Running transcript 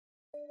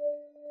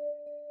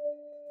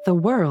The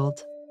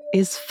world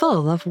is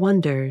full of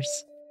wonders.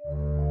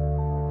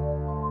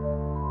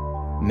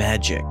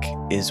 Magic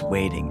is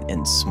waiting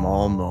in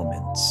small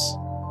moments.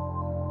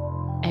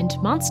 And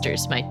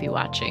monsters might be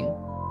watching,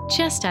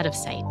 just out of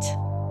sight.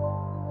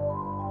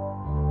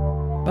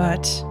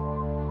 But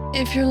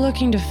if you're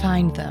looking to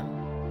find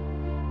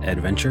them,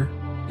 adventure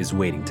is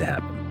waiting to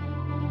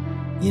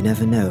happen. You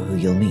never know who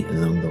you'll meet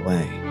along the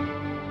way.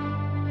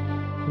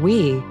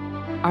 We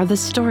are the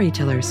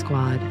Storyteller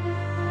Squad.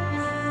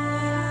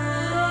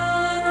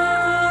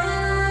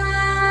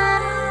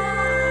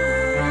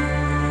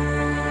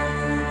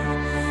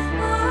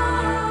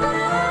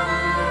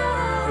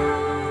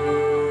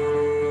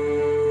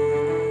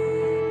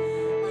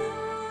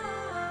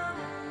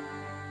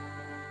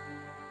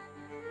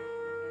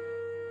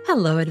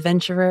 Hello,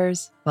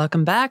 adventurers.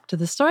 Welcome back to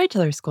the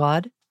Storyteller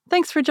Squad.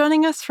 Thanks for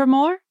joining us for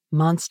more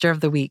Monster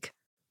of the Week.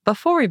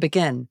 Before we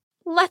begin,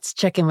 let's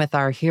check in with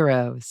our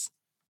heroes.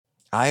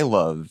 I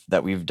love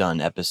that we've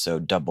done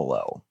episode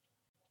 00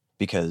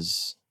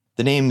 because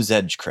the name's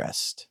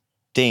Edgecrest.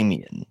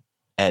 Damien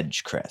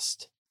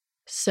Edgecrest.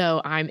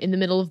 So I'm in the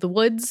middle of the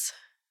woods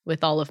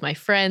with all of my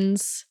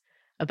friends,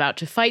 about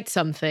to fight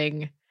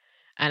something,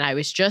 and I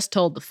was just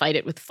told to fight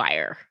it with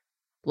fire.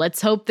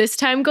 Let's hope this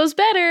time goes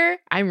better.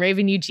 I'm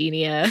Raven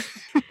Eugenia.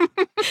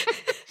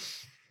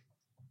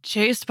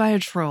 chased by a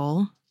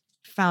troll,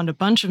 found a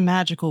bunch of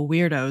magical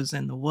weirdos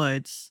in the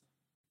woods.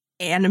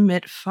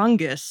 Animate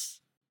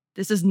fungus.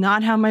 This is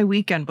not how my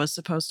weekend was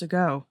supposed to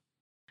go.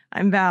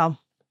 I'm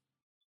Val.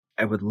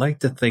 I would like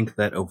to think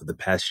that over the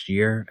past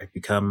year, I've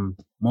become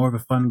more of a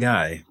fun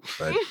guy,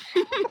 but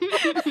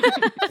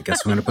I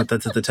guess I'm going to put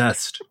that to the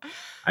test.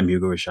 I'm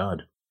Hugo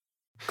Rashad.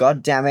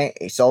 God damn it,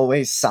 it's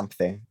always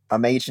something.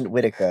 I'm Agent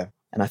Whitaker,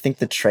 and I think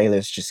the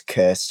trailer's just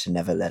cursed to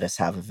never let us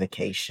have a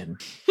vacation.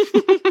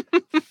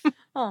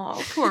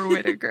 Oh, poor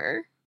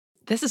Whitaker.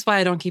 This is why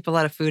I don't keep a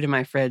lot of food in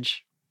my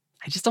fridge.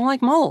 I just don't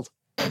like mold.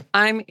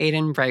 I'm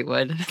Aiden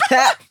Brightwood.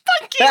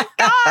 Fucking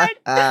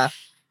God!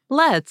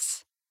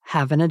 Let's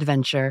have an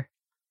adventure.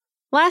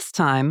 Last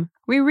time,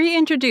 we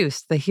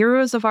reintroduced the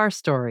heroes of our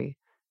story,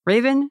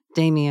 Raven,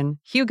 Damien,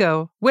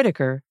 Hugo,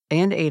 Whitaker,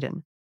 and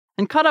Aiden,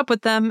 and caught up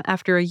with them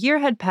after a year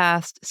had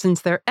passed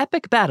since their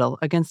epic battle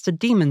against a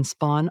demon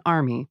spawn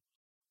army.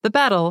 The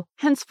battle,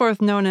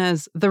 henceforth known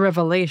as the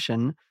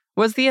Revelation,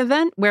 was the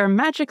event where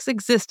magic's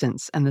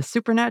existence and the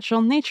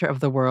supernatural nature of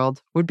the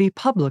world would be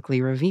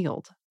publicly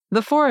revealed.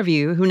 The four of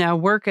you, who now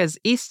work as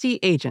Eastie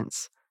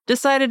agents,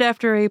 decided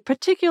after a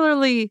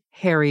particularly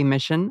hairy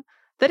mission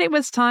that it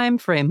was time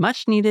for a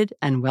much-needed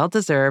and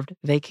well-deserved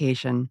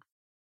vacation.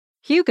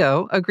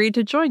 Hugo agreed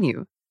to join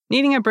you,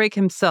 needing a break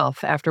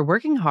himself after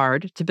working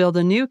hard to build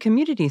a new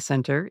community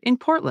center in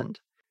Portland.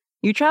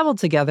 You traveled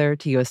together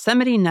to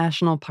Yosemite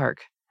National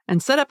Park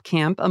and set up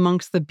camp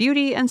amongst the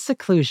beauty and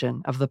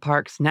seclusion of the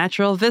park's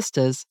natural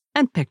vistas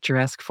and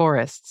picturesque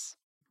forests.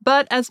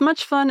 But as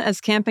much fun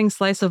as camping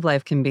slice of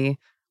life can be,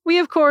 we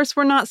of course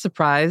were not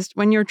surprised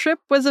when your trip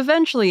was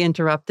eventually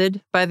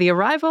interrupted by the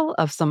arrival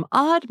of some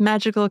odd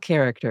magical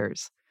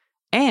characters.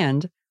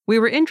 And we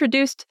were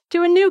introduced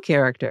to a new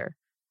character,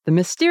 the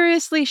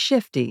mysteriously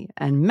shifty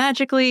and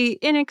magically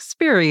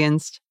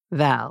inexperienced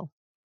Val.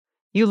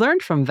 You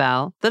learned from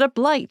Val that a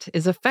blight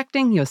is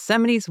affecting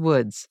Yosemite's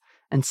woods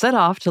and set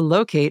off to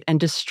locate and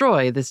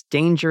destroy this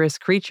dangerous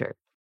creature.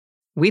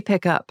 We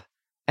pick up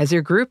as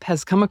your group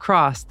has come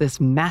across this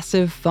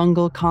massive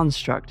fungal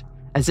construct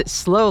as it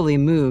slowly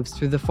moves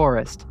through the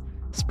forest,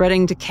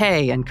 spreading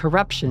decay and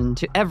corruption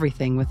to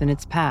everything within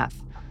its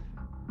path.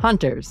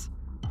 Hunters,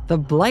 the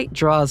blight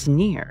draws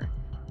near,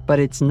 but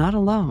it's not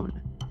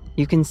alone.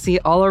 You can see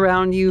all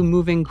around you,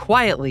 moving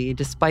quietly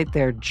despite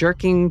their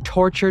jerking,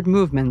 tortured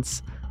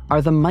movements,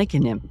 are the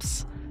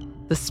myconymphs,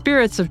 the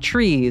spirits of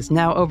trees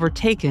now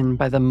overtaken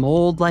by the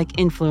mold-like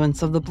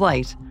influence of the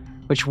blight,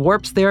 which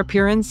warps their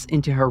appearance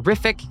into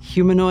horrific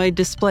humanoid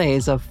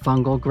displays of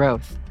fungal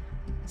growth.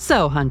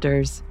 So,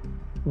 hunters,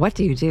 what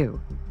do you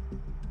do?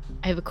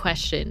 I have a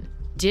question.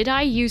 Did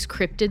I use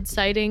cryptid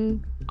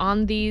sighting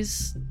on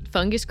these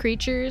fungus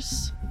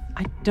creatures?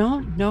 I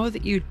don't know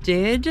that you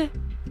did.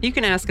 You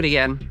can ask it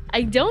again.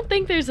 I don't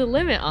think there's a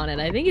limit on it.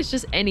 I think it's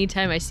just any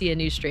time I see a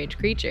new strange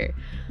creature.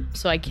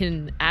 So I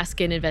can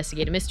ask and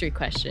investigate a mystery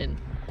question.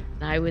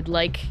 And I would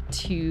like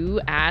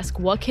to ask,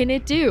 what can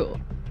it do?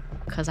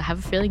 Because I have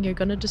a feeling you're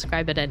going to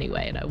describe it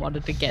anyway, and I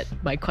wanted to get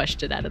my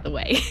question out of the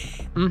way.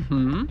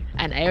 Mm-hmm.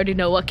 And I already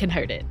know what can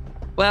hurt it.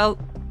 Well,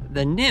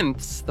 the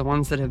nymphs, the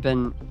ones that have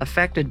been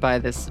affected by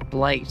this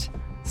blight,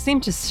 seem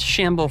to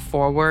shamble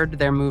forward.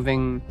 They're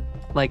moving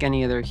like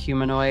any other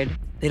humanoid.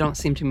 They don't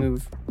seem to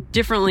move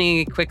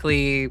differently,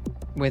 quickly,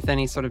 with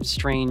any sort of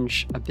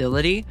strange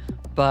ability,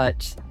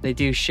 but they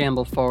do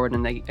shamble forward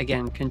and they,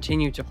 again,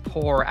 continue to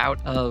pour out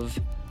of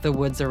the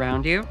woods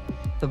around you.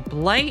 The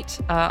blight,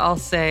 I'll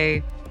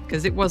say,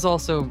 because it was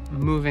also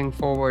moving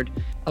forward,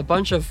 a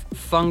bunch of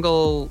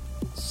fungal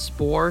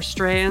spore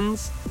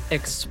strands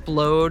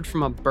explode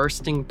from a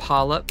bursting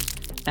polyp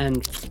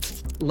and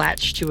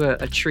latch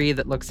to a tree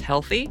that looks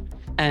healthy.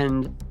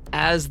 And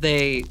as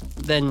they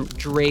then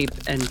drape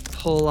and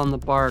pull on the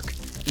bark,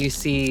 you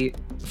see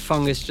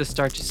fungus just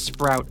start to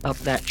sprout up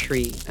that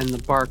tree, and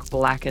the bark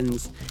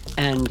blackens,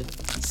 and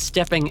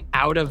stepping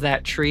out of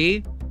that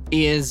tree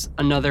is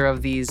another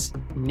of these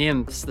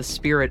nymphs, the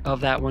spirit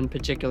of that one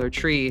particular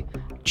tree,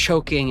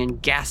 choking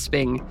and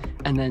gasping,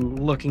 and then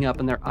looking up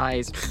in their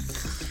eyes,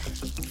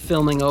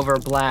 filming over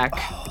black,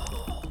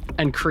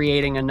 and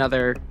creating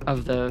another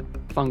of the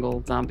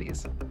fungal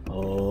zombies.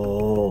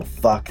 Oh,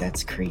 fuck,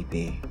 that's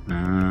creepy.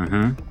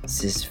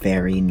 This is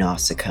very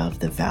Nausicaa of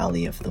the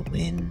Valley of the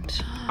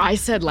Wind. I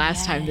said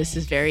last time this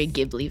is very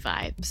Ghibli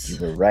vibes.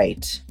 You were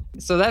right.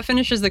 So that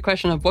finishes the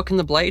question of what can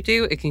the Blight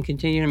do? It can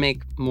continue to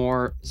make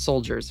more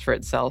soldiers for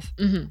itself.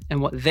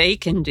 And what they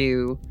can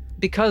do,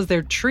 because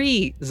they're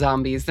tree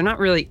zombies, they're not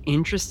really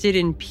interested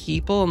in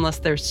people unless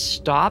they're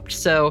stopped.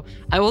 So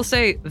I will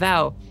say,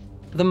 Val,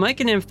 the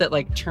Myca nymph that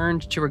like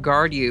turned to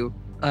regard you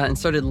and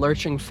started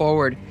lurching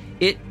forward,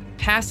 it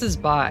passes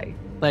by.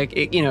 Like,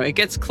 it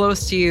gets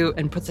close to you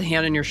and puts a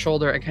hand on your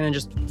shoulder and kind of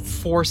just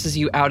forces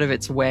you out of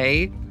its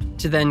way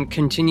to then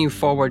continue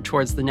forward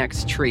towards the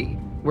next tree,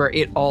 where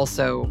it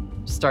also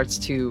starts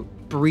to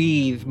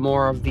breathe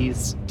more of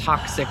these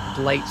toxic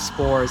blight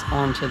spores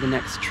onto the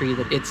next tree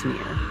that it's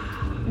near.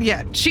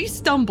 Yeah, she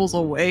stumbles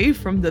away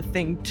from the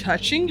thing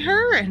touching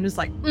her and is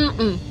like,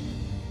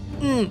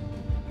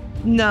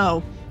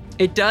 no.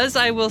 It does,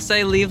 I will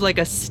say, leave like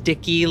a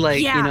sticky,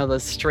 the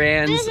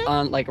strands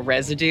on like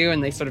residue,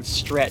 and they sort of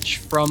stretch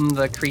from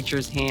the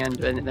creature's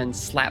hand and it then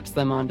slaps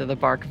them onto the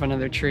bark of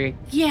another tree.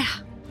 Yeah.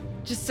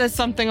 Just says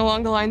something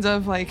along the lines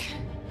of like,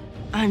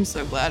 I'm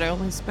so glad I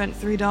only spent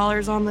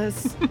 $3 on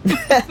this.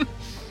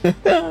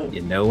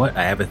 You know what?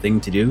 I have a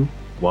thing to do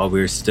while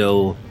we're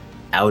still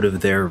out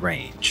of their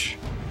range.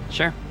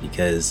 Sure.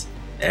 Because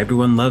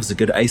everyone loves a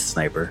good ice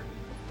sniper.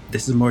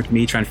 This is more to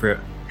me trying to figure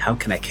out how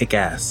can I kick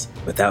ass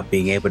without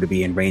being able to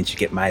be in range to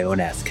get my own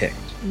ass kicked.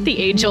 The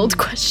age-old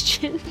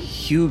question.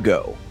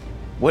 Hugo,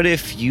 what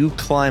if you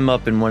climb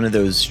up in one of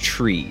those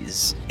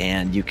trees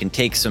and you can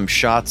take some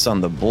shots on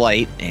the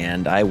Blight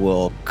and I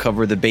will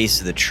cover the base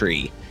of the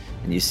tree?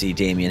 And you see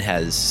Damien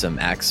has some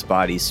Axe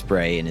body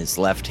spray in his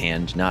left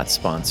hand, not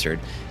sponsored.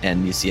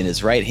 And you see in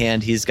his right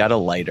hand, he's got a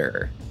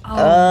lighter.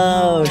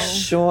 Oh,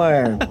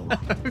 sure.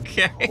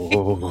 Okay.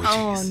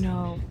 Oh,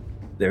 no.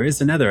 There is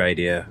another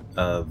idea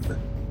of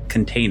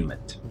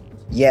containment.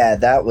 Yeah,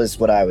 that was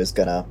what I was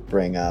gonna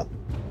bring up.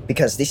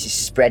 Because this is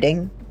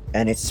spreading,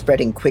 and it's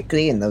spreading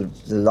quickly, and the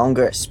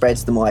longer it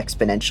spreads, the more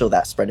exponential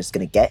that spread is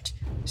gonna get.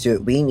 So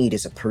what we need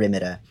is a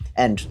perimeter.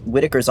 And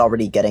Whitaker's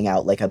already getting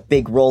out like a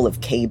big roll of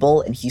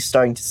cable, and he's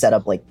starting to set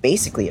up like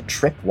basically a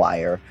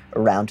tripwire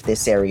around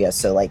this area,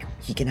 so like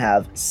he can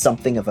have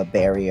something of a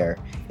barrier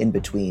in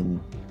between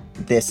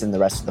this and the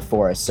rest of the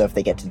forest. So if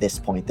they get to this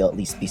point, they'll at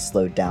least be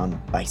slowed down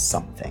by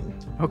something.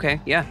 Okay,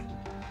 yeah.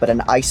 But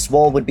an ice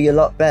wall would be a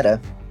lot better.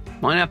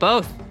 Why not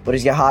both? What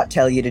does your heart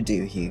tell you to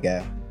do,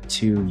 Hugo?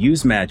 To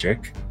use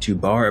magic to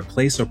bar a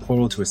place or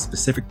portal to a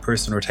specific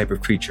person or type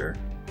of creature.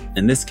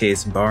 In this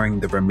case, barring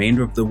the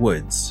remainder of the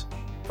woods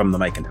from the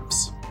Myca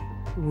nymphs.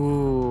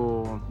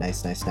 Ooh.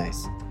 Nice.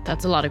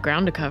 That's a lot of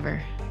ground to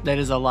cover. That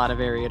is a lot of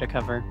area to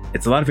cover.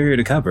 It's a lot of area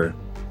to cover,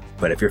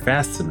 but if you're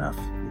fast enough,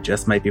 you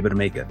just might be able to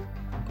make it.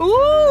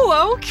 Ooh,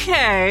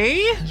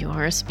 okay.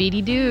 You're a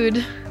speedy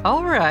dude.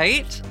 All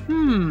right.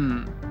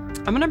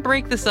 I'm going to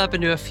break this up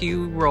into a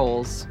few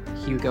roles,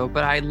 Hugo,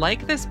 but I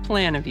like this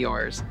plan of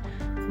yours.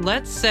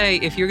 Let's say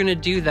if you're going to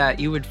do that,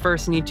 you would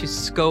first need to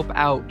scope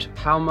out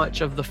how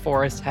much of the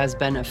forest has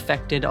been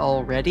affected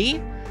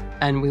already,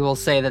 and we will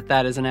say that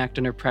that is an act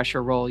under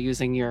pressure roll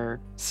using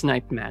your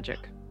snipe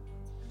magic.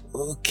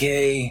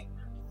 Okay.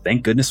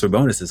 Thank goodness for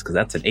bonuses, because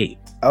that's an 8.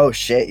 Oh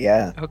shit,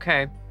 yeah.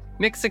 Okay.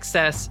 Mixed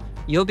success.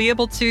 You'll be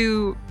able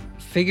to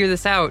figure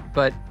this out,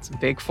 but it's a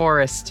big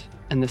forest,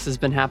 and this has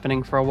been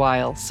happening for a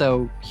while.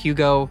 So,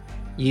 Hugo,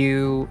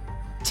 you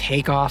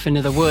take off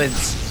into the woods,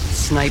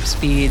 snipe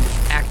speed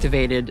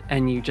activated,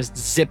 and you just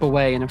zip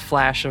away in a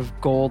flash of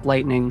gold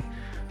lightning.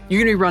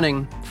 You're going to be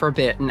running for a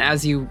bit, and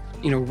as you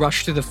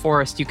rush through the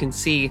forest, you can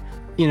see,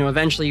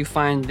 eventually you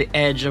find the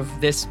edge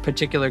of this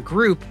particular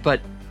group, but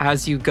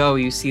as you go,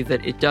 you see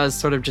that it does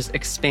sort of just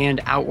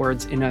expand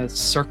outwards in a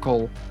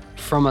circle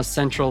from a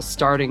central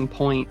starting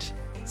point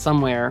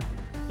somewhere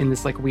in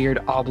this like weird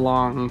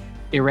oblong,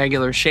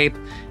 irregular shape.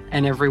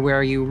 And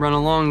everywhere you run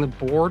along the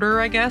border,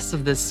 I guess,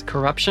 of this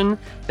corruption,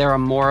 there are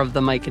more of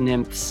the Myca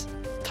nymphs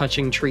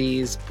touching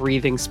trees,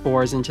 breathing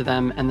spores into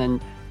them, and then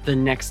the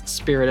next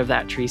spirit of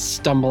that tree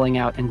stumbling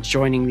out and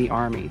joining the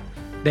army.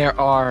 There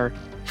are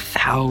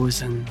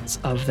thousands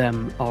of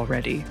them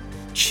already.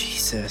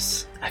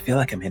 Jesus. I feel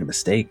like I made a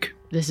mistake.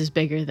 This is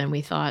bigger than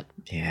we thought.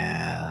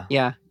 Yeah.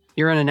 Yeah,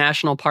 you're in a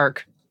national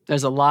park.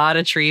 There's a lot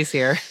of trees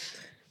here.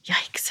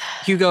 Yikes.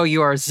 Hugo,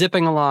 you are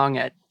zipping along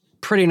at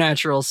pretty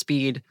natural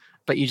speed,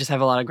 but you just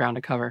have a lot of ground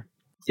to cover.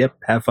 Yep,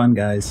 have fun,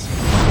 guys.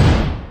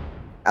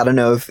 I don't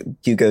know if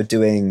Hugo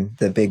doing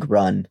the big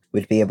run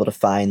would be able to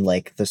find,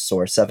 like, the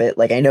source of it.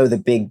 Like, I know the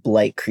big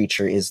blight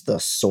creature is the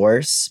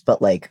source,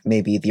 but, like,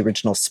 maybe the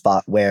original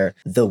spot where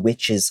the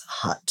witch's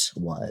hut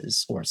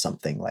was or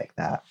something like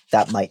that.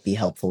 That might be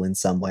helpful in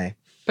some way.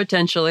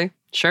 Potentially.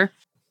 Sure.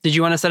 Did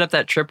you want to set up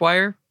that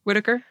tripwire,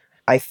 Whitaker?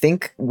 I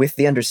think with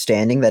the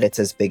understanding that it's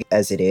as big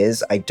as it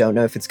is, I don't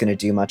know if it's going to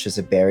do much as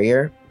a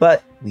barrier,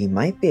 but we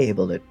might be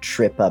able to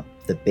trip up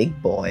the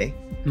big boy.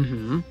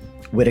 Mm-hmm.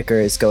 Whitaker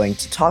is going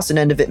to toss an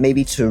end of it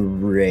maybe to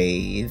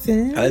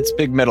Raven. It's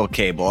big metal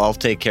cable. I'll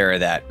take care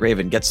of that.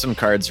 Raven, get some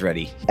cards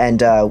ready.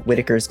 And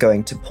Whitaker is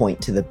going to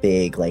point to the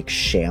big, like,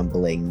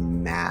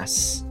 shambling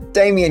mass.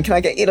 Damien, can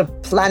I get you to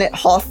planet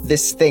Hoth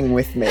this thing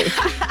with me?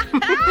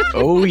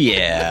 Oh,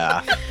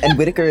 yeah. And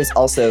Whitaker is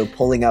also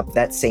pulling up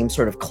that same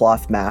sort of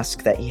cloth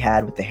mask that he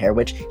had with the hair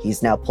witch.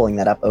 He's now pulling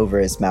that up over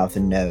his mouth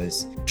and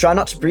nose. Try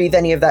not to breathe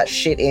any of that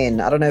shit in.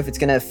 I don't know if it's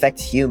going to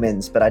affect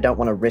humans, but I don't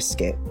want to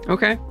risk it.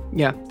 Okay.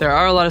 Yeah, there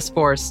are a lot of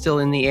spores still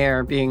in the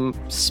air being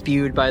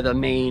spewed by the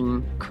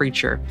main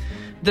creature.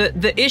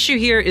 The issue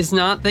here is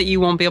not that you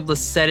won't be able to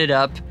set it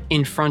up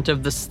in front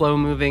of the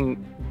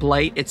slow-moving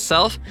blight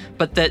itself,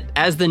 but that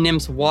as the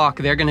nymphs walk,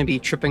 they're going to be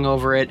tripping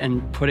over it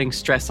and putting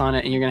stress on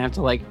it, and you're going to have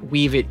to, like,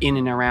 weave it in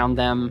and around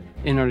them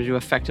in order to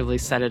effectively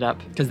set it up,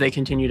 because they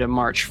continue to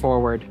march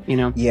forward, you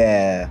know?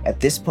 Yeah, at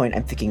this point,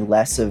 I'm thinking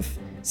less of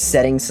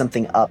setting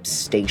something up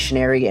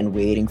stationary and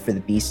waiting for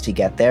the beast to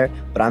get there,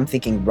 but I'm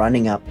thinking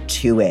running up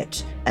to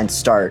it and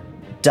start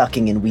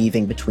ducking and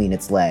weaving between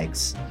its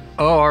legs.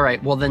 Oh, all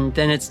right. Well, then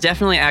it's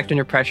definitely act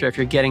under pressure if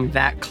you're getting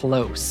that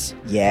close.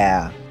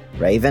 Yeah.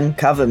 Raven,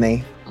 cover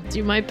me. I'll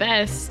do my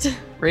best.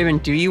 Raven,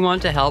 do you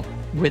want to help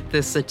with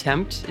this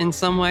attempt in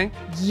some way?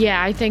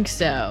 Yeah, I think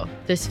so.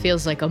 This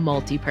feels like a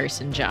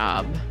multi-person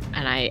job.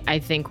 And I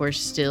think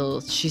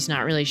she's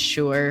not really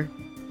sure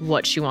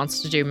what she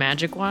wants to do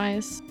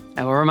magic-wise.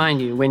 I will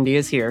remind you, Wendy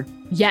is here.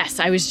 Yes,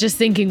 I was just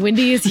thinking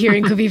Wendy is here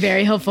and could be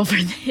very helpful for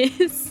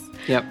this.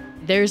 Yep.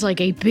 There's like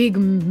a big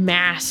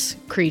mass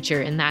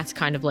creature, and that's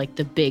kind of like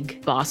the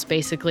big boss,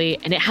 basically.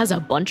 And it has a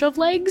bunch of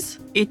legs.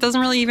 It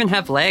doesn't really even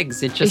have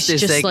legs. It just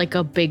it's is just like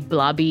a big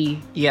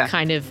blobby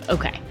kind of,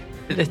 okay.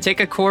 Take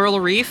a coral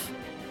reef,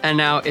 and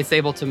now it's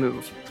able to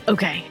move.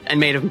 Okay. And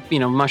made of,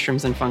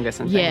 mushrooms and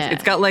fungus and things. Yeah.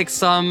 It's got like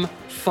some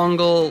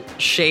fungal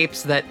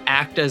shapes that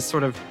act as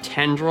sort of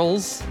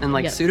tendrils and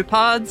like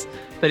pseudopods,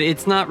 but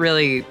it's not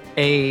really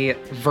a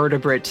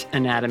vertebrate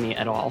anatomy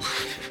at all.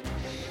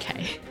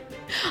 Okay.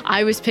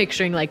 I was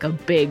picturing like a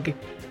big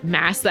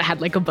mass that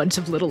had like a bunch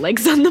of little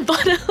legs on the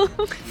bottom.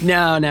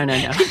 No. I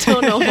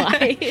don't know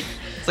why.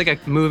 It's like a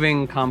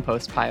moving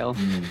compost pile.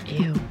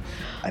 Ew.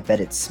 I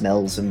bet it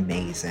smells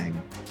amazing.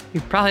 You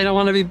probably don't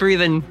want to be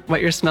breathing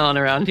what you're smelling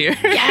around here.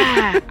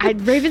 Yeah.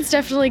 Raven's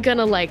definitely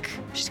gonna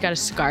she's got a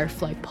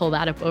scarf, pull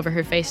that up over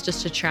her face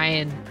just to try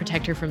and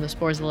protect her from the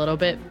spores a little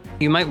bit.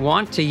 You might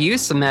want to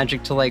use some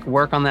magic to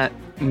work on that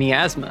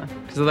miasma,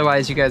 because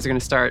otherwise you guys are going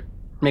to start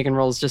making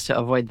rolls just to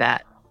avoid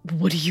that.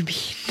 What do you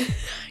mean?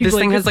 This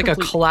thing has a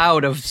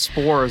cloud of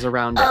spores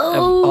around it,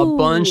 a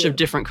bunch of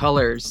different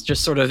colors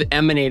just sort of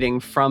emanating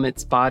from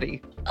its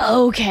body.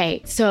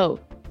 Okay, so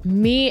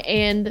me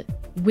and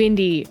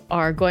Wendy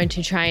are going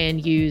to try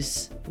and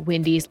use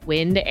Wendy's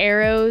wind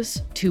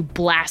arrows to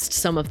blast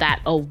some of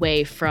that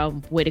away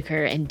from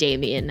Whitaker and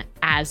Damien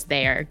as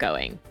they are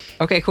going.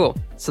 Okay, cool.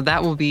 So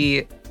that will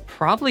be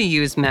probably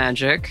use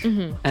magic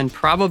and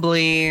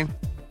probably...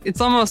 It's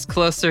almost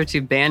closer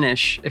to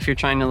banish if you're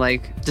trying to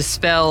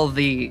dispel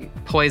the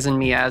poison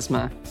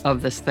miasma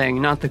of this thing.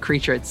 Not the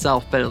creature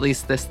itself, but at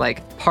least this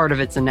part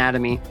of its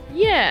anatomy.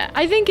 Yeah,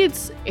 I think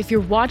if you're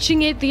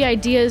watching it, the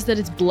idea is that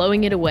it's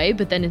blowing it away,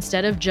 but then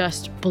instead of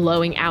just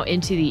blowing out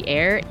into the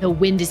air, the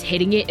wind is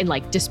hitting it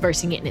and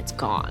dispersing it and it's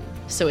gone.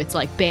 So it's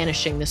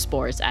banishing the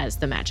spores as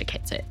the magic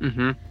hits it.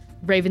 Mm-hmm.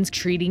 Raven's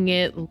treating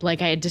it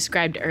like I had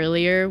described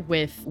earlier,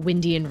 with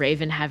Wendy and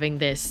Raven having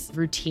this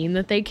routine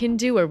that they can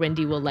do where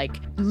Wendy will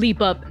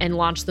leap up and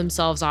launch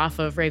themselves off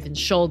of Raven's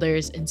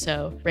shoulders. And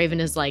so Raven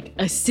is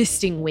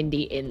assisting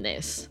Wendy in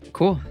this.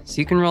 Cool.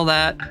 So you can roll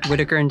that.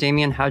 Whitaker and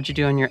Damien, how'd you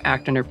do on your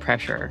act under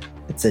pressure?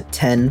 It's a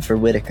 10 for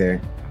Whitaker.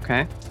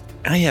 Okay.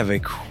 I have a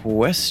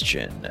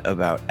question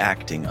about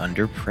acting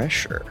under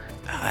pressure.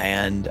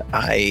 And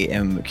I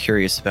am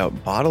curious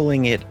about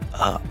bottling it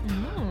up.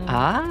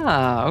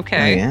 Ah,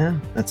 okay. Oh, yeah,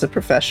 that's a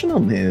professional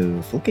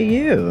move. Look at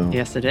you.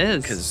 Yes, it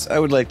is. Because I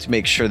would like to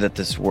make sure that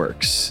this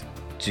works.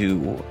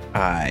 Do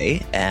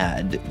I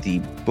add the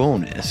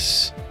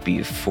bonus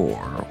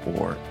before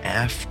or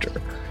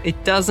after?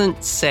 It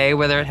doesn't say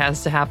whether it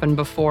has to happen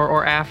before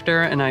or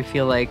after, and I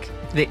feel like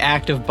the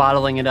act of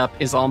bottling it up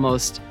is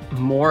almost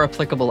more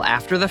applicable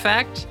after the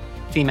fact,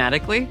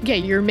 thematically. Yeah,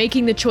 you're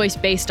making the choice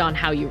based on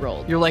how you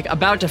rolled. You're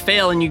about to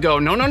fail and you go,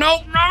 no, I'm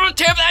gonna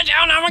tear that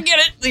down, I'm gonna get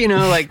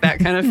it. That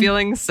kind of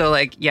feeling. So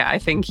yeah, I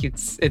think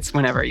it's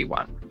whenever you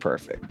want.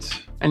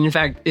 Perfect. And in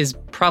fact, is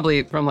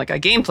probably from a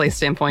gameplay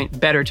standpoint,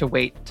 better to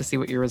wait to see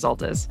what your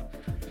result is.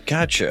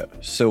 Gotcha.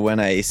 So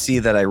when I see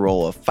that I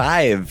roll a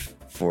 5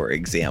 for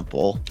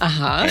example,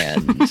 Uh-huh.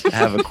 and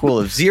have a cool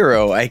of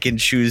 0, I can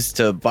choose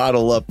to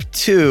bottle up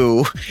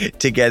 2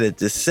 to get it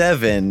to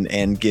 7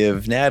 and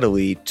give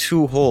Natalie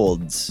 2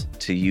 holds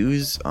to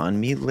use on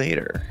me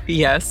later.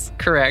 Yes,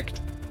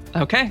 correct.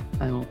 Okay,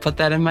 I will put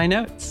that in my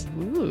notes.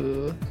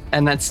 Ooh.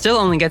 And that still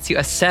only gets you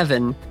a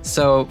 7.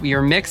 So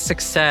your mixed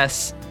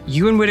success,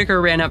 you and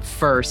Whitaker ran up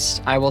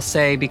first, I will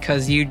say,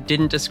 because you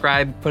didn't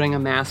describe putting a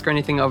mask or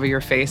anything over your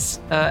face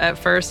at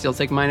first. You'll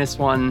take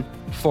 -1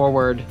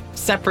 forward,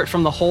 separate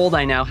from the hold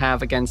I now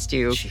have against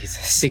you.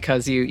 Jesus.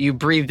 Because you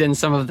breathed in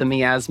some of the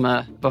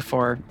miasma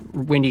before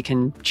Windy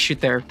can shoot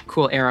their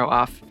cool arrow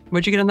off.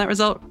 What'd you get on that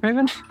result,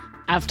 Raven?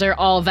 After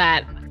all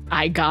that,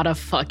 I got a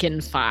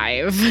fucking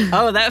 5.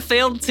 Oh, that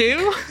failed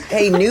too?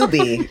 Hey,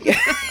 newbie.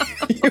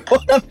 You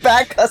want to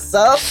back us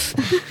up?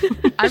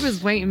 I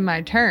was waiting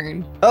my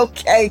turn.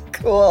 Okay,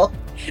 cool.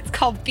 It's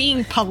called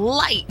being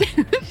polite.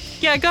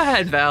 Yeah, go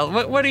ahead, Val.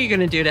 What are you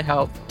going to do to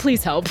help?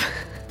 Please help.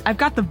 I've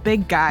got the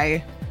big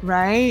guy,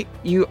 right?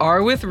 You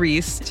are with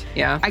Reist.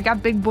 Yeah. I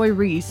got big boy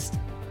Reist.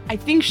 I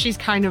think she's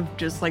kind of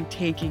just like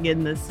taking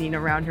in the scene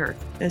around her.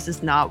 This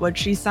is not what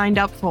she signed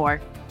up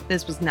for.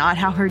 This was not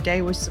how her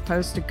day was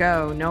supposed to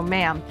go. No,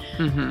 ma'am.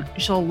 Mm-hmm.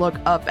 She'll look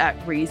up at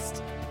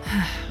Reist.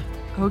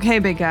 Okay,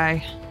 big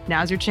guy.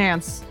 Now's your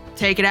chance.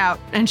 Take it out.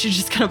 And she's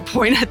just gonna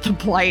point at the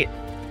Blight.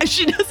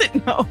 She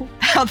doesn't know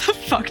how the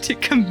fuck to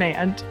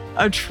command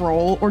a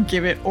troll or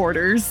give it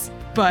orders,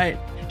 but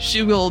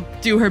she will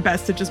do her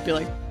best to just be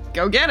like,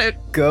 go get it.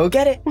 Go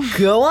get it.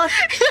 Go on.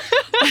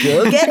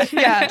 Go get it.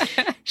 Yeah.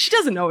 She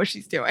doesn't know what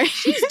she's doing.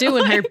 She's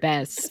doing her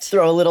best.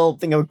 Throw a little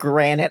thing of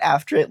granite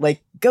after it,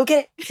 like, go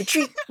get it. It's a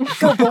treat.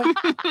 Go, boy.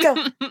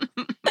 Go.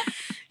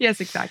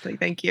 Yes, exactly.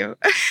 Thank you.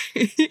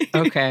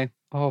 Okay.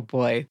 Oh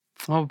boy.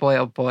 Oh boy.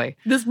 Oh boy.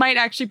 This might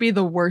actually be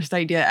the worst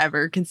idea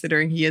ever,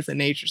 considering he is a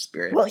nature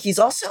spirit. Well, he's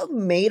also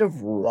made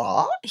of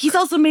rock. He's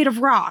also made of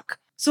rock.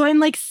 So I'm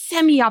like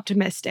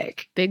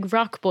semi-optimistic. Big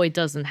Rock Boy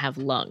doesn't have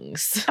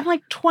lungs. I'm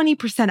like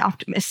 20%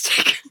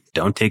 optimistic.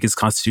 Don't take his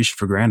constitution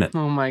for granted.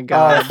 Oh my Oh,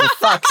 god. for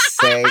fuck's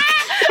sake.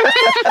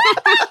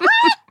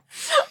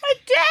 A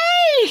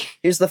day!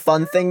 Here's the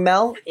fun thing,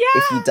 Mel. Yeah.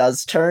 If he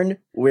does turn,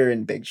 we're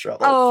in big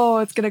trouble. Oh,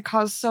 it's going to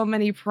cause so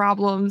many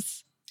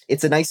problems.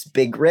 It's a nice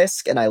big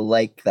risk, and I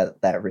like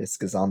that that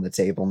risk is on the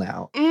table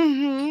now.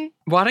 Mm-hmm.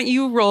 Why don't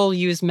you roll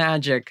use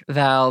magic,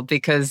 Val?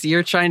 Because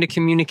you're trying to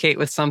communicate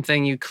with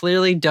something you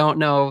clearly don't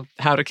know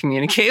how to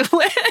communicate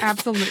with.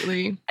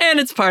 Absolutely. And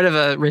it's part of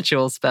a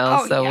ritual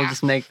spell, Oh, so yeah. we'll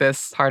just make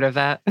this part of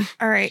that.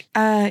 All right.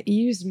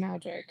 Use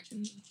magic.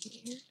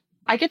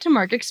 I get to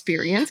mark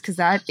experience because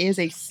that is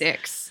a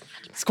 6.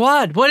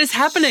 Squad, what is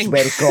happening?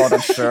 Swear to God,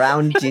 I'm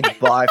surrounded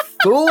by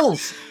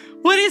fools.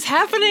 What is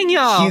happening,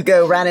 y'all?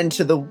 Hugo ran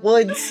into the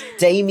woods.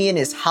 Damien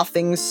is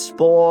huffing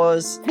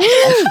spores.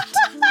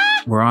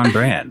 We're on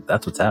brand.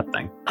 That's what's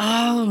happening.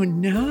 Oh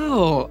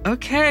no.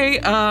 Okay.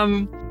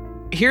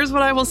 Here's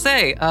what I will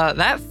say.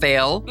 That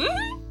fail.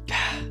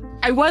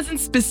 I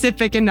wasn't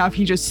specific enough.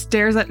 He just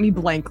stares at me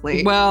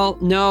blankly. Well,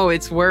 no,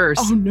 it's worse.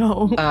 Oh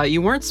no.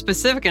 You weren't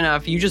specific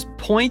enough. You just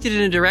pointed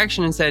in a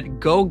direction and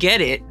said, "Go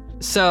get it."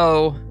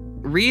 So,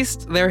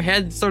 Reist, their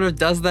head sort of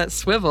does that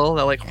swivel.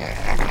 They're like,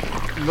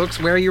 looks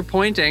where you're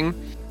pointing.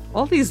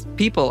 All these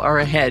people are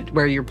ahead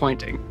where you're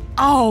pointing.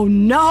 Oh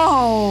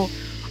no.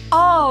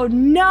 Oh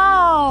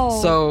no.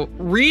 So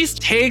Reist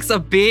takes a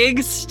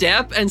big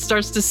step and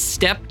starts to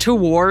step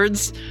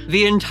towards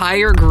the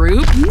entire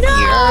group.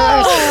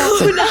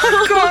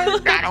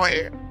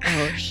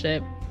 Oh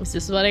shit. Is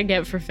this what I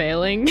get for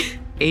failing?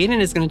 Aiden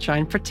is going to try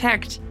and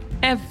protect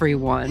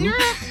everyone.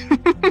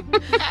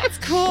 That's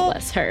cool.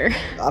 Bless her.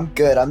 I'm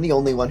good. I'm the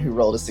only one who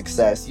rolled a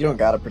success. You don't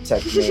gotta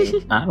protect me.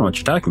 I don't know what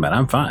you're talking about.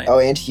 I'm fine. Oh,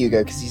 and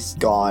Hugo, because he's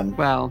gone.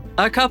 Well,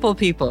 a couple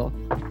people.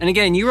 And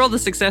again, you rolled a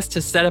success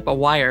to set up a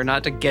wire,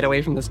 not to get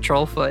away from this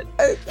troll foot.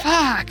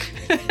 Fuck.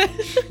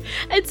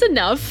 It's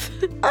enough.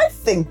 I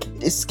think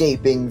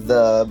escaping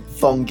the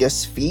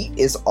fungus feet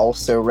is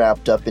also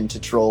wrapped up into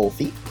troll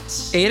feet.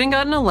 Aiden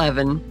got an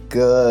 11.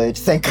 Good.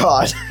 Thank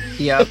God.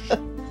 Yep.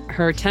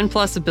 Her 10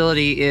 plus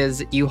ability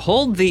is you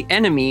hold the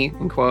enemy,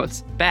 in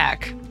quotes,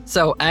 back.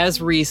 So as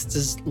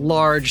Reist's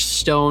large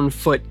stone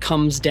foot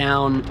comes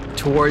down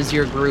towards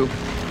your group,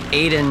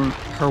 Aiden,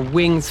 her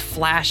wings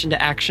flash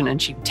into action and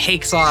she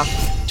takes off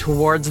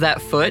towards that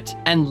foot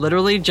and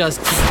literally just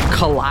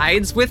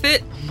collides with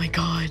it. Oh my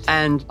god.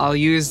 And I'll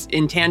use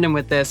in tandem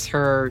with this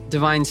her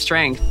divine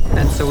strength.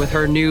 And so with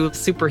her new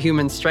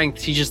superhuman strength,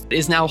 she just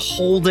is now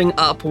holding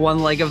up one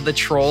leg of the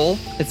troll.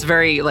 It's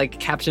very like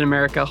Captain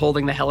America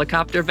holding the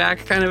helicopter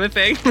back kind of a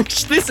thing.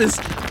 This is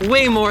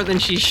way more than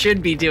she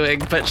should be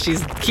doing, but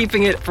she's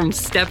keeping it from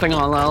stepping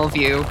on all of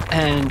you.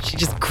 And she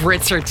just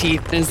grits her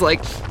teeth and is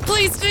like,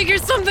 please figure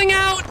something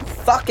out.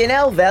 Fucking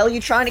hell, Val, you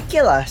trying to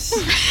kill us?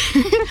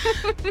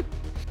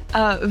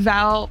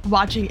 Val,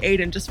 watching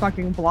Aiden just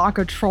fucking block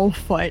a troll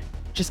foot,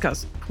 just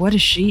goes, what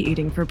is she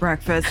eating for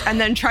breakfast?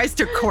 And then tries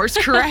to course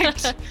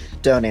correct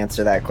Don't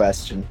answer that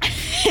question.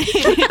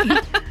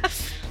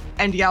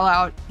 and yell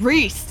out,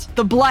 Reist,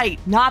 the Blight,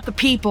 not the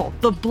people,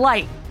 the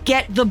Blight.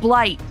 get the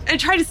Blight. And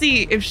try to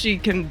see if she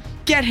can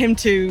get him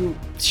to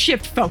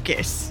shift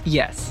focus.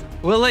 Yes.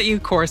 We'll let you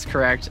course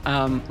correct.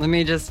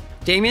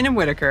 Damien and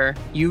Whitaker,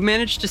 you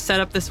managed to set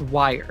up this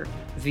wire.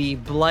 The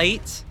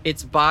Blight,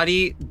 its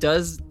body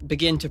does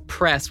begin to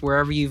press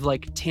wherever you've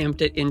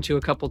tamped it into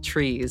a couple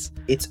trees.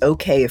 It's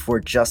okay if we're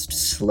just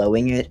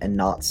slowing it and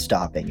not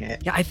stopping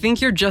it. Yeah, I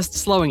think you're just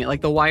slowing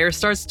it. The wire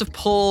starts to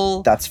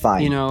pull. That's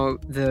fine.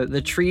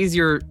 The trees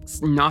you're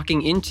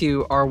knocking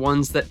into are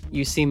ones that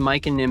you see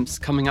Mike and Nymphs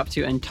coming up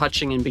to and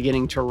touching and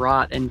beginning to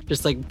rot and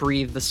just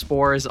breathe the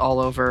spores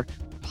all over.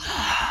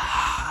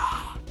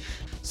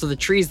 So the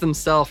trees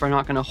themselves are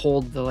not going to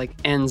hold the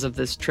ends of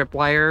this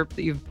tripwire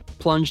that you've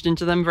plunged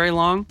into them very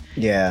long.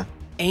 Yeah.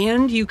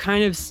 And you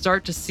kind of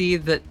start to see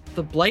that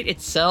the Blight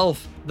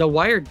itself, the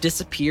wire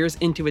disappears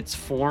into its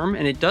form,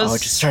 and it does... Oh,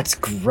 it just starts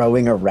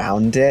growing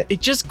around it?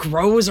 It just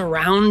grows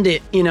around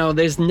it.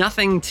 There's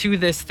nothing to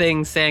this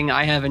thing saying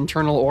I have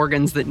internal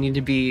organs that need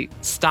to be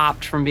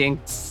stopped from being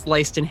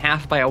sliced in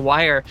half by a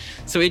wire.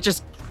 So it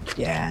just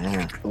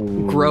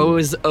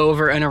grows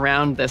over and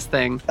around this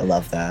thing. I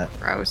love that.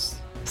 Gross.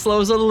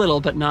 Slows it a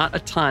little, but not a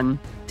ton.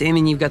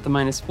 Damien, you've got the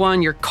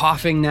 -1. You're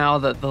coughing now.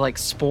 The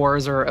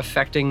spores are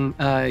affecting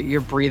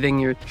your breathing.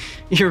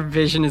 Your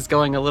vision is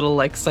going a little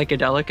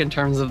psychedelic in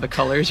terms of the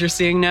colors you're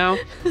seeing now.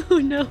 Oh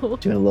no.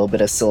 Doing a little bit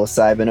of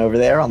psilocybin over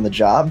there on the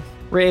job.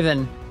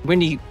 Raven,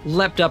 Wendy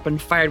leapt up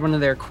and fired one of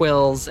their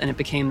quills, and it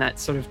became that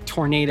sort of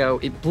tornado.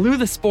 It blew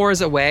the spores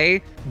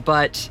away,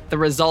 but the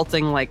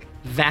resulting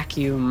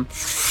vacuum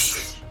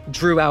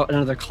drew out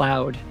another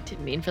cloud.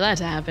 Didn't mean for that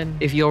to happen.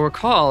 If you'll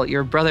recall,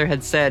 your brother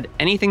had said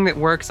anything that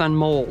works on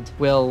mold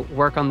will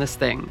work on this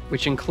thing,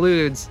 which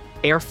includes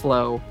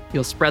airflow.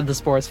 You'll spread the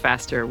spores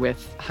faster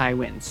with high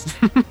winds.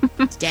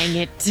 Dang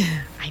it.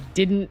 I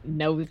didn't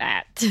know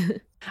that.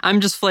 I'm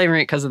just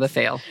flavoring it because of the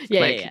fail.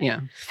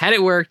 Yeah. Had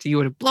it worked, you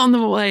would have blown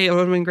them away. It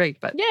would have been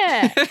great, but...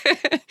 Yeah.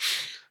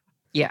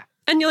 Yeah.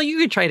 And you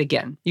could try it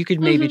again. You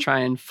could maybe try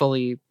and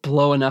fully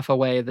blow enough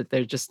away that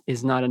there just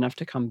is not enough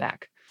to come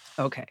back.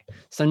 Okay,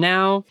 so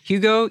now,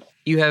 Hugo,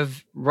 you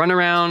have run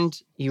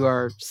around, you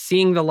are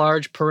seeing the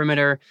large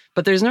perimeter,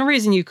 but there's no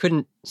reason you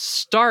couldn't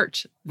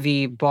start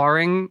the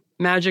barring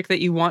magic that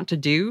you want to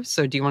do.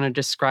 So do you want to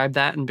describe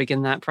that and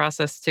begin that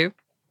process too?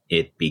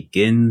 It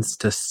begins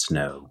to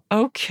snow.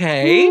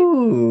 Okay.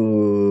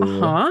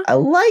 Ooh, I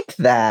like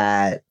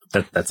that.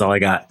 That's all I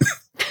got.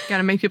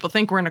 Gotta make people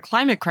think we're in a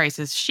climate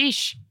crisis.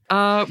 Sheesh.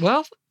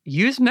 Well,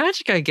 use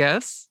magic, I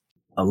guess.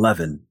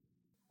 11.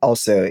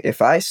 Also,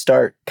 if I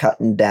start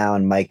cutting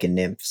down Mike and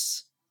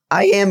Nymphs,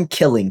 I am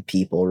killing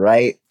people,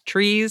 right?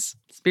 Trees,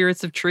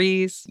 spirits of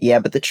trees. Yeah,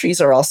 but the trees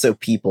are also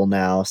people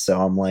now, so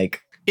I'm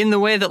in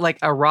the way that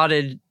a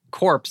rotted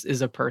corpse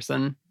is a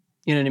person.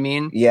 You know what I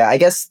mean? Yeah, I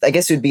guess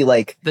it would be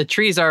the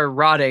trees are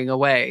rotting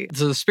away.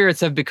 So the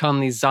spirits have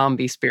become these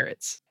zombie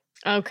spirits.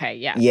 Okay,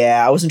 yeah.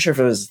 Yeah, I wasn't sure if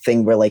it was a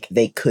thing where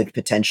they could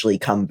potentially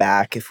come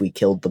back if we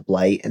killed the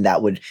Blight, and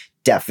that would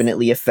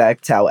definitely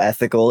affect how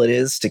ethical it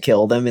is to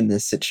kill them in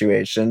this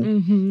situation.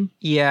 Mm-hmm.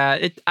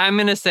 Yeah, I'm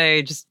going to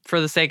say, just for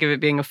the sake of it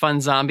being a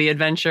fun zombie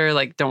adventure,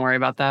 don't worry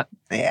about that.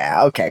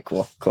 Yeah, okay,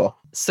 cool.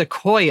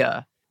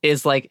 Sequoia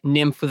is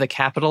nymph with a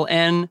capital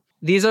N.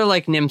 These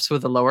are nymphs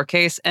with a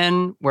lowercase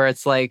n, where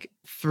it's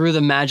through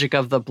the magic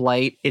of the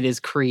Blight, it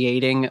is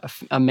creating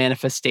a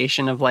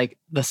manifestation of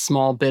the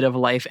small bit of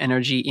life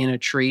energy in a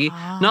tree.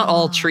 Not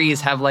all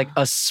trees have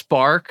a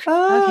spark.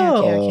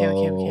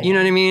 Okay. You know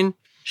what I mean?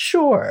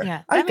 Sure.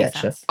 Yeah, I that makes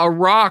getcha. sense. A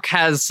rock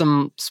has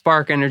some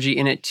spark energy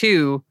in it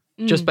too,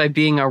 just by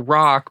being a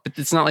rock, but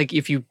it's not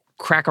if you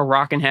crack a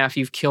rock in half,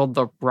 you've killed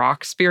the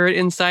rock spirit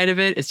inside of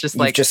it. It's just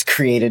You've just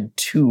created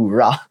 2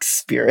 rock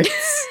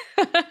spirits.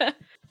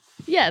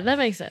 Yeah, that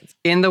makes sense.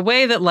 in the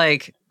way that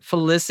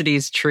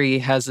Felicity's tree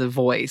has a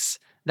voice,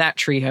 that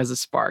tree has a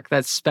spark.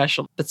 That's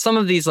special. But some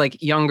of these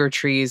younger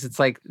trees, it's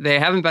they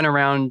haven't been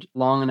around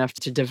long enough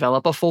to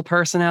develop a full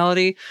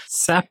personality.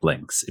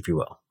 Saplings, if you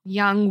will.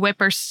 Young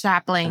whipper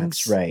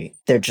saplings. That's right.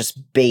 They're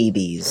just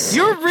babies.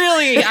 You're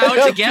really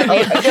out to get me.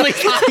 Really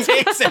hot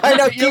takes. I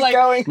know, keep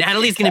going.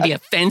 Natalie's going to be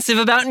offensive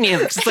about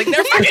nymphs. It's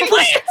they're fucking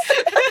plants.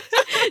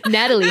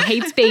 Natalie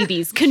hates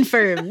babies.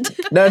 Confirmed.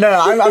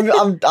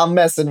 No, I'm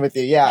messing with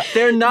you. Yeah.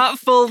 They're not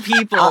full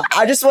people.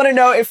 I just want to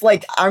know if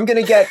I'm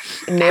gonna get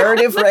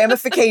narrative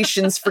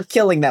ramifications for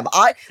killing them.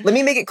 Let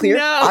me make it clear.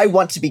 No. I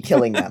want to be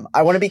killing them.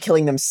 I want to be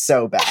killing them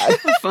so bad.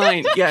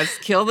 Fine. Yes,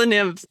 kill the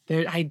nymphs.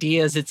 They're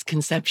ideas. It's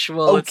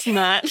conceptual. It's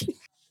not.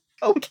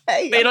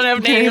 Okay. They don't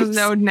have They have names.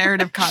 no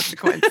narrative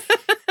consequence.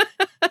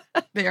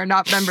 They are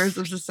not members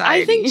of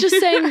society. I think just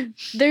saying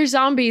they're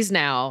zombies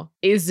now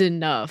is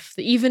enough.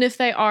 Even if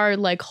they are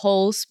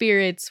whole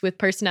spirits with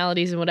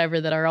personalities and whatever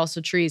that are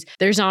also trees,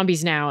 they're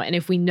zombies now. And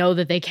if we know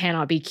that they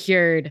cannot be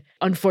cured,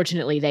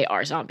 unfortunately, they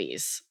are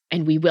zombies.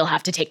 And we will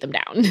have to take them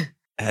down.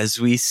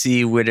 As we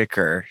see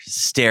Whitaker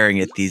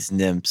staring at these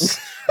nymphs,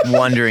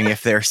 wondering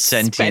if they're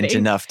sentient Sweating.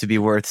 enough to be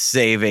worth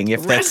saving.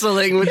 If that's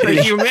Wrestling with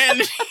the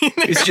humanity.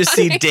 you just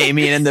see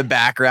Damien in the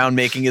background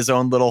making his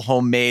own little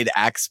homemade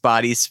Axe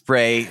body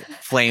spray,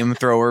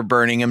 flamethrower,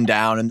 burning him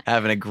down and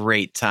having a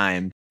great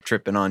time.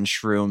 Tripping on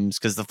shrooms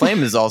because the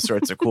flame is all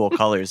sorts of cool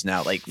colors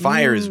now. Like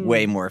fire is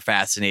way more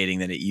fascinating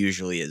than it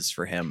usually is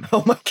for him.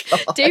 Oh my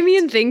god.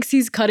 Damien thinks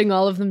he's cutting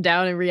all of them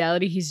down. In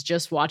reality, he's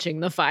just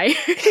watching the fire.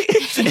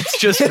 It's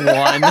just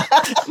one.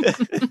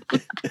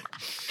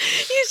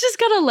 He's just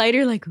got a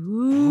lighter, like,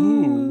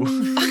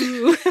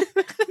 ooh.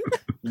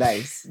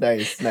 Nice.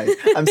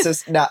 I'm so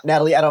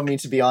Natalie, I don't mean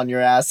to be on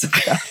your ass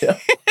about it.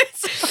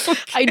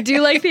 I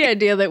do like the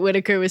idea that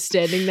Whitaker was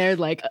standing there,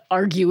 like,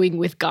 arguing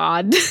with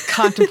God.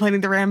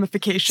 Contemplating the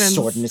ramifications.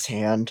 Sword in his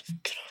hand.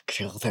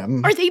 Kill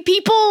them. Are they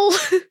people?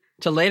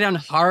 To lay down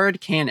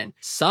hard canon,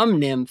 some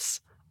nymphs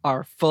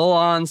are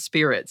full-on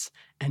spirits,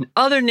 and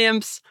other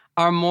nymphs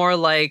are more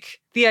like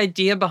the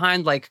idea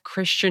behind like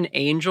Christian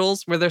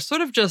angels, where they're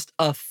sort of just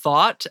a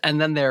thought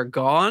and then they're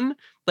gone.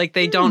 Like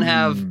they don't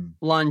have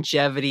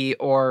longevity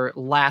or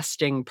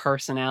lasting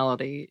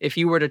personality. If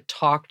you were to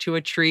talk to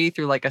a tree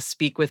through like a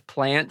speak with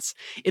plants,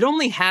 it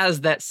only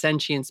has that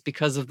sentience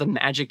because of the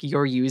magic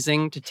you're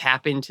using to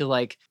tap into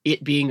like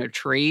it being a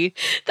tree.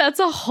 That's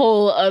a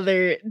whole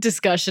other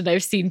discussion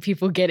I've seen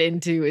people get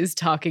into, is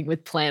talking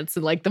with plants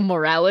and like the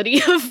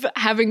morality of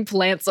having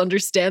plants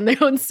understand their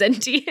own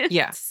sentience.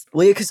 Yes.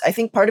 Well, yeah, because I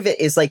think part of it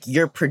is like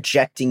you're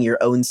projecting your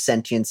own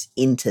sentience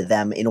into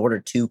them in order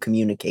to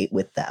communicate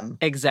with them.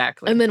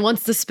 Exactly. And then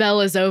once the spell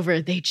is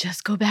over, they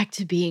just go back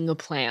to being a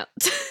plant.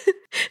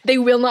 They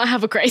will not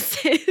have a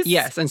crisis.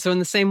 Yes, and so in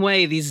the same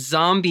way, these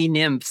zombie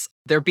nymphs,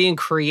 they're being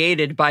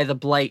created by the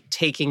Blight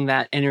taking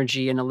that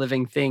energy in a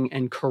living thing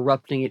and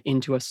corrupting it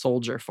into a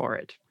soldier for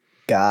it.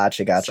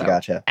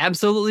 Gotcha.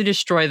 Absolutely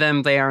destroy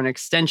them. They are an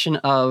extension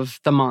of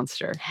the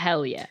monster.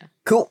 Hell yeah.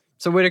 Cool.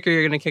 So Whitaker,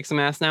 you're going to kick some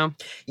ass now?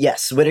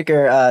 Yes,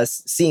 Whitaker,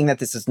 seeing that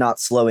this is not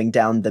slowing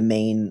down the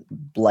main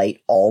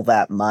Blight all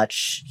that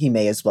much, he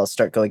may as well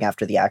start going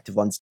after the active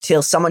ones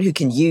till someone who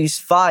can use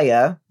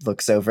fire,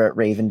 looks over at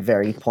Raven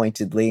very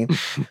pointedly,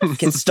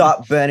 can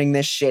start burning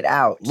this shit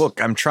out.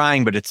 Look, I'm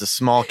trying, but it's a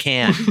small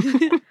can.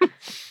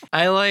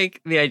 I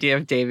like the idea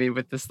of David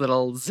with this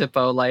little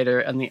Zippo lighter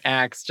and the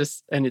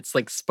axe, and it's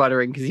like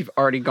sputtering because you've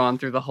already gone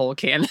through the whole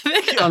can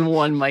on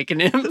one mic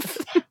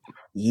nymph.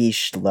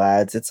 Yeesh,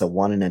 lads, it's a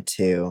 1 and a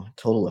 2.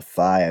 Total of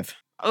 5.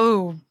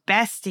 Oh,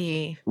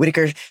 bestie.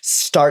 Whitaker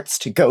starts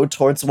to go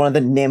towards one of the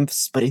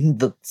nymphs, but in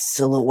the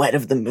silhouette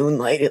of the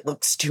moonlight, it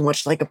looks too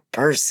much like a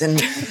person,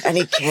 and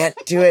he can't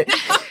do it.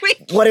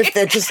 What if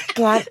they're just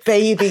plant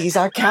babies?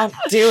 I can't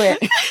do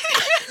it.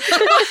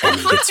 And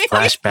he gets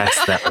flashbacks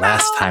to that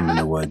last time in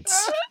the woods.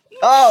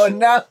 Oh,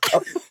 no.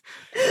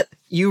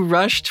 You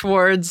rush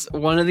towards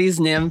one of these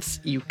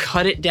nymphs, you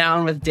cut it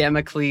down with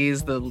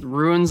Damocles, the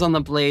runes on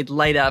the blade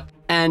light up,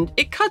 and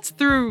it cuts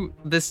through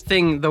this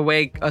thing the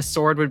way a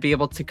sword would be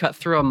able to cut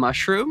through a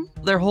mushroom.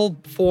 Their whole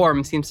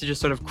form seems to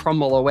just sort of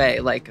crumble away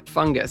like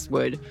fungus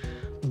would.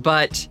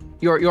 But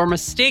your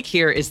mistake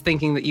here is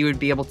thinking that you would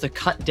be able to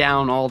cut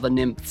down all the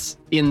nymphs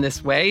in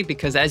this way,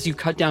 because as you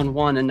cut down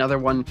one, another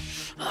one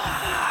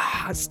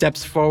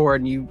steps forward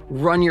and you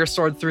run your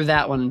sword through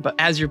that one. But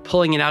as you're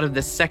pulling it out of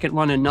this second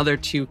one, another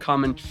two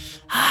come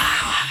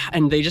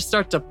and they just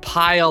start to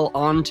pile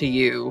onto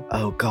you.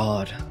 Oh,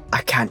 God.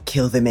 I can't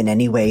kill them in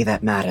any way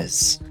that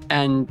matters.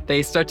 And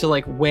they start to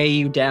like weigh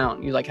you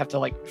down. You like have to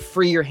like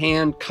free your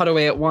hand, cut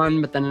away at one,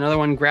 but then another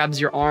one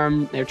grabs your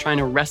arm. They're trying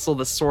to wrestle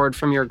the sword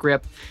from your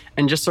grip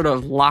and just sort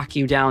of lock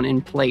you down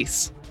in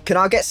place. Can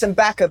I get some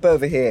backup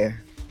over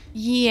here?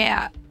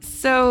 Yeah.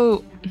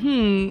 So,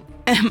 am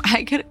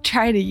I gonna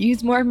try to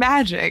use more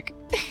magic?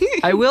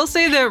 I will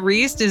say that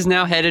Reist is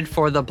now headed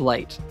for the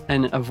Blight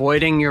and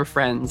avoiding your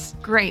friends.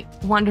 Great.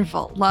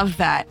 Wonderful. Love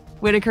that.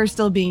 Whitaker's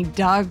still being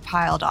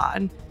dogpiled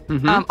on.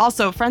 Mhm.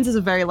 Also, friends is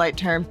a very light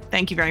term.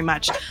 Thank you very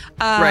much.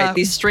 Right,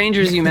 these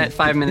strangers you met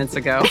 5 minutes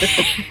ago.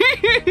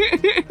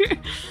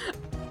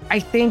 I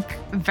think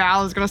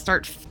Val is going to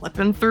start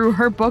flipping through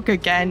her book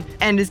again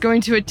and is going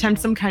to attempt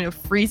some kind of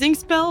freezing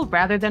spell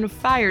rather than a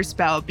fire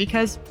spell,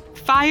 because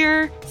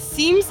fire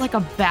seems like a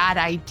bad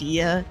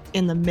idea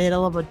in the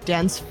middle of a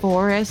dense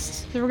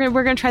forest. So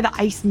we're gonna try the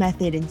ice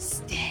method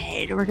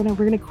instead. We're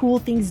gonna cool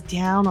things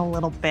down a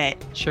little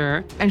bit.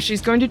 Sure. And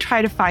she's going to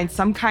try to find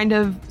some kind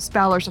of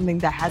spell or something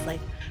that has like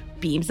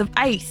beams of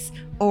ice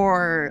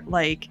or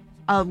like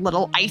a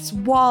little ice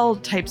wall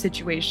type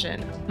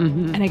situation.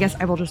 Mm-hmm. And I guess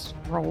I will just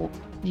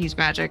use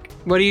magic.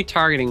 What are you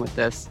targeting with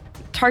this?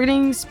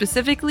 Targeting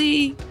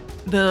specifically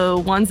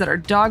the ones that are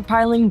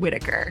dogpiling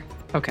Whitaker.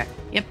 Okay.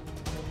 Yep.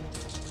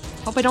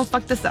 Hope I don't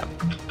fuck this up.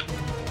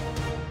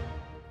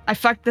 I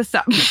fucked this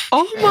up.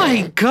 Oh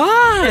my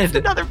god!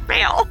 Another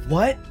fail.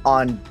 What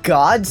on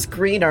God's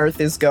green earth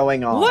is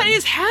going on? What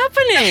is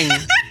happening?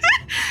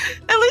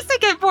 At least I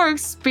get more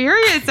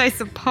experience, I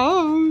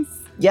suppose.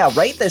 Yeah,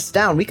 write this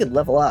down. We could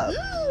level up.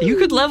 You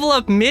could level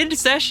up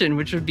mid-session,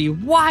 which would be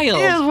wild.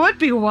 It would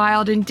be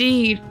wild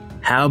indeed.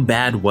 How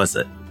bad was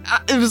it?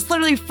 It was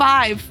literally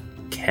 5.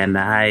 Can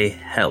I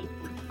help?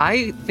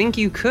 I think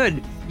you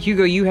could.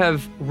 Hugo, you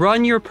have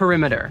run your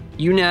perimeter.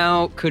 You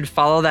now could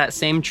follow that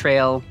same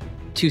trail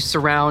to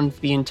surround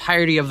the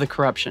entirety of the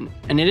corruption.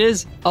 And it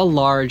is a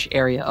large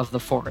area of the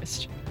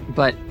forest.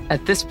 But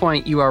at this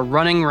point, you are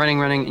running,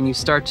 and you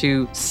start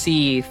to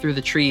see through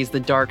the trees the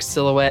dark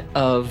silhouette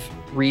of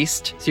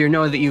Reist. So you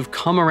know that you've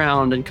come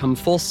around and come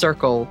full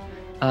circle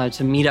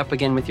to meet up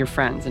again with your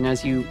friends. And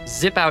as you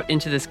zip out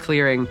into this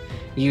clearing,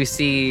 you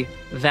see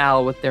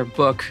Val with their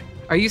book.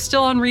 Are you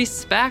still on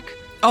Reist's back?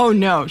 Oh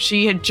no,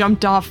 she had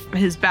jumped off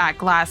his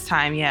back last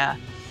time, yeah.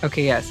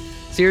 Okay, yes.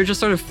 So you're just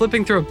sort of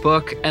flipping through a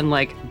book and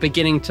like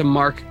beginning to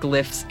mark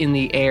glyphs in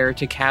the air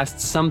to cast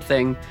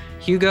something.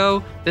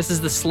 Hugo, this is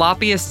the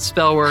sloppiest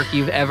spell work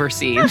you've ever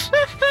seen.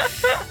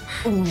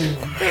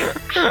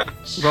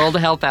 Roll to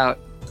help out.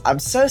 I'm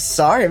so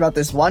sorry about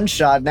this one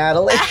shot,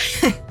 Natalie.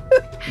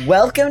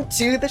 Welcome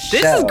to the show.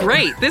 This is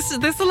great.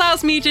 This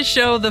allows me to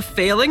show the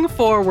failing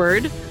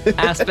forward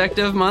aspect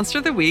of Monster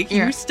of the Week.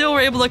 Yeah. You still were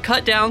able to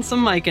cut down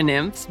some Myca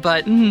nymphs,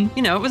 but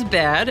you know, it was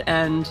bad,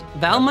 and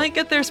Val might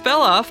get their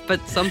spell off,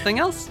 but something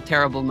else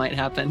terrible might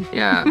happen.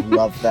 Yeah.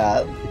 Love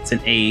that. It's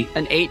an 8.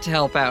 An 8 to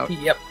help out.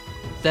 Yep.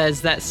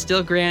 Does that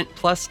still grant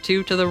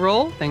 +2 to the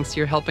roll, thanks to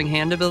your helping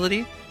hand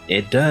ability?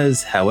 It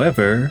does,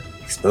 however,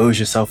 expose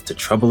yourself to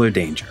trouble or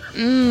danger.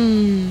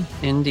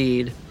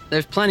 Indeed.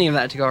 There's plenty of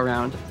that to go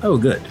around. Oh,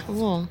 good.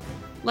 Cool.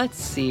 Let's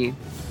see.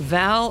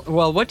 Val,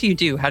 well, what do you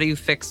do? How do you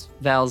fix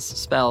Val's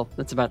spell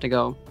that's about to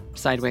go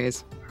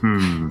sideways?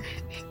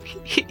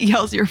 He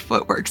yells, your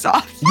footwork's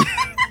off.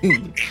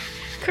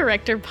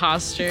 Correct her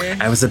posture.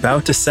 I was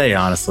about to say,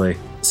 honestly.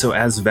 So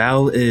as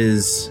Val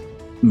is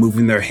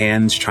moving their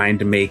hands, trying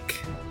to make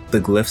the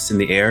glyphs in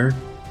the air,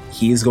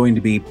 he is going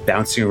to be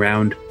bouncing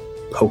around,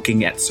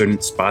 poking at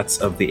certain spots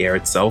of the air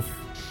itself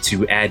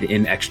to add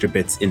in extra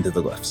bits into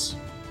the glyphs.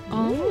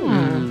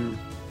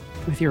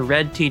 With your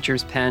red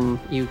teacher's pen,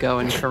 you go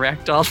and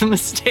correct all the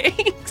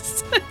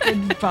mistakes.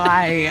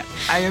 Goodbye.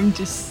 I am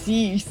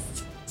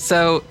deceased.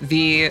 So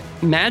the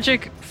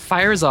magic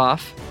fires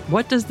off.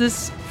 What does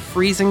this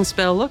freezing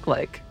spell look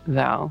like,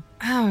 Val?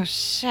 Oh,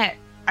 shit.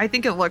 I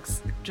think it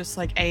looks just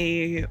like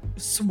a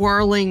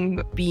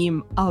swirling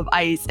beam of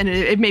ice, and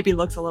it maybe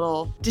looks a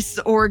little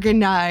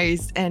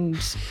disorganized and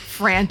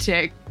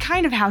frantic,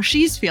 kind of how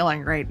she's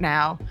feeling right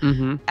now,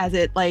 as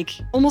it like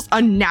almost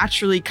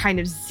unnaturally kind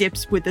of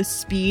zips with a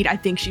speed. I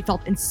think she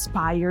felt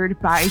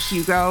inspired by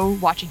Hugo,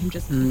 watching him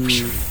just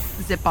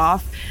zip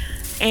off.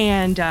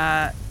 And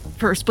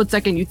for a split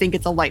second, you think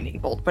it's a lightning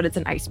bolt, but it's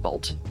an ice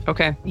bolt.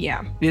 Okay.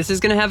 Yeah. This is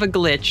going to have a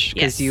glitch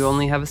because Yes. you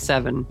only have a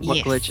 7. What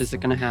Yes. glitch is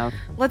it going to have?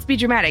 Let's be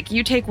dramatic.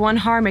 You take 1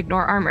 harm,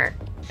 ignore armor.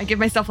 I give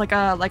myself like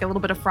a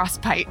little bit of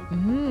frostbite.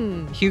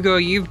 Hugo,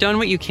 you've done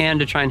what you can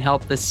to try and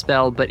help this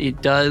spell, but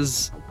it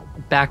does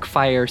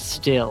backfire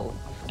still.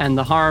 And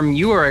the harm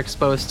you are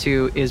exposed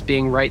to is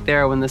being right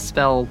there when the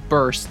spell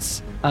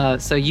bursts.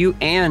 So you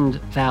and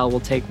Val will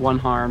take 1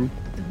 harm.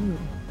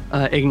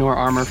 Ignore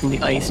armor from the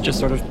ice, just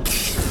sort of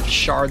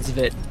shards of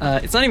it.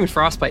 It's not even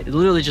frostbite. It's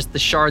literally just the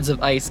shards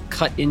of ice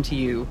cut into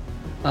you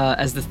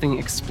as the thing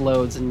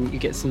explodes, and you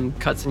get some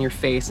cuts in your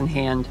face and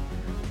hand.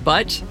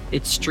 But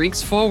it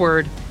streaks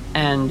forward,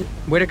 and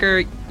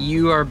Whitaker,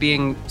 you are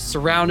being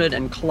surrounded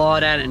and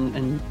clawed at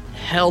and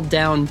held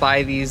down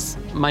by these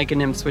Myca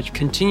nymphs, which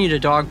continue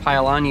to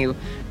dogpile on you.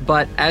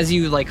 But as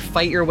you like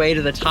fight your way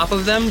to the top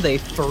of them, they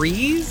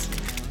freeze.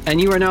 And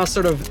you are now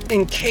sort of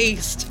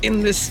encased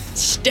in this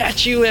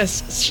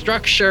statuesque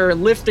structure,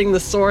 lifting the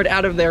sword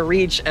out of their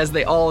reach as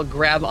they all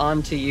grab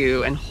onto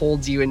you and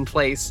hold you in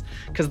place,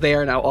 because they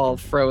are now all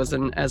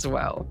frozen as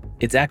well.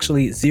 It's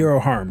actually 0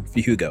 harm for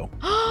Hugo.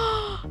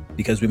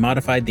 Because we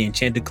modified the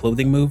enchanted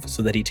clothing move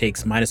so that he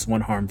takes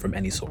 -1 harm from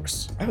any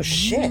source. Oh,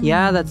 shit.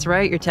 Yeah, that's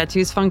right. Your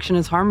tattoos function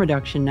as harm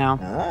reduction now.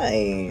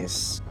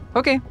 Nice.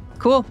 Okay,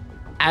 cool.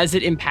 As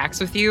it impacts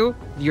with you,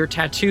 your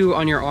tattoo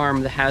on your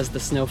arm that has the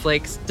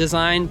snowflakes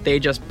design, they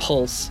just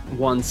pulse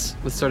once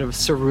with sort of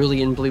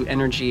cerulean blue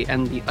energy,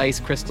 and the ice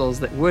crystals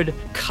that would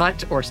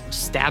cut or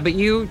stab at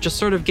you just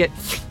sort of get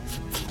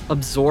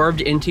absorbed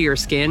into your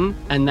skin,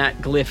 and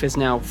that glyph is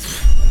now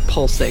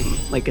pulsing,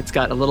 like it's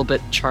got a little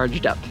bit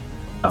charged up.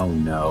 Oh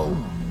no.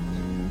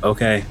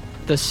 Okay.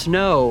 The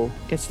snow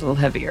gets a little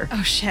heavier.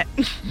 Oh, shit.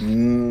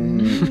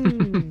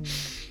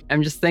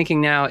 I'm just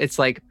thinking now it's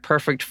like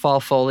perfect fall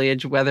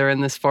foliage weather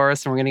in this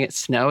forest, and we're going to get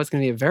snow. It's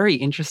going to be a very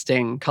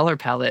interesting color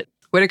palette.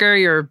 Whitaker,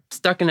 you're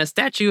stuck in a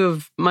statue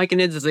of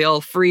myconids as they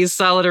all freeze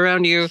solid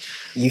around you.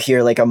 You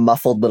hear like a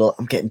muffled little,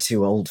 I'm getting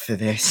too old for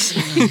this.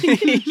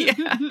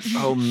 Yeah.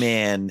 Oh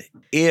man,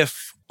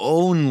 if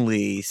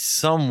only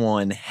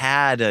someone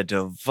had a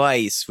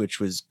device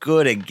which was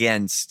good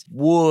against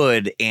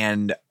wood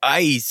and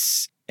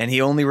ice, and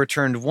he only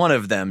returned one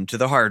of them to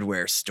the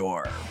hardware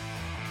store.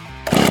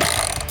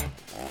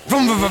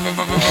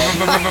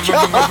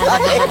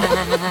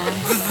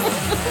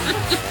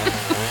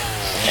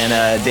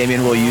 And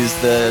Damien will use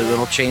the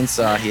little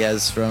chainsaw he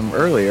has from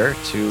earlier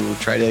to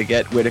try to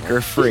get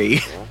Whitaker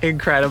free.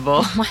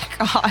 Incredible. Oh my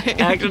god.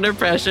 Act under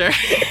pressure.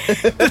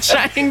 To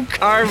try and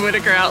carve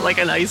Whitaker out like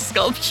an ice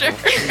sculpture.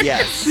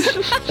 Yes.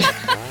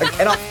 I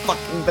cannot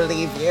fucking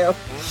believe you.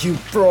 You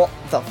brought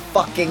the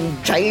fucking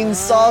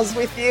chainsaws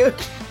with you?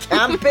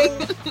 Camping?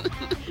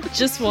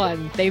 Just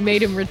one. They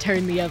made him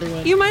return the other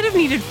one. You might have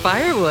needed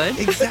firewood.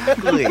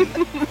 Exactly.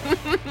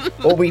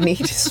 All we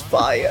need is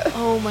fire.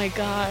 Oh my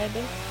god.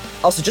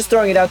 Also, just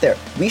throwing it out there,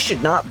 we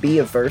should not be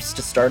averse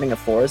to starting a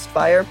forest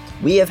fire.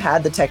 We have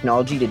had the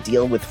technology to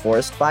deal with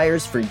forest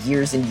fires for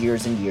years and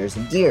years and years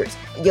and years.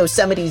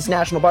 Yosemite's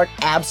National Park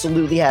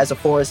absolutely has a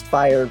forest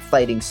fire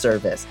fighting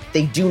service.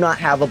 They do not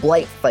have a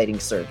blight fighting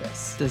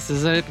service. This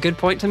is a good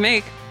point to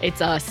make. It's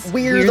us.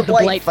 We're the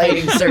blight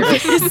fighting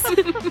service.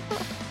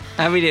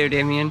 How we do,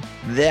 Damien?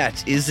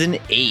 That is an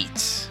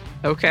 8.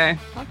 Okay.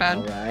 Not bad.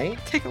 All right.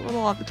 Take a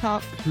little off the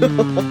top.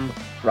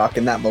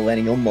 Rocking that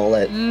millennial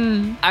mullet.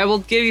 I will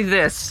give you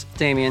this,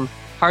 Damien.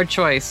 Hard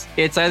choice.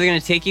 It's either going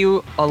to take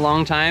you a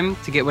long time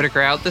to get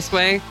Whitaker out this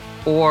way,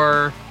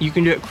 or you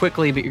can do it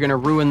quickly, but you're going to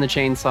ruin the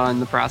chainsaw in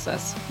the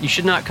process. You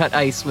should not cut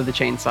ice with a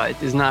chainsaw.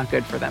 It is not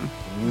good for them.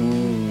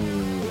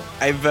 Ooh.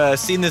 I've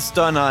seen this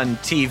done on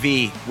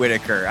TV,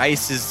 Whitaker.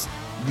 Ice is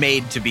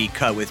made to be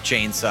cut with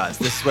chainsaws.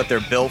 This is what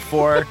they're built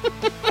for.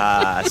 So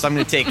I'm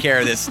going to take care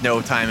of this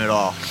no time at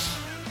all.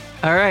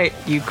 All right.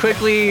 You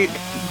quickly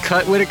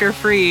cut Whitaker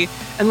free.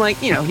 And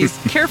he's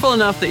careful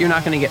enough that you're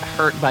not going to get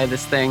hurt by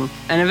this thing.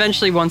 And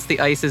eventually, once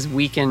the ice is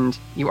weakened,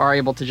 you are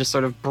able to just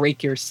sort of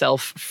break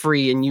yourself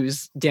free and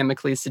use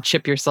Damocles to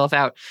chip yourself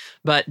out.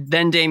 But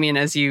then, Damien,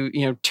 as you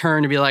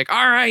turn to be like,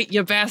 all right,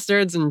 you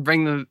bastards, and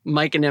bring the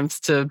Mica nymphs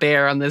to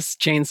bear on this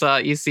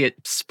chainsaw, you see it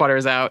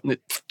sputters out and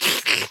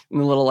and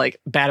the little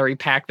battery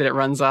pack that it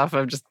runs off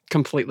of just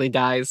completely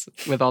dies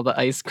with all the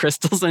ice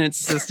crystals in its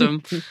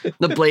system.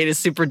 The blade is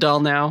super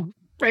dull now.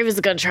 Raven's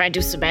gonna try and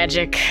do some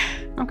magic.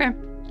 Okay.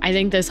 I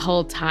think this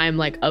whole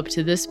time, up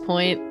to this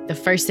point, the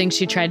first thing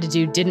she tried to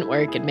do didn't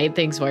work. It made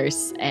things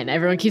worse. And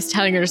everyone keeps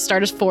telling her to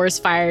start a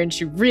forest fire, and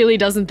she really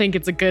doesn't think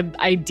it's a good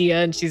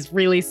idea, and she's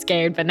really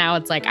scared. But now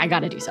it's I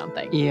gotta do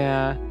something.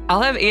 Yeah.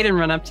 I'll have Aiden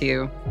run up to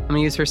you. I'm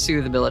gonna use her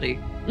soothe ability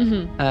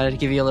to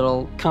give you a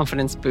little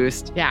confidence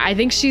boost. Yeah, I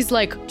think she's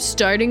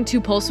starting to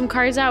pull some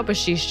cards out, but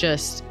she's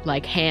just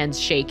hands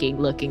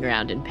shaking, looking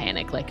around in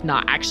panic,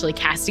 not actually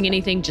casting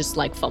anything, just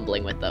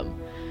fumbling with them.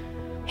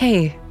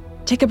 Hey,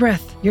 take a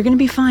breath. You're gonna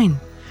be fine.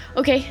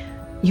 Okay.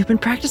 You've been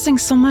practicing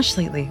so much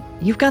lately.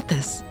 You've got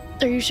this.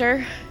 Are you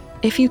sure?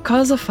 If you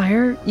cause a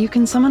fire, you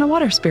can summon a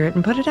water spirit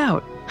and put it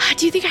out.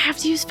 Do you think I have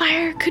to use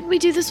fire? Couldn't we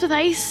do this with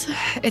ice?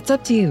 It's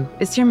up to you.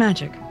 It's your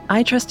magic.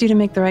 I trust you to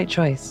make the right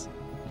choice.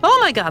 Oh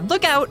my god,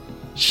 look out!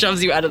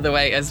 Shoves you out of the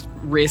way as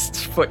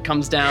Wrist's foot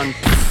comes down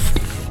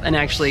and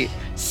actually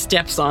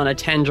steps on a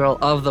tendril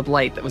of the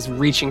blight that was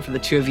reaching for the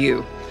two of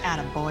you.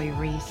 Attaboy,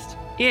 Reese.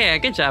 Yeah,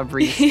 good job,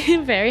 Reese.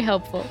 Very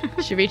helpful.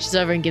 She reaches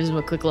over and gives him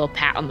a quick little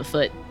pat on the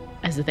foot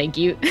as a thank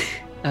you.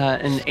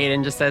 And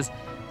Aiden just says,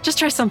 just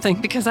try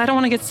something because I don't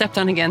want to get stepped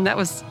on again. That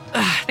was,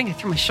 I think I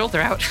threw my shoulder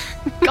out.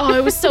 Oh,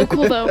 it was so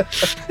cool though.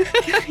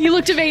 You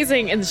looked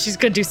amazing. And she's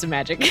going to do some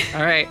magic.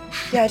 All right.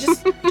 Yeah,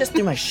 just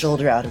threw my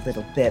shoulder out a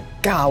little bit.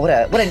 God,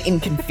 what an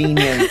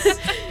inconvenience.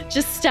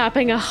 Just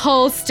stopping a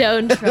whole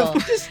stone troll.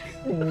 Just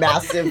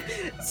massive,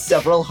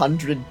 several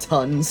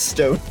 100-ton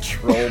stone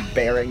troll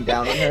bearing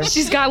down on her.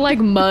 She's got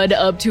mud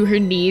up to her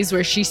knees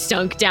where she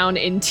sunk down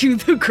into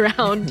the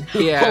ground,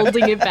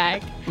 holding it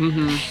back.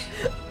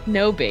 Mm-hmm.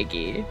 No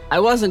biggie. I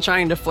wasn't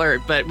trying to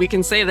flirt, but we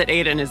can say that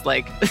Aiden is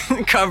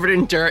covered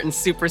in dirt and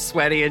super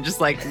sweaty and just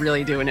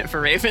really doing it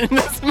for Raven in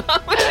this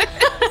moment.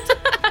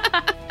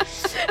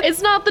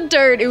 It's not the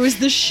dirt, it was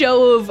the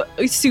show of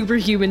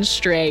superhuman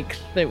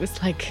strength that was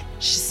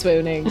she's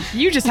swooning.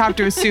 You just have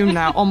to assume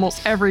that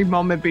almost every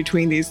moment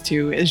between these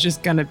two is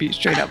just gonna be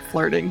straight up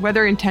flirting,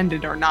 whether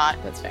intended or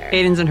not. That's fair.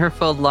 Aiden's in her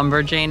full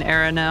lumberjane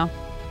era now.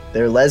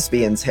 They're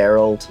lesbians,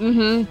 Harold.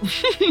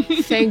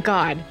 Mm-hmm. Thank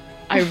God.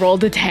 I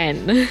rolled a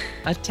 10.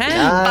 A 10?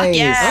 Nice.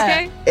 Yeah.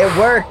 Okay. It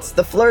worked.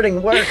 The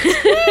flirting worked.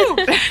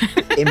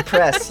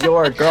 Impress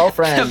your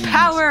girlfriend. The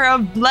power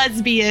of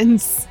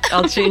lesbians.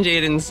 I'll change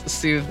Aiden's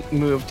soothe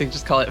move to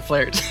just call it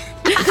flirt.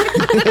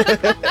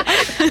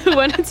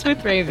 When it's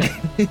with Raven.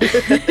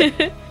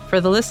 For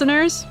the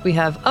listeners, we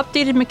have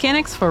updated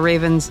mechanics for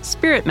Raven's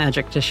spirit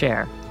magic to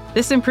share.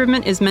 This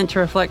improvement is meant to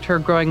reflect her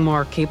growing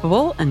more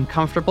capable and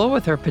comfortable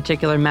with her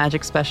particular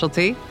magic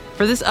specialty.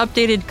 For this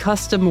updated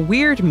custom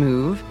weird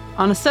move,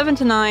 on a 7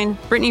 to 9,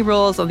 Brittany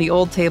rolls on the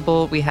old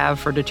table we have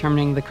for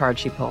determining the card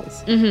she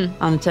pulls.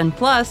 Mm-hmm. On a 10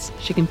 plus,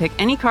 she can pick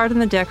any card in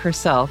the deck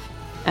herself.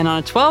 And on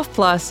a 12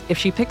 plus, if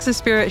she picks a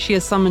spirit she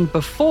has summoned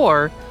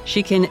before,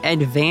 she can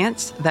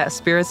advance that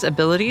spirit's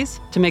abilities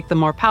to make them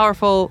more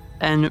powerful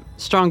and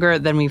stronger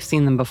than we've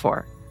seen them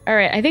before. All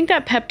right, I think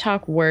that pep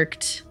talk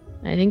worked.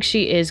 I think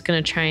she is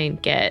going to try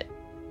and get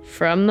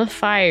from the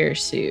fire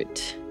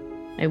suit.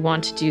 I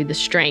want to do the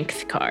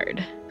strength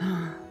card.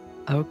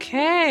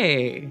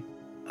 Okay.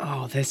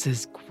 Oh, this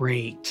is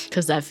great.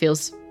 Because that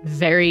feels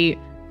very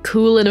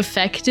cool and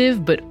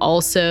effective, but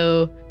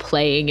also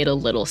playing it a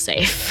little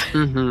safe.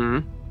 Mm-hmm.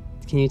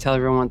 Can you tell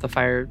everyone what the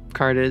fire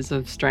card is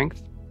of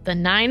strength? The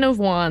 9 of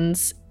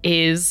Wands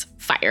is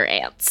fire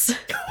ants.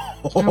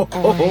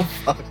 Oh,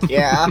 fuck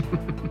yeah.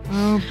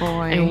 Oh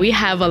boy. And we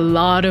have a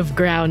lot of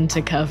ground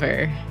to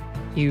cover.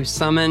 You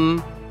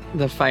summon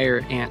the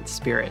fire ant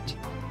spirit.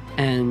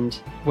 And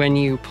when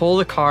you pull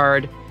the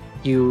card,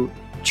 you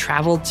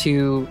travel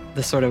to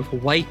the sort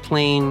of white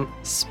plane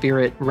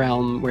spirit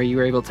realm where you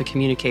were able to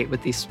communicate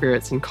with these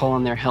spirits and call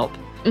on their help.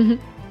 Mhm.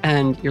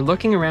 And you're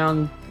looking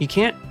around, you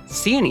can't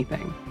see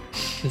anything.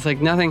 It's like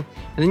nothing.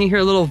 And then you hear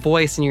a little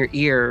voice in your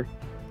ear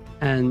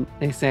and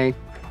they say,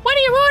 "What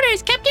are your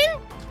orders, Captain?"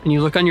 And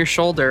you look on your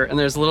shoulder and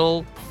there's a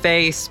little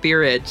fey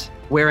spirit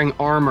wearing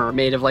armor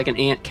made of like an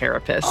ant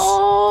carapace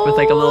with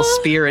like a little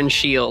spear and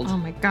shield. Oh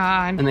my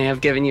god. And they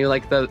have given you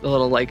like the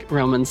little like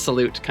Roman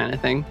salute kind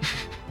of thing.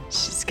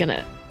 She's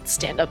gonna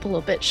stand up a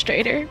little bit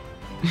straighter.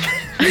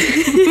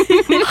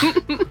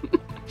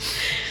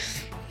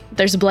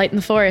 There's a blight in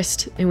the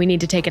forest, and we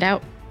need to take it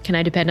out. Can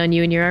I depend on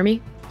you and your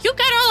army? You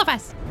got all of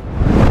us.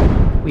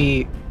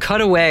 We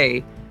cut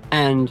away,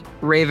 and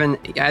Raven,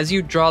 as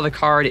you draw the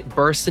card, it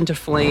bursts into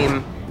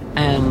flame,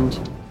 and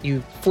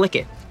you flick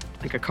it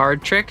like a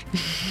card trick,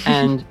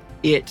 and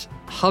it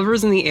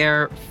hovers in the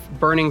air,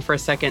 burning for a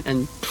second,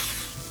 and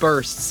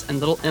bursts, and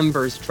little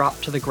embers drop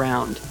to the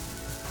ground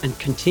and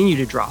continue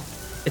to drop.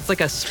 It's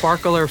like a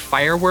sparkler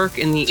firework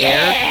in the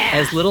air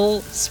as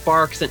little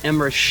sparks and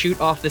embers shoot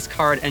off this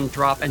card and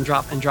drop and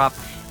drop and drop,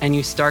 and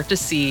you start to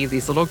see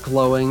these little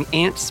glowing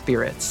ant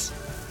spirits,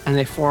 and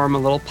they form a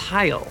little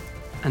pile,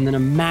 and then a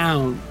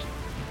mound,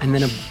 and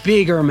then a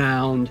bigger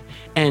mound,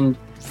 and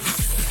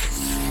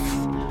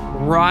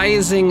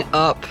rising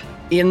up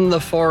in the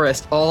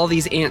forest, all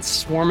these ants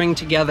swarming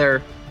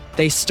together,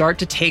 they start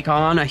to take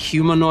on a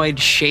humanoid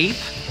shape.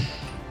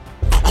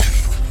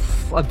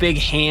 A big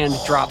hand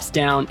drops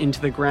down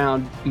into the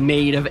ground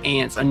made of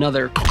ants,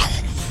 another,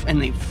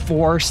 and they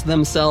force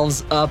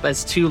themselves up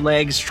as two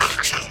legs.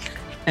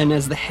 And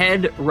as the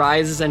head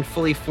rises and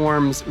fully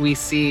forms, we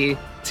see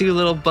two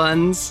little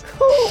buns,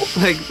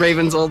 like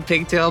Raven's old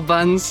pigtail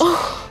buns.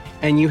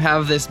 And you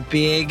have this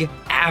big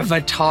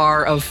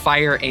avatar of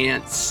fire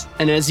ants.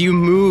 And as you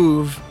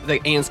move,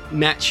 the ants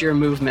match your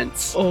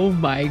movements. Oh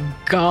my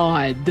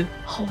god.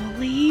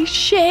 Holy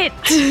shit.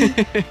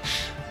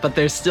 But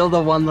there's still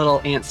the one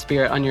little ant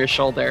spirit on your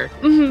shoulder.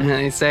 Mhm. And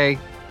they say,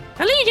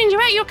 "The Legion's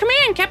at your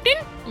command, Captain."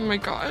 Oh my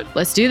god.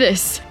 Let's do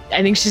this.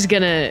 I think she's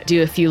gonna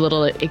do a few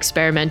little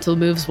experimental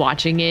moves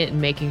watching it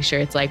and making sure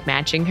it's like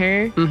matching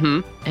her. Mm-hmm.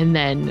 And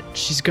then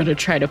she's gonna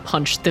try to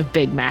punch the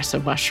big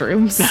massive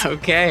mushrooms.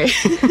 Okay.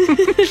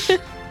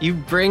 You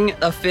bring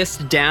a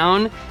fist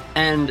down,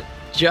 and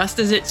just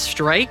as it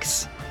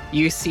strikes,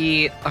 you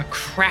see a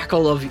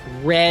crackle of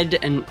red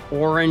and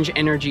orange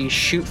energy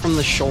shoot from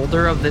the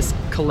shoulder of this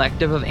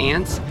collective of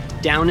ants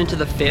down into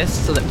the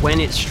fist, so that when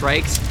it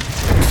strikes,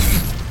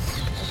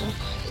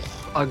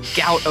 a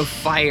gout of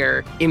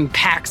fire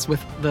impacts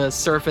with the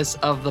surface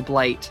of the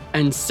blight,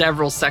 and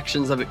several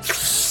sections of it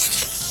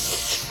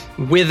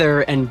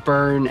wither and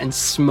burn and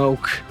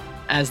smoke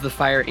as the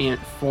fire ant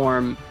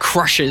form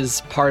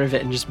crushes part of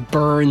it and just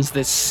burns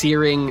this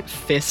searing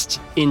fist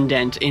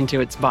indent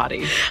into its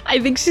body. I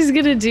think she's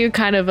gonna do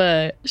kind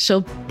of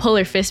she'll pull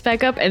her fist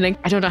back up and then,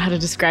 I don't know how to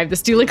describe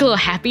this, do like a little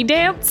happy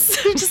dance.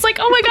 Just like,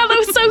 oh my god, that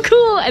was so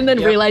cool. And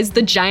then realize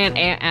the giant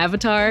ant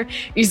avatar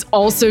is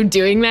also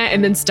doing that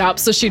and then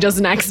stops so she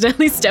doesn't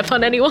accidentally step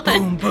on anyone.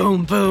 Boom,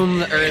 boom, boom.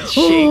 The earth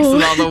shakes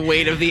with all the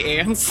weight of the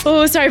ants.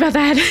 Oh, sorry about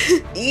that.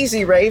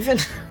 Easy, Raven.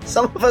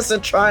 Some of us are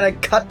trying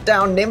to cut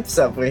down nymphs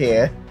over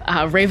here.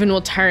 Raven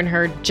will turn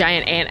her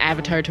giant ant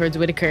avatar towards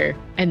Whitaker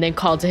and then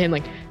call to him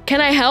like, can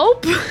I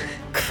help?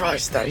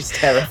 Christ, that is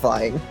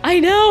terrifying.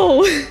 I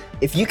know.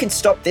 If you can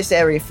stop this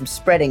area from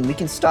spreading, we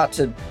can start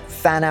to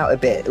fan out a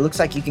bit. It looks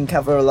like you can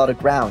cover a lot of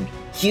ground.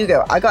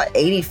 Hugo, I got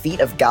 80 feet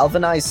of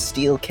galvanized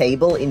steel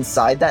cable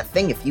inside that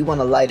thing if you want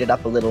to light it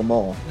up a little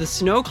more. The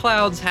snow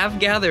clouds have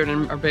gathered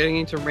and are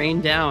beginning to rain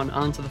down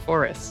onto the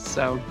forest.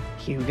 So,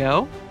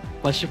 Hugo,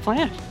 what's your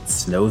plan?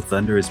 Snow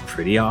thunder is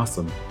pretty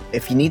awesome.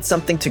 If you need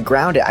something to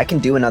ground it, I can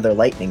do another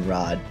lightning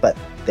rod, but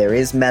there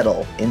is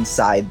metal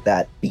inside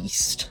that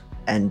beast.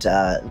 And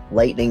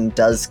lightning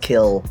does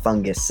kill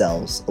fungus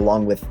cells,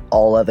 along with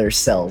all other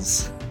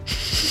cells.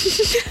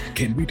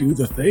 Can we do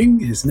the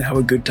thing? Is now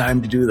a good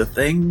time to do the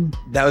thing?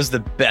 That was the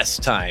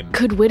best time.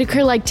 Could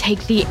Whitaker like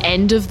take the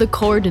end of the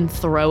cord and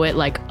throw it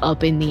like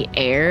up in the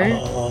air?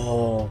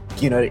 Oh,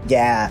 you know,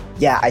 yeah,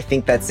 I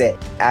think that's it.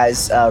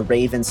 As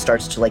Raven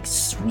starts to like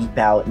sweep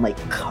out and like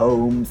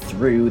comb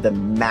through the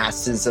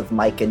masses of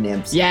mica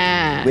nymphs,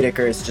 Yeah.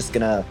 Whitaker is just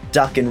gonna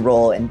duck and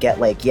roll and get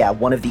like,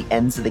 one of the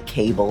ends of the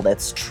cable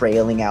that's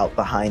trailing out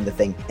behind the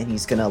thing, and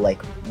he's gonna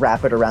like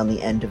wrap it around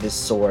the end of his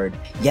sword.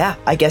 Yeah,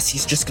 I guess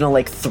he's just gonna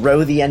like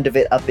throw the end of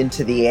it up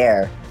into the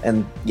air,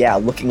 and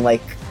looking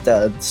like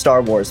the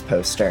Star Wars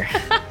poster.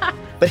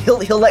 But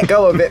he'll let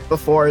go of it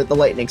before the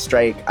lightning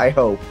strike, I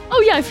hope. Oh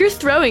yeah, if you're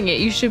throwing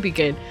it, you should be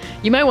good.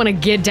 You might want to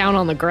get down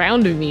on the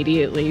ground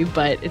immediately,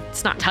 but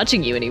it's not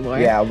touching you anymore.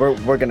 Yeah,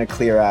 we're gonna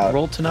clear out.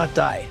 Roll to not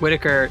die.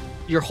 Whitaker,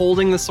 you're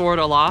holding the sword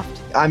aloft?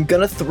 I'm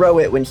gonna throw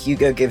it when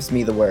Hugo gives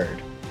me the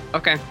word.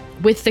 Okay.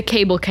 With the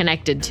cable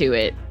connected to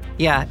it.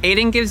 Yeah,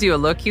 Aiden gives you a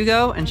look,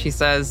 Hugo, and she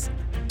says,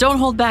 "Don't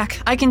hold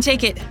back. I can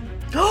take it."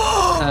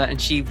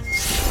 And she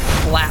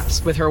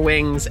flaps with her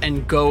wings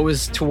and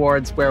goes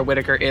towards where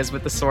Whitaker is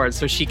with the sword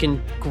so she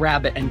can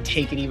grab it and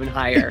take it even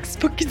higher.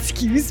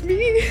 Excuse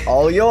me?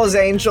 All yours,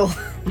 Angel.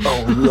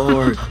 Oh,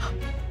 Lord.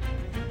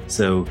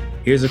 So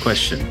here's a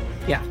question.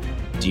 Yeah.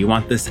 Do you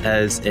want this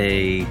as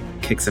a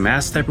kick some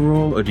ass type of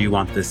roll, or do you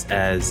want this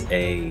as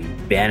a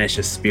banish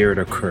a spirit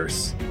or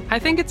curse? I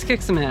think it's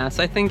kick some ass.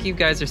 I think you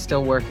guys are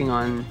still working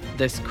on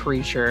this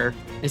creature.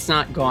 It's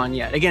not gone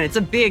yet. Again, it's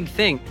a big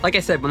thing. Like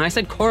I said, when I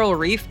said coral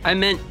reef, I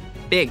meant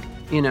big,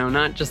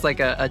 not just like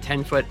a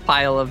 10-foot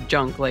pile of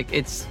junk. Like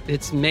it's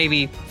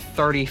maybe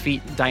 30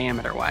 feet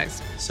diameter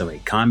wise. So a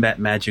combat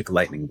magic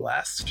lightning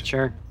blast.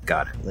 Sure.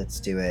 Got it. Let's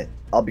do it.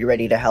 I'll be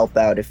ready to help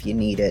out if you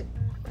need it.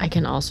 I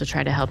can also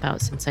try to help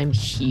out since I'm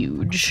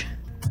huge.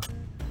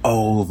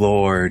 Oh,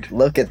 Lord.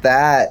 Look at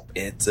that.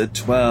 It's a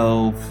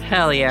 12.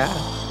 Hell yeah.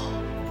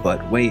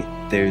 But wait,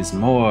 there's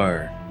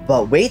more.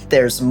 But wait,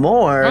 there's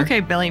more. Okay,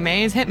 Billy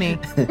Mays, hit me.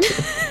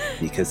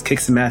 Because kick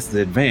some ass is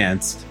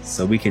advanced,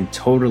 so we can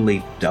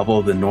totally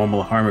double the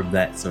normal harm of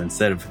that. So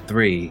instead of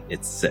 3,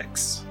 it's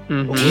 6.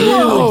 Mhm.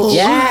 Ooh,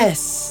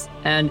 yes.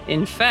 And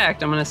in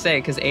fact, I'm going to say,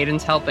 because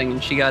Aiden's helping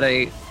and she got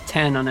a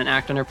 10 on an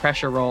act under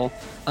pressure roll,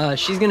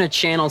 she's going to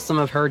channel some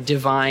of her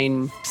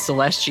divine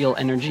celestial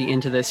energy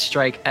into this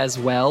strike as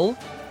well.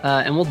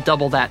 And we'll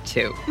double that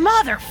too.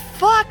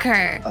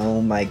 Motherfucker!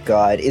 Oh my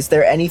god. Is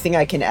there anything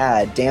I can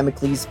add?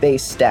 Damocles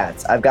base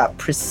stats. I've got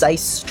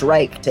precise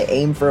strike to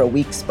aim for a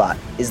weak spot.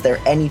 Is there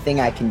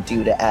anything I can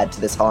do to add to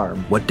this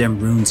harm? What dem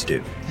runes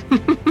do?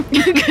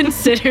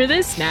 Consider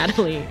this,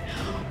 Natalie.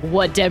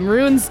 What dem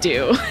runes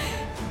do.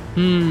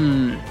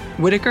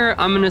 Whitaker,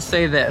 I'm going to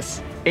say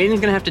this. Aiden's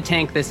going to have to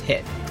tank this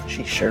hit.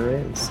 She sure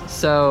is.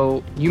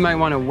 So you might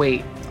want to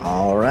wait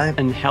All right.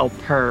 and help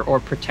her or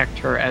protect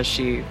her as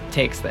she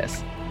takes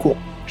this. Cool.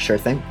 Sure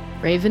thing.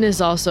 Raven is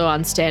also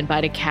on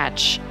standby to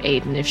catch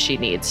Aiden if she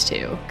needs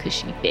to, because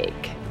she's big.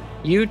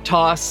 You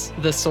toss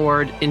the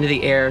sword into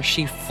the air.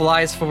 She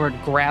flies forward,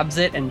 grabs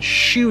it, and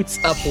shoots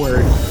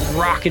upward,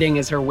 rocketing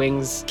as her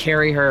wings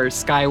carry her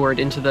skyward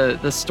into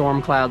the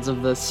storm clouds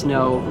of the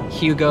snow.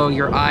 Hugo,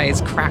 your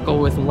eyes crackle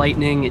with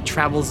lightning. It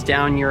travels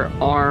down your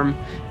arm,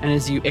 and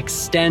as you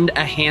extend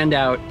a hand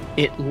out,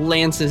 it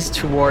lances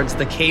towards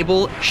the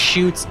cable,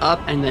 shoots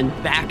up, and then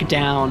back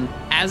down.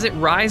 As it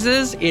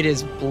rises, it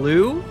is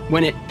blue.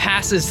 When it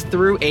passes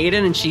through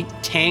Aiden and she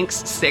tanks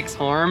 6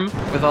 harm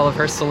with all of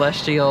her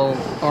celestial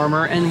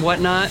armor and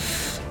whatnot,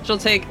 she'll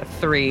take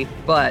 3,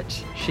 but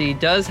she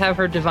does have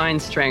her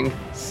divine strength,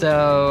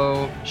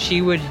 so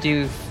she would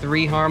do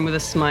 3 harm with a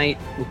smite.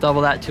 We'll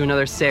double that to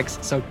another 6,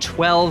 so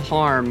 12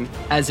 harm.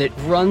 As it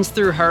runs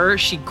through her,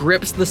 she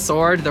grips the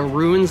sword, the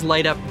runes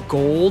light up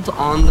gold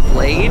on the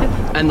blade,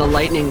 and the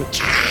lightning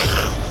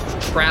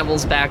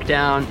travels back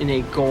down in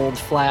a gold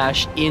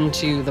flash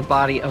into the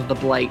body of the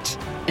Blight,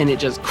 and it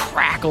just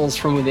crackles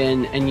from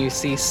within, and you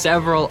see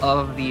several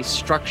of the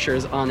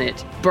structures on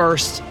it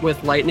burst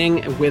with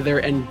lightning, wither,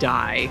 and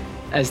die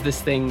as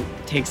this thing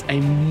takes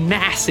a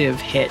massive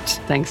hit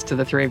thanks to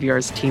the 3 of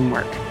yours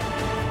teamwork.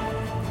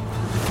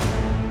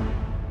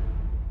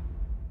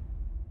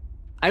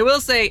 I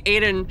will say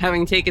Aiden,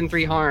 having taken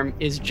 3 harm,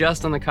 is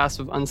just on the cusp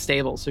of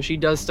unstable, so she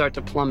does start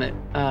to plummet.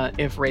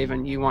 If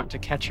Raven, you want to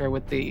catch her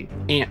with the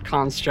ant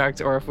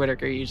construct, or if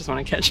Whitaker, you just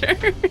want to catch her.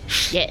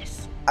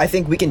 Yes. I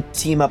think we can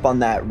team up on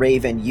that.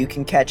 Raven, you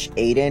can catch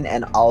Aiden,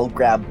 and I'll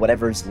grab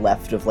whatever's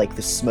left of like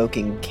the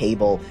smoking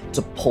cable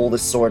to pull the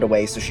sword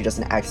away so she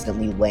doesn't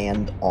accidentally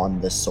land on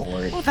the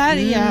sword. Well, that's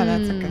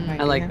a good idea.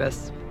 I like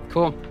this.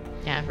 Cool.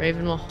 Yeah,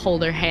 Raven will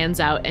hold her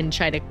hands out and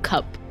try to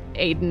cup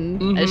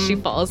Aiden as she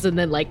falls and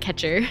then like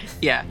catch her.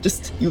 Yeah.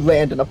 Just you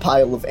land in a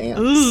pile of ants.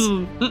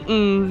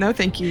 Ooh, no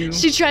thank you.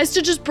 She tries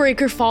to just break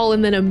her fall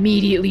and then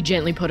immediately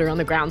gently put her on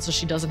the ground so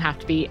she doesn't have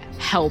to be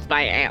held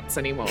by ants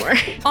anymore.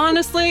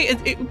 Honestly,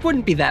 it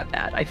wouldn't be that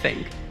bad, I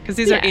think. Because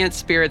these are ant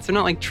spirits. They're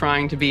not like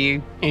trying to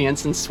be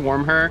ants and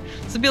swarm her.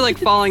 This would be like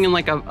falling in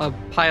like a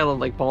pile of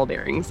like ball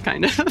bearings,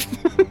 kind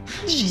of.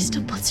 She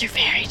still puts her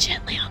very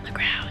gently on the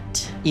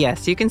ground.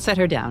 Yes, you can set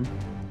her down.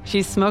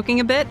 She's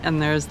smoking a bit,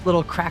 and there's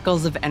little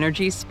crackles of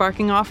energy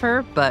sparking off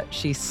her, but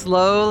she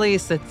slowly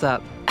sits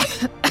up.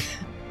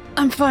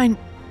 I'm fine.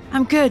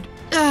 I'm good.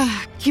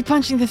 Keep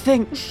punching the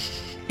thing.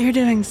 You're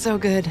doing so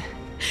good.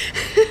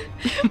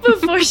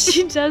 Before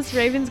she does,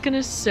 Raven's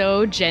gonna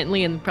so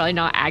gently and probably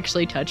not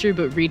actually touch her,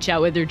 but reach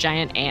out with her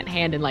giant ant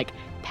hand and like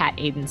pat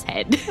Aiden's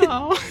head.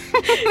 Oh.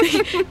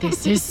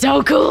 This is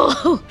so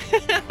cool.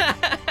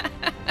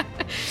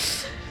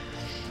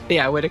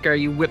 Yeah, Whitaker,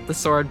 you whip the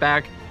sword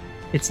back.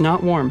 It's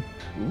not warm.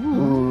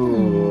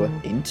 Ooh,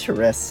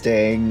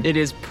 Interesting. It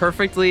is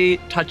perfectly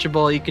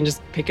touchable. You can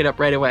just pick it up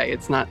right away.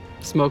 It's not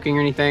smoking or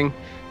anything.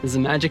 This is a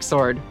magic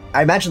sword.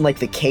 I imagine like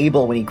the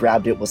cable when he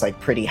grabbed it was like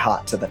pretty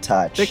hot to the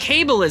touch. The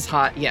cable is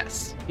hot,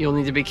 yes. You'll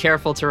need to be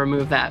careful to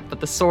remove that, but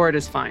the sword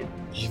is fine.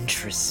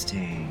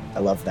 Interesting. I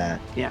love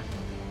that. Yeah.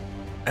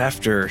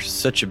 After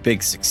such a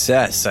big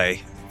success,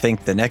 I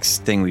think the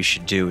next thing we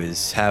should do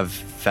is have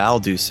Val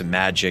do some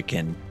magic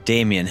and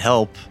Damien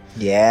help.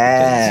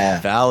 Yeah.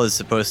 Because Val is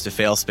supposed to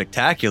fail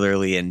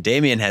spectacularly, and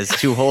Damien has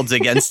 2 holds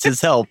against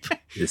his help.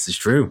 This is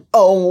true.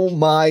 Oh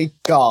my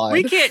god.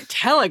 We can't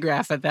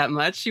telegraph it that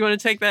much. You want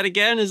to take that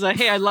again as a,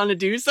 hey, I'd want to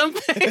do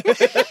something?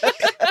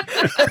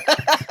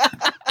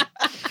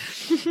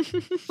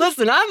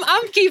 Listen,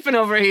 I'm keeping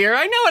over here.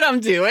 I know what I'm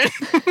doing.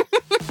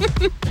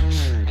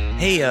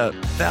 Hey,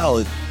 Val,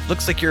 it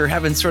looks like you're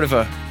having sort of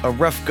a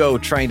rough go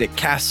trying to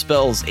cast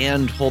spells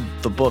and hold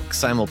the book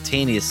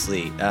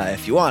simultaneously.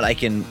 If you want, I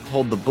can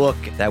hold the book.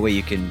 That way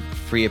you can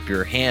free up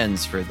your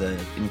hands for the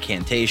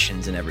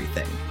incantations and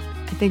everything.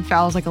 I think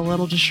Val was like a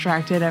little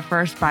distracted at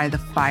first by the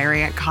fire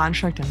ant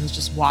construct and was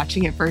just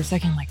watching it for a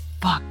second like,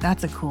 fuck,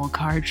 that's a cool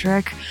card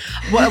trick.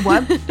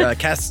 What?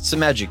 Cast some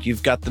magic.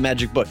 You've got the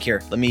magic book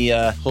here. Let me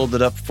hold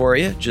it up for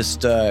you.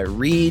 Just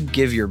read,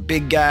 give your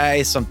big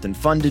guy something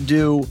fun to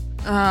do.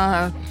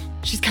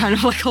 She's kind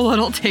of like a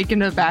little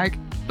taken aback,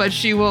 but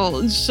she'll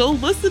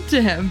listen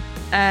to him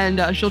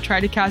and she'll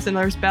try to cast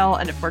another spell.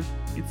 And if it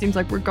seems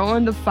like we're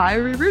going the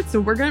fiery route, so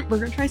we're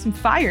gonna try some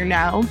fire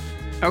now.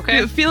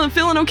 Okay.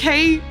 Feeling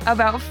okay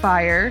about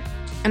fire.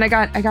 And I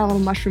got a little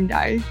mushroom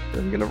die that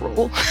I'm gonna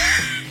roll.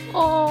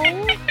 Oh.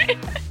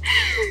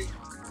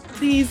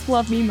 Please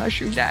love me,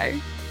 mushroom die.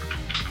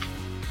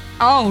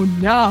 Oh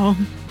no.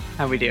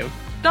 How we do?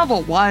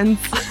 Double ones.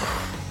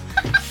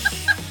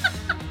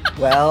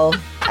 Well,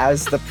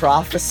 as the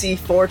prophecy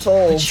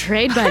foretold.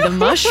 Betrayed by the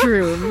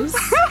mushrooms.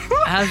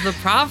 As the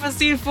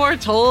prophecy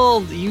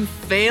foretold, you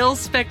fail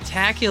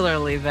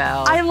spectacularly,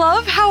 Val. I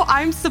love how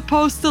I'm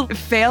supposed to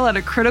fail at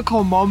a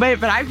critical moment,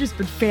 but I've just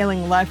been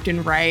failing left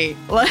and right.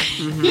 Like,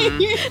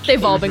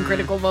 They've all been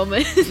critical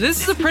moments.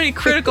 This is a pretty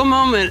critical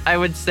moment, I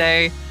would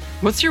say.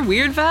 What's your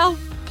weird, Val?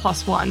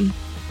 +1.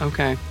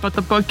 Okay. But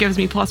the book gives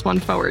me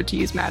 +1 forward to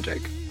use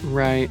magic.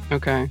 Right.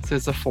 Okay. So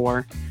it's a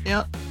 4.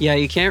 Yep. Yeah,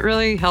 you can't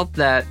really help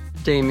that,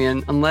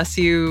 Damien, unless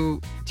do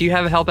you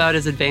have help out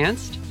as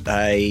advanced?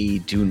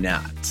 I do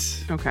not.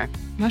 Okay.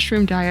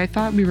 Mushroom die, I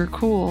thought we were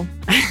cool.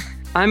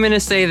 I'm going to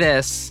say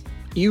this.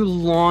 You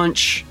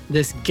launch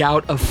this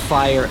gout of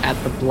fire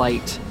at the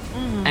Blight,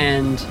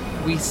 and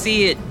we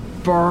see it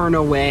burn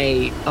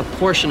away a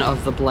portion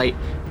of the Blight,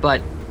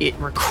 but it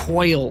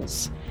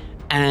recoils.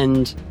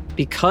 And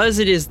because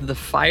it is the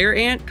fire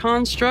ant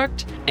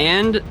construct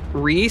and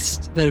Reese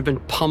that have been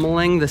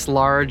pummeling this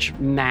large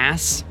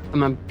mass, I'm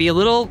going to be a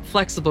little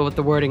flexible with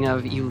the wording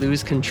of you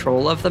lose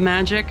control of the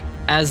magic.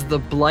 As the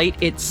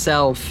Blight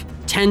itself,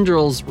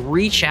 tendrils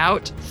reach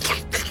out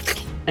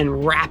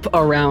and wrap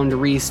around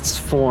Reese's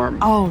form.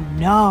 Oh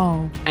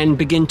no. And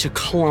begin to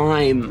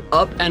climb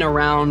up and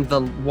around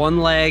the one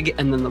leg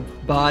and then the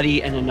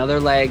body and another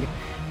leg,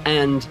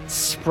 and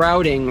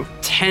sprouting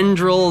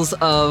tendrils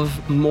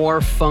of more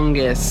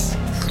fungus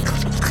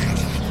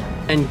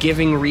and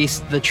giving Reese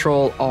the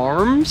troll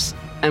arms.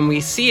 And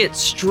we see it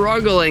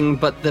struggling,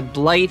 but the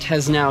Blight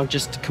has now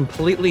just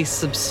completely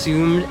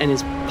subsumed and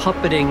is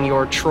puppeting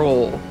your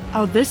troll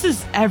Oh, this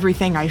is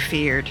everything I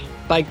feared.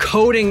 by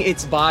coating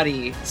its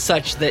body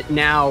such that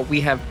now we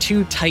have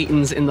 2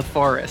 titans in the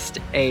forest,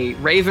 a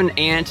raven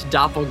ant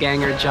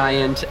doppelganger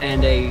giant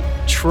and a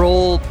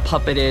troll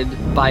puppeted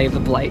by the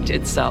Blight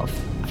itself.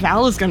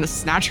 Val is gonna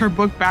snatch her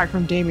book back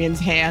from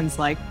Damien's hands,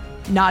 like,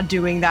 not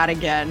doing that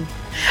again.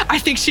 I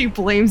think she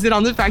blames it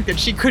on the fact that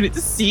she couldn't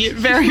see it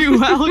very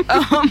well.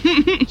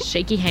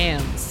 Shaky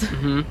hands.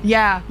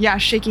 Yeah,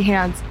 shaky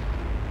hands.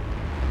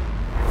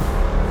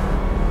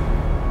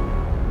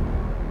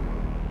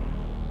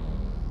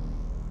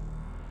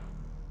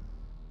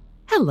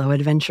 Hello,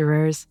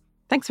 adventurers.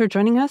 Thanks for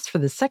joining us for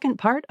the second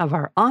part of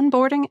our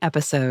onboarding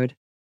episode.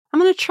 I'm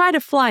going to try to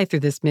fly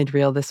through this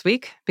mid-reel this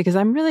week because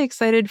I'm really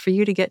excited for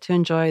you to get to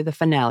enjoy the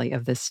finale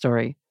of this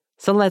story.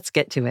 So let's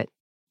get to it.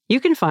 You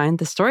can find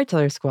the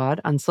Storyteller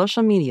Squad on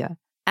social media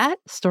at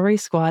Story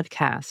Squad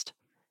Cast.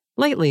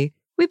 Lately,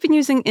 we've been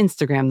using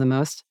Instagram the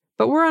most,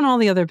 but we're on all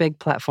the other big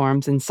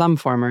platforms in some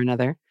form or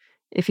another.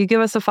 If you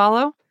give us a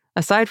follow,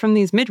 aside from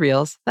these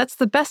mid-reels, that's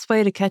the best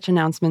way to catch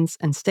announcements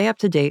and stay up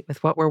to date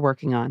with what we're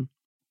working on.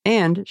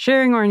 And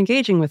sharing or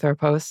engaging with our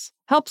posts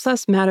helps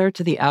us matter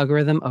to the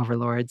algorithm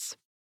overlords.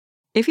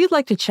 If you'd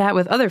like to chat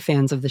with other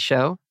fans of the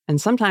show, and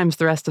sometimes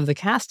the rest of the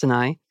cast and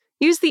I,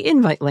 use the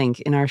invite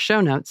link in our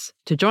show notes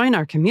to join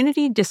our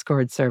community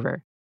Discord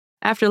server.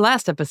 After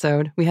last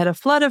episode, we had a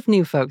flood of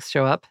new folks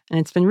show up, and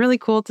it's been really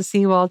cool to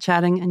see you all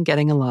chatting and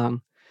getting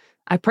along.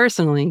 I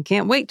personally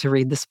can't wait to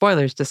read the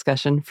spoilers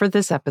discussion for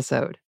this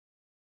episode.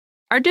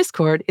 Our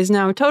Discord is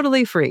now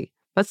totally free,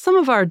 but some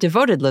of our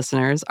devoted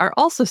listeners are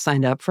also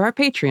signed up for our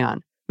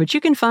Patreon, which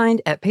you can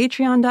find at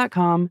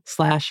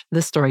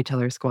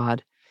patreon.com/thestorytellersquad.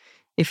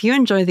 If you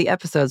enjoy the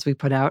episodes we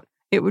put out,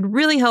 It would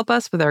really help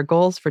us with our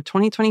goals for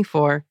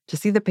 2024 to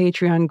see the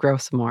Patreon grow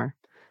some more.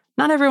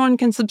 Not everyone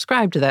can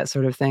subscribe to that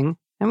sort of thing,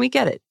 and we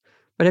get it.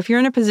 But if you're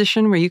in a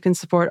position where you can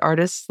support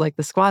artists like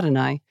the Squad and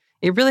I,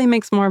 it really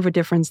makes more of a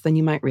difference than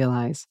you might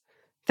realize.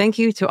 Thank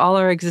you to all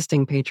our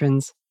existing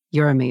patrons.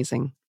 You're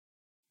amazing.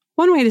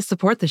 One way to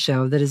support the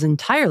show that is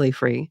entirely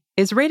free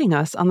is rating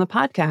us on the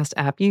podcast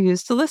app you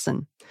use to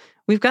listen.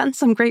 We've gotten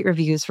some great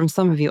reviews from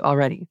some of you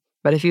already,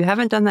 but if you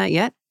haven't done that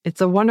yet,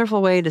 it's a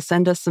wonderful way to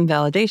send us some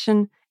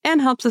validation and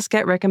helps us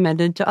get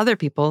recommended to other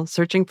people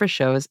searching for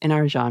shows in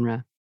our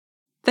genre.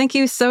 Thank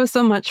you so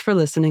much for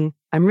listening.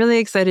 I'm really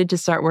excited to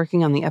start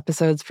working on the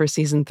episodes for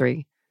Season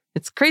 3.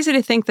 It's crazy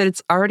to think that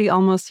it's already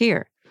almost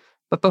here.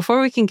 But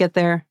before we can get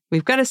there,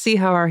 we've got to see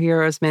how our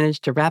heroes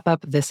managed to wrap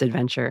up this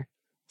adventure.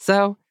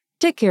 So,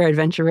 take care,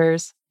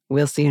 adventurers.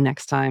 We'll see you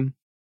next time.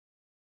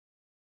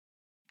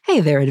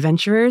 Hey there,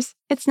 adventurers.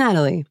 It's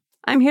Natalie.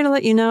 I'm here to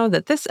let you know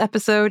that this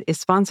episode is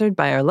sponsored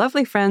by our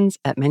lovely friends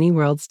at Many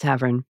Worlds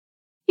Tavern.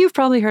 You've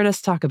probably heard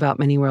us talk about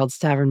Many Worlds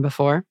Tavern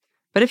before,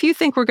 but if you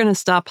think we're going to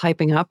stop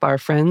hyping up our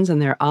friends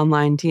and their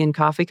online tea and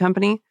coffee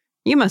company,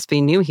 you must be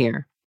new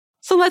here.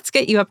 So let's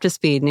get you up to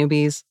speed,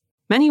 newbies.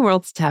 Many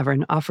Worlds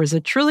Tavern offers a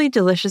truly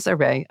delicious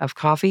array of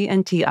coffee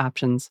and tea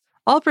options,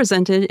 all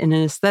presented in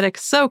an aesthetic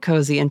so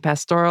cozy and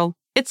pastoral,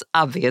 it's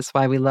obvious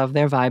why we love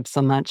their vibe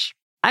so much.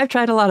 I've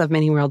tried a lot of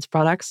Many Worlds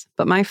products,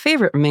 but my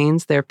favorite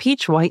remains their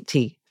peach white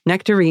tea,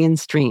 Nectarine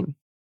Stream.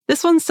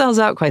 This one sells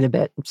out quite a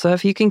bit, so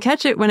if you can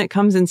catch it when it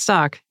comes in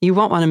stock, you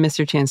won't want to miss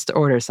your chance to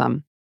order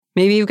some.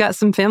 Maybe you've got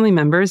some family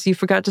members you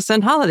forgot to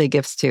send holiday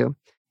gifts to.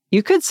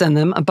 You could send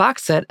them a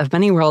box set of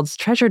Many Worlds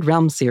Treasured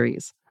Realms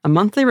series, a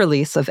monthly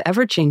release of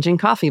ever-changing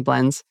coffee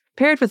blends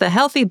paired with a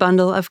healthy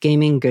bundle of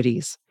gaming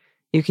goodies.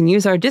 You can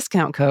use our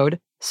discount code,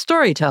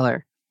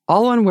 STORYTELLER,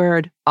 all one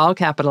word, all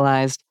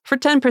capitalized, for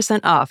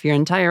 10% off your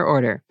entire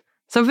order.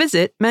 So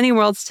visit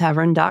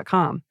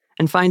ManyWorldsTavern.com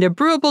and find a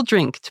brewable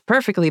drink to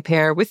perfectly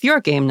pair with your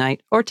game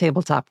night or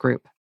tabletop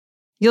group.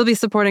 You'll be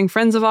supporting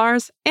friends of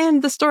ours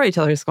and the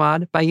Storyteller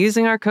Squad by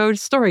using our code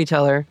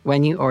STORYTELLER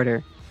when you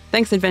order.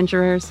 Thanks,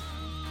 adventurers.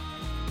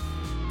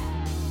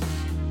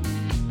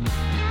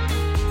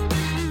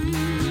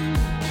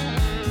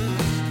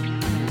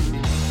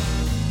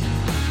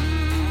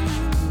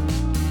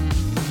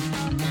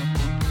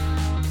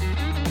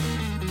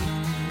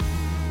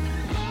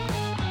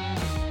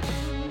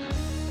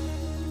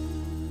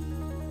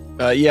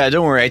 Yeah,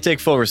 don't worry. I take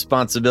full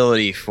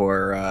responsibility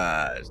for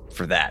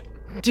that.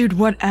 Dude,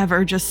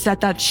 whatever. Just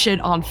set that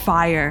shit on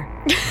fire.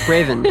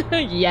 Raven,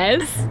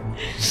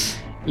 Yes?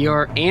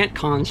 your ant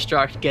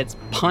construct gets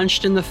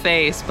punched in the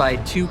face by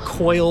two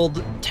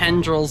coiled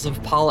tendrils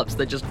of polyps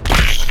that just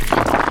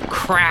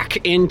crack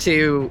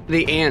into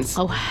the ants.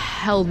 Oh,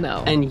 hell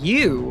no. And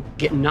you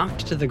get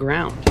knocked to the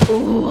ground.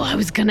 Ooh, I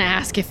was gonna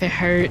ask if it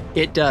hurt.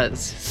 It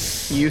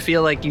does. You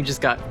feel like you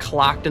just got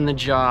clocked in the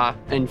jaw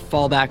and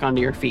fall back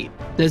onto your feet.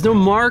 There's no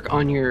mark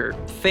on your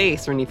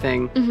face or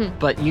anything,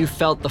 but you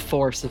felt the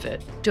force of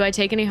it. Do I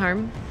take any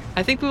harm?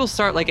 I think we will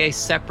start like a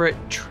separate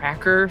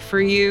tracker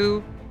for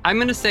you. I'm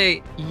going to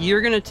say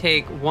you're going to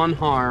take one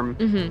harm.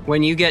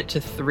 When you get to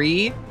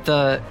 3,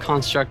 the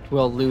construct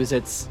will lose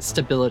its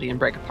stability and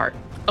break apart.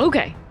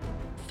 Okay.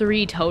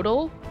 3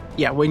 total?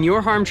 Yeah, when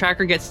your harm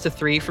tracker gets to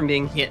 3 from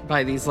being hit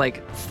by these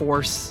like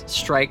force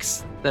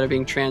strikes that are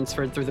being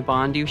transferred through the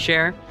bond you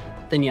share,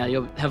 then yeah,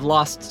 you'll have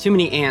lost too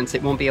many ants.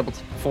 It won't be able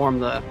to form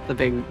the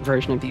big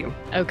version of you.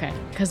 Okay.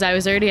 Because I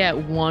was already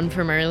at 1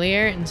 from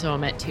earlier, and so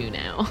I'm at 2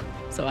 now.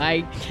 So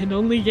I can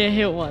only get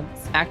hit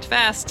once. Act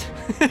fast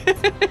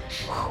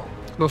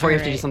before you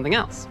have to do right. something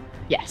else.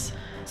 Yes.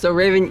 So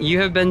Raven, you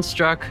have been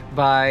struck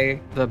by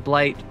the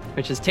Blight,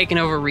 which has taken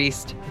over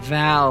Reist.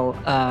 Val,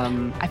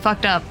 I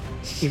fucked up.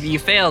 you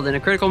failed in a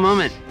critical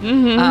moment.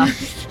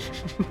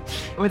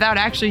 Without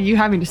actually you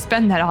having to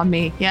spend that on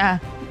me. Yeah.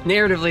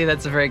 Narratively,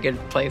 that's a very good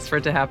place for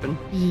it to happen.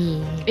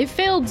 It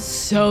failed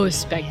so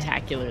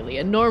spectacularly.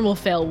 A normal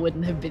fail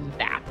wouldn't have been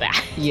that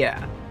bad.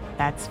 Yeah.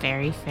 That's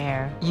very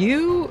fair.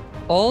 You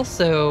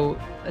also,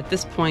 at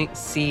this point,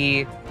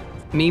 see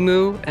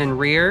Mimu and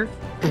Rear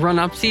run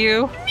up to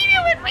you.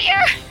 Mimu and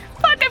Rear!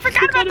 Fuck, I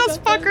forgot about those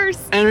fuckers.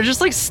 And are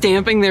just like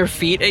stamping their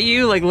feet at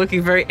you, like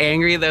looking very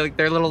angry. They're like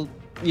their little,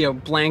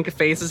 blank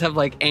faces have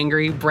like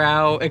angry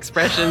brow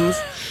expressions.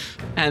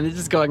 And they're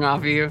just going off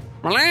of you.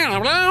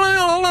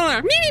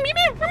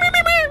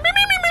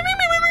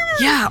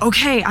 Yeah,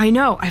 okay, I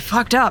know. I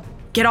fucked up.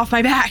 Get off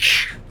my back.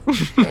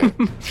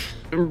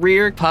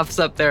 Rear puffs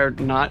up their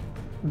not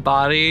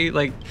body,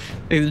 like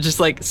they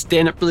just like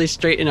stand up really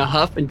straight in a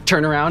huff and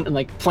turn around and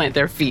like plant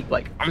their feet,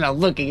 like I'm not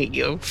looking at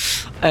you.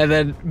 And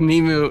then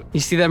Mimu, you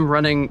see them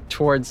running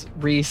towards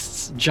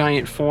Reist's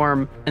giant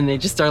form, and they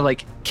just start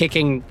like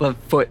kicking the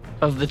foot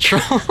of the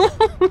troll.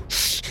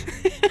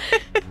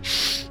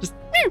 just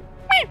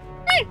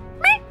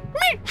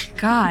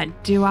God,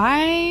 do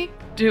I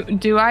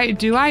Do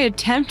I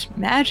attempt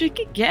magic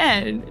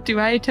again? Do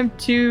I attempt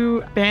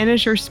to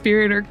banish or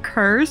spirit or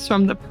curse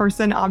from the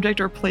person, object,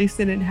 or place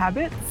it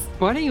inhabits?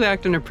 Why don't you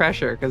act under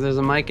pressure? Because there's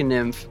a Myca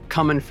nymph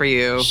coming for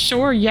you.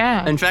 Sure,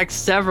 yeah. In fact,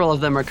 several of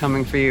them are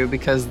coming for you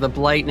because the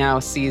Blight now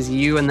sees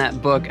you and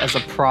that book as a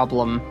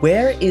problem.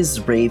 Where is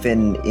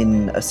Raven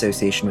in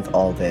association with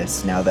all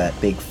this now that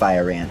big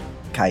fire ant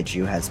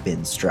kaiju has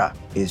been struck?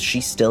 Is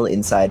she still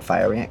inside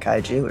fire ant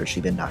kaiju or has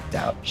she been knocked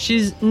out?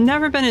 She's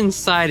never been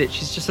inside it.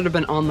 She's just sort of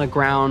been on the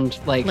ground,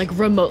 like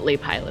remotely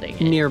piloting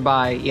it.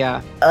 nearby,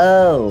 yeah.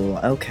 Oh,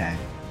 okay.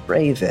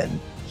 Raven,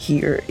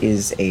 here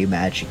is a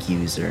magic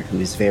user who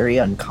is very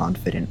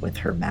unconfident with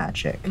her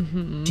magic.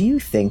 Mm-hmm. Do you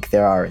think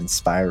there are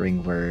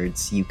inspiring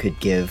words you could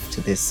give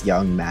to this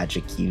young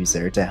magic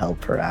user to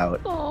help her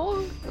out?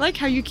 Oh, I like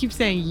how you keep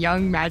saying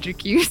young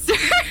magic user.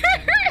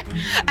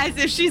 As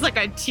if she's like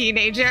a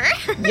teenager.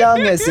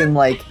 Young as in,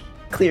 like,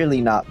 clearly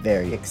not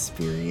very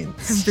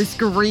experienced. This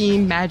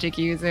green magic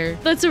user.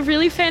 That's a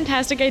really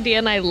fantastic idea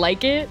and I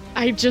like it.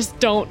 I just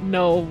don't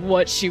know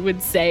what she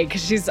would say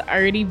because she's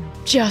already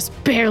just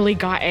barely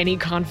got any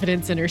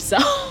confidence in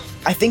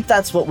herself. I think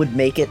that's what would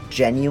make it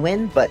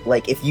genuine, but,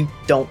 like, if you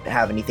don't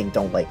have anything,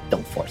 don't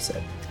force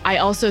it. I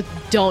also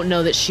don't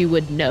know that she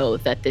would know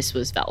that this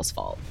was Val's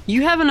fault.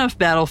 You have enough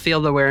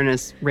battlefield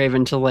awareness,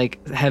 Raven, to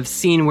have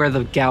seen where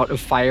the gout of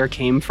fire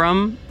came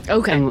from.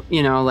 Okay.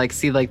 And,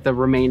 see the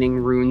remaining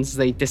runes,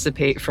 they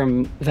dissipate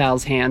from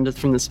Val's hand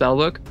from the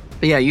spellbook.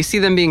 But yeah, you see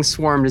them being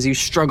swarmed as you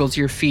struggle to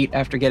your feet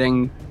after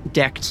getting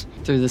decked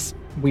through this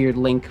weird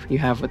link you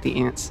have with the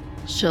ants.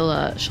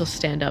 She'll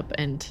stand up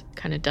and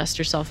kind of dust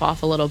herself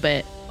off a little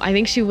bit. I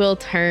think she will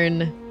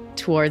turn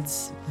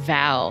towards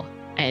Val.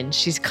 And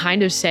she's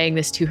kind of saying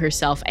this to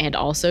herself and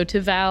also to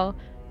Val.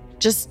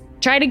 Just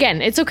try it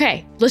again. It's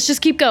okay. Let's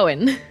just keep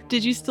going.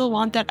 Did you still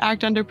want that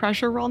act under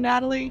pressure roll,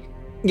 Natalie?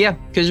 Yeah,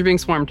 because you're being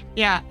swarmed.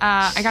 Yeah,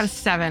 I got a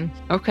 7.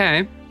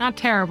 Okay. Not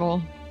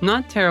terrible.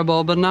 Not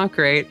terrible, but not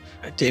great.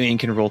 Damien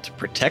can roll to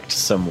protect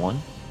someone.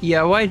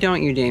 Yeah, why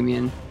don't you,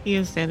 Damien? He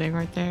is standing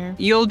right there.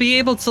 You'll be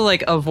able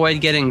to,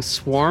 avoid getting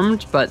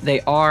swarmed, but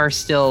they are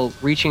still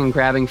reaching and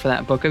grabbing for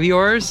that book of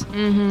yours.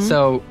 Mm-hmm.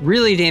 So,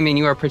 really, Damien,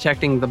 you are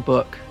protecting the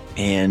book.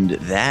 And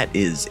that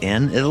is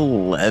an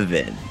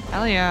 11.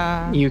 Hell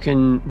yeah. You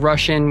can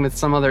rush in with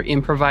some other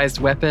improvised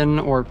weapon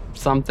or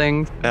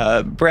something.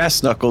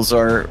 Brass knuckles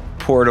are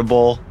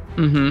portable.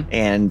 Mm-hmm.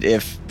 And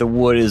if the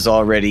wood is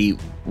already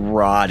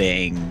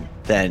rotting,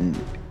 then,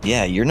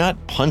 yeah, you're not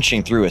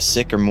punching through a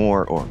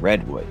sycamore or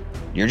redwood.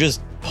 You're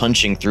just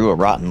punching through a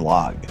rotten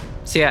log.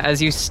 So yeah,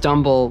 as you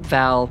stumble,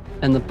 Val,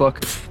 and the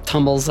book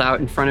tumbles out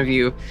in front of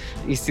you,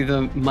 you see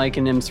the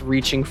Myca nymphs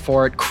reaching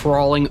for it,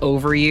 crawling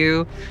over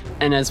you,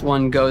 and as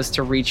one goes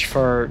to reach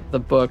for the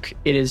book,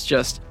 it is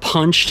just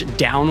punched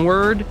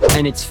downward,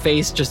 and its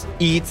face just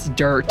eats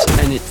dirt,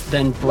 and it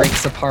then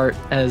breaks apart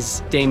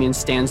as Damien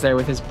stands there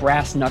with his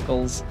brass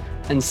knuckles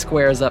and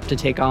squares up to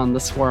take on the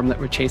swarm that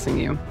were chasing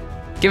you.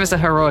 Give us a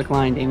heroic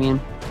line,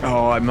 Damien.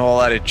 Oh, I'm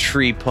all out of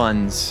tree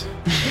puns.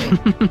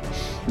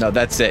 No,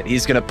 that's it.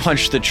 He's going to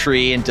punch the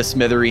tree into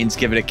smithereens,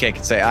 give it a kick,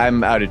 and say,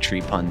 I'm out of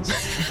tree puns.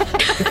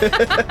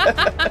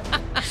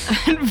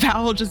 And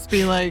Val will just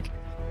be like,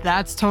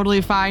 that's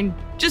totally fine.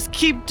 Just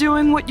keep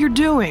doing what you're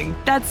doing.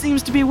 That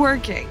seems to be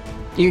working.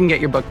 You can get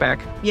your book back.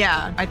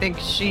 Yeah, I think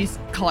she's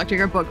collecting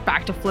her book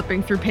back to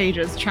flipping through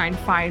pages, trying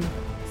to find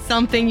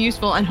something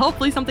useful and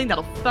hopefully something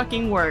that'll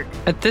fucking work.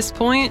 At this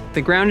point,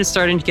 the ground is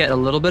starting to get a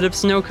little bit of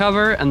snow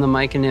cover, and the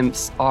Myca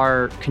nymphs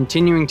are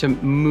continuing to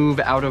move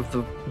out of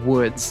the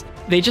woods.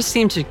 They just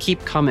seem to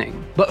keep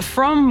coming, but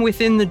from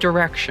within the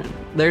direction.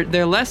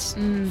 They're less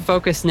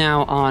focused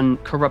now on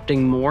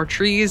corrupting more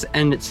trees,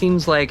 and it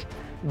seems like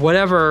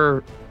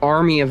whatever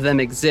army of them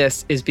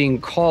exists is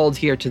being called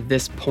here to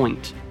this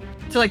point.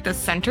 To the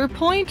center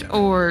point,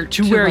 or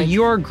to where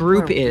your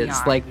group where we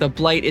is. are? The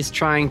Blight is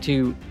trying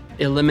to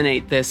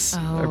eliminate this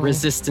Oh.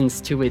 resistance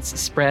to its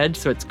spread,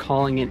 so it's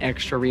calling in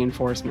extra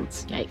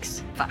reinforcements.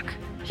 Yikes. Fuck.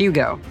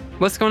 Hugo,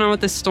 what's going on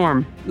with this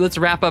storm? Let's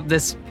wrap up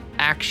this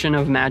action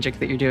of magic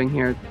that you're doing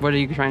here. What are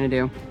you trying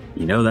to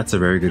do? That's a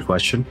very good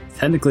question.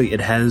 Technically, it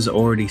has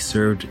already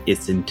served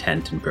its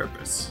intent and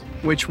purpose.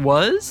 Which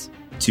was?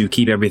 To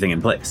keep everything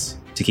in place.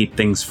 To keep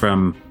things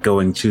from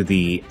going to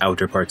the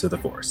outer parts of the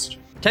forest.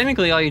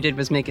 Technically, all you did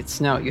was make it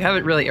snow. You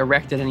haven't really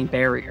erected any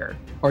barrier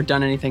or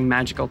done anything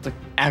magical to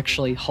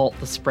actually halt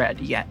the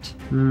spread yet.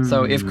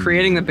 So if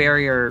creating the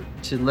barrier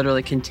to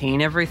literally contain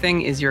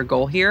everything is your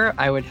goal here,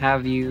 I would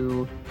have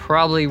you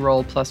probably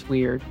roll plus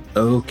weird.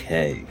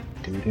 Okay.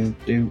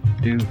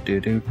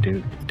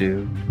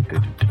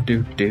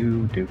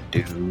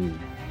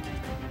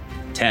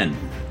 10.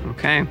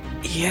 Okay.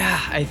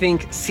 Yeah, I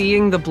think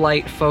seeing the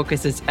Blight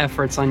focus its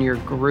efforts on your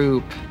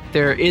group,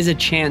 there is a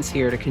chance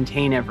here to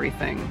contain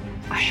everything.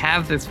 I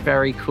have this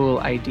very cool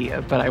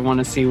idea, but I want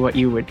to see what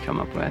you would come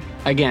up with.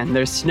 Again,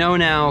 there's snow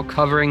now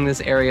covering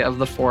this area of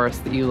the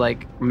forest that you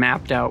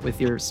mapped out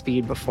with your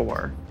speed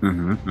before.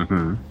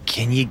 Mm-hmm.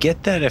 Can you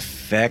get that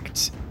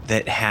effect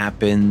that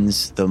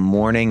happens the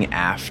morning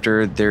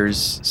after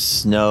there's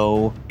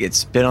snow.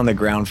 It's been on the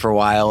ground for a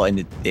while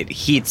and it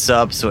heats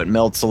up, so it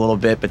melts a little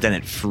bit, but then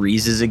it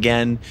freezes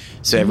again.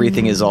 So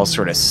everything is all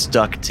sort of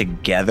stuck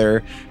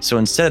together. So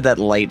instead of that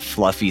light,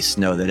 fluffy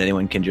snow that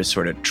anyone can just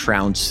sort of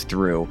trounce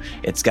through,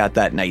 it's got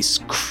that nice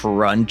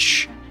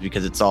crunch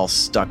because it's all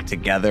stuck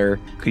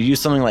together. Could you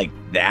use something like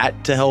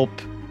that to help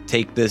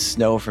take this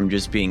snow from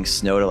just being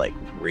snow to like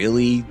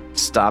really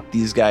stop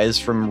these guys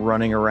from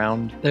running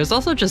around? There's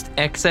also just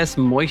excess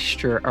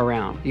moisture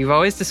around. You've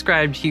always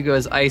described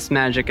Hugo's ice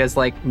magic as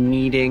like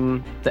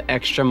needing the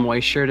extra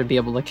moisture to be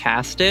able to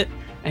cast it,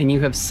 and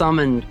you have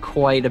summoned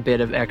quite a bit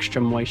of extra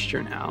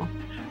moisture now.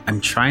 I'm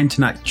trying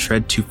to not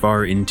tread too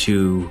far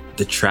into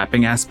the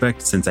trapping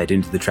aspect since I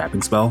didn't do the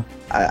trapping spell.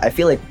 I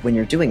feel like when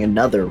you're doing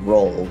another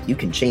roll, you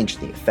can change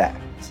the effect.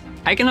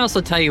 I can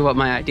also tell you what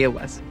my idea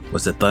was.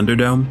 Was it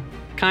Thunderdome?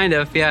 Kind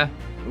of, yeah.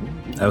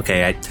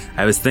 Okay,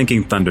 I was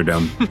thinking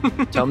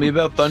Thunderdome. Tell me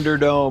about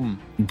Thunderdome.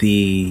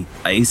 The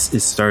ice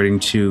is starting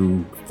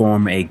to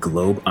form a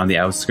globe on the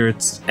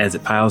outskirts as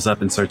it piles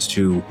up and starts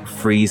to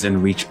freeze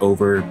and reach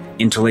over,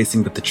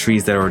 interlacing with the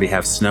trees that already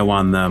have snow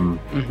on them.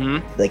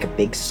 Like a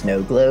big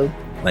snow globe.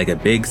 Like a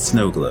big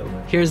snow globe.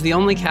 Here's the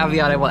only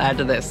caveat I will add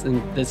to this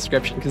in the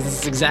description, because this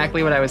is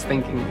exactly what I was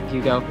thinking,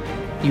 Hugo.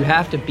 You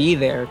have to be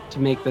there to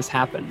make this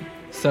happen.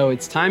 So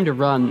it's time to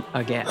run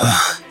again.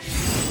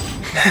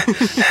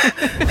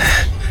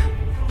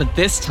 But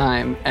this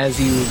time, as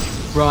you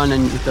run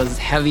and with those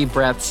heavy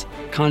breaths,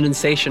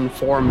 condensation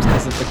forms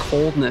because of the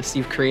coldness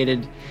you've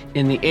created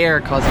in the air,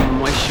 causing the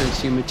moisture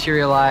to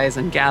materialize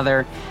and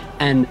gather.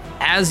 And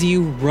as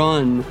you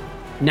run,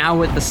 now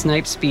with the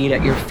snipe speed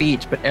at your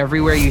feet, but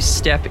everywhere you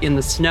step in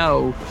the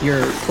snow,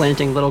 you're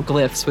planting little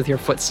glyphs with your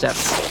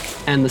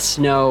footsteps. And the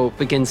snow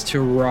begins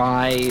to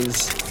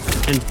rise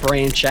and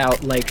branch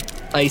out like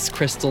ice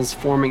crystals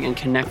forming and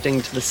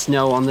connecting to the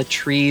snow on the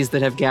trees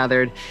that have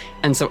gathered.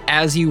 And so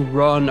as you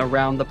run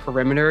around the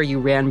perimeter you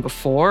ran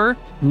before,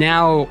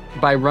 now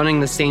by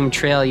running the same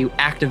trail, you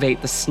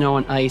activate the snow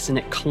and ice and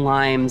it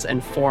climbs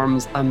and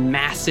forms a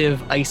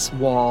massive ice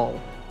wall,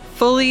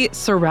 fully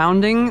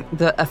surrounding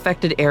the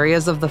affected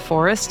areas of the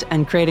forest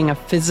and creating a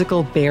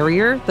physical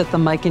barrier that the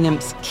Myca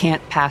nymphs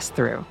can't pass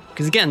through.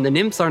 Because again, the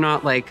nymphs are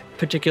not like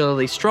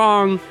particularly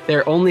strong.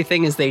 Their only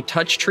thing is they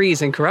touch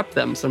trees and corrupt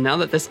them. So now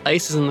that this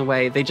ice is in the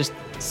way, they just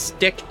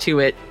stick to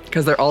it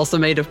because they're also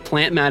made of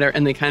plant matter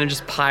and they kind of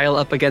just pile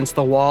up against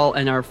the wall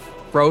and are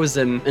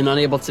frozen and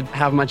unable to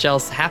have much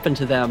else happen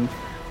to them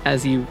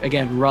as you,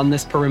 again, run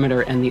this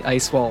perimeter and the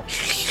ice wall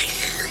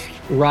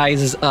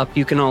rises up.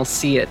 You can all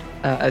see it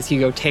as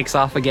Hugo takes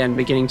off again,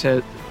 beginning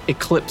to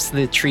eclipse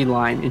the tree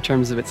line in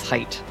terms of its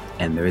height.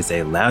 And there is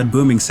a loud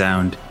booming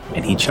sound,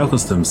 and he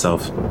chuckles to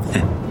himself.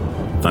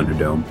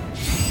 Thunderdome.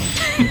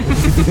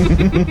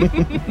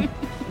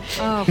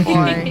 Oh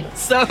boy.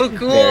 So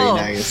cool. Very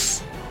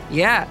nice.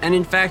 Yeah, and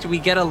in fact, we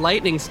get a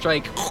lightning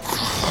strike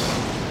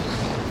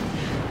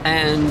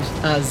and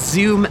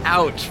zoom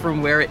out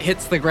from where it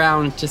hits the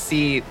ground to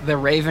see the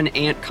raven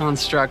ant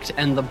construct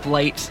and the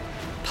blight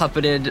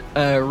puppeted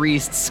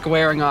Reese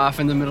squaring off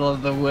in the middle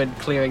of the wood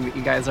clearing that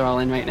you guys are all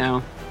in right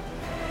now.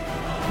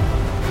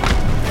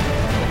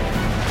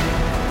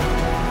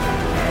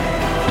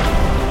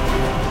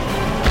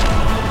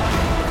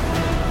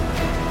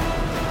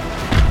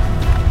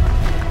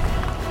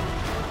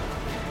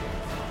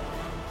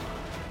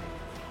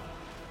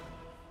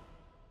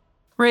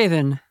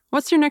 Raven,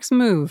 what's your next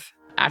move?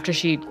 After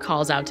she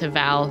calls out to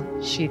Val,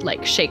 she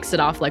like shakes it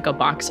off like a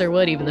boxer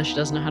would, even though she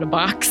doesn't know how to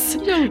box.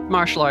 You know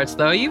martial arts,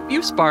 though.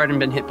 You've sparred and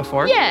been hit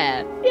before.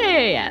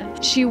 Yeah.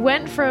 She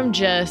went from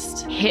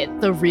just hit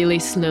the really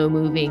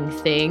slow-moving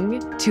thing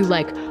to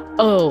like,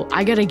 oh,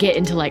 I gotta get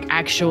into like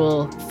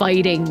actual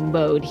fighting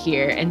mode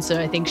here. And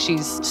so I think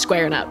she's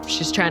squaring up.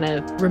 She's trying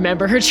to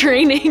remember her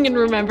training and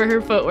remember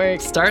her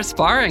footwork. Start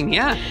sparring,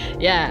 yeah.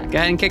 Yeah. Go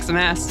ahead and kick some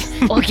ass.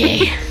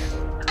 Okay.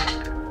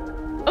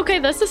 Okay,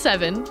 that's a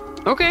 7.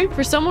 Okay.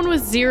 For someone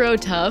with 0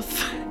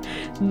 tough,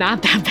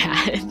 not that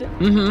bad.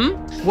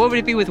 Mm-hmm. What would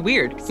it be with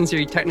weird, since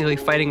you're technically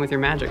fighting with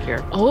your magic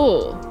here?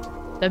 Oh,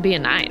 that'd be a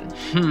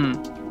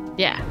 9.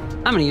 Yeah.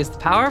 I'm gonna use the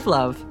power of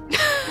love.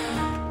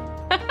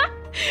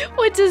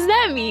 What does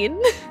that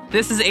mean?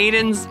 This is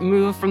Aiden's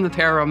move from the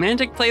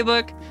Pararomantic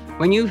playbook.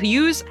 When you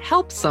use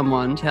help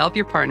someone to help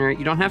your partner,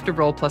 you don't have to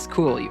roll plus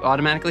cool. You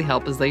automatically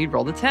help as though you'd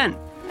rolled a 10.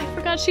 I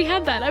forgot she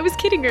had that. I was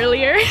kidding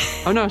earlier.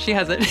 Oh no, she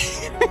has it.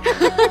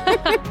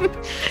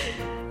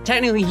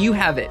 Technically, you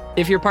have it.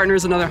 If your partner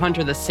is another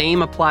hunter, the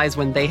same applies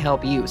when they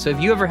help you. So if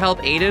you ever help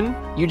Aiden,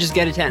 you just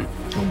get a 10.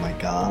 Oh my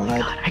god.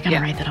 God, I gotta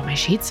write that on my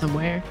sheet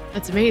somewhere.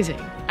 That's amazing.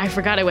 I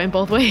forgot it went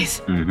both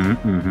ways.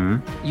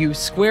 You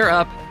square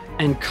up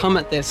and come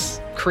at this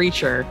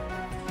creature.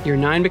 Your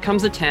 9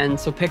 becomes a 10,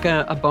 so pick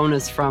a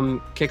bonus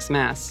from Kick Some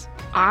Ass.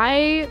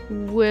 I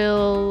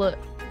will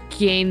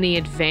gain the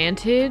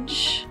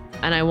advantage,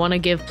 and I want to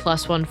give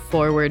 +1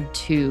 forward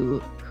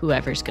to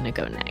whoever's going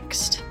to go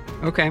next.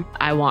 Okay.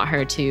 I want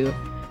her to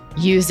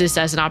use this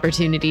as an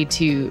opportunity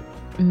to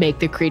make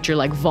the creature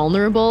like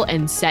vulnerable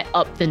and set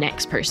up the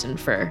next person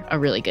for a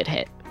really good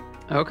hit.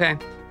 Okay.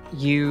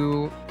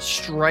 You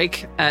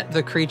strike at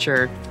the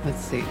creature.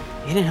 Let's see.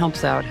 Aiden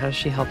helps out. How does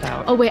she help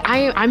out? Oh wait,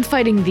 I'm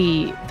fighting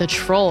the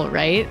troll,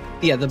 right?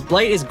 Yeah, the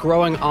blight is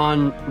growing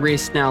on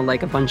Reese now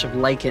like a bunch of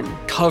lichen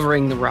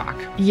covering the rock.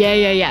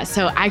 Yeah.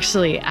 So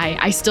actually,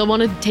 I still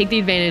want to take the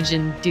advantage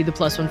and do the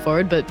 +1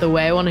 forward, but the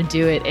way I want to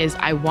do it is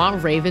I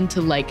want Raven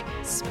to like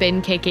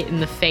spin kick it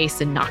in the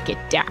face and knock it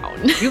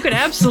down. You could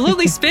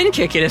absolutely spin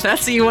kick it if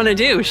that's what you want to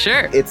do.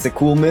 Sure. It's a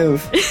cool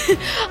move.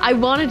 I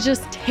want to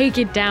just take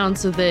it down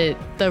so that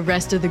the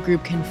rest of the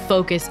group can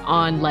focus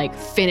on like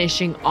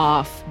finishing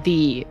off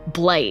the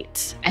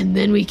blight, and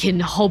then we can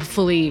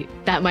hopefully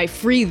that might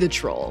free the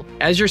troll.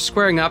 As you're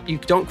squaring up, you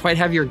don't quite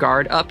have your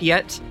guard up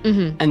yet,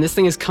 and this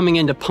thing is coming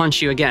in to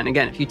punch you again.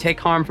 Again, if you take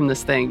harm from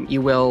this thing,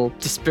 you will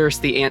disperse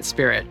the ant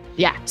spirit.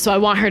 Yeah, so I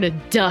want her to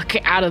duck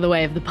out of the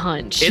way of the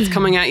punch. It's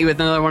coming at you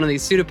with another one of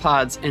these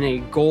pseudopods, and a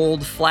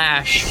gold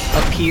flash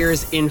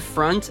appears in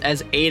front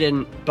as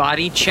Aiden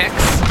body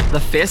checks the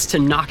fist to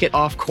knock it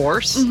off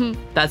course.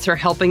 That's her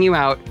helping you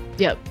out.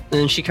 Yep. And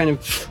then she kind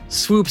of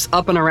swoops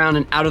up and around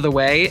and out of the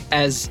way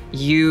as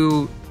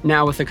you,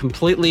 now with a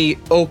completely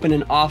open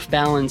and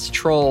off-balance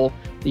troll,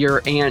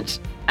 your ant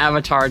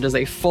avatar does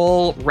a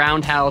full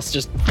roundhouse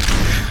just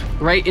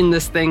right in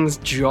this thing's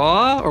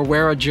jaw, or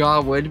where a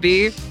jaw would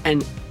be,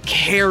 and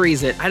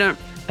carries it.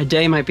 A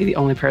day might be the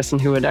only person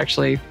who would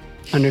actually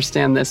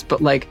understand this,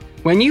 but like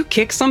when you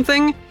kick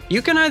something,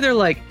 you can either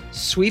like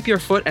sweep your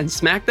foot and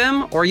smack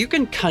them, or you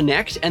can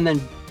connect and then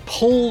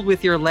pull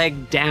with your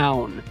leg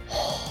down.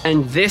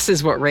 And this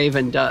is what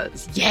Raven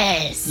does.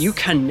 Yes. You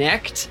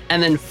connect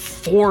and then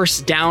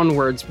force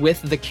downwards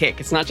with the kick.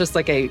 It's not just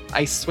like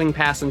I swing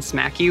past and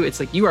smack you.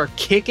 It's like you are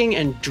kicking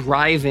and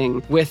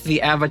driving with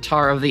the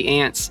avatar of the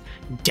ants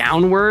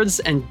downwards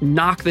and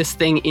knock this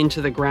thing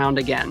into the ground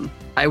again.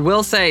 I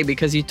will say,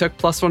 because you took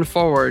 +1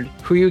 forward,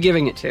 who are you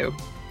giving it to?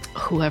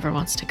 Whoever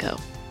wants to go.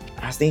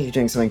 I was thinking of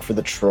doing something for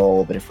the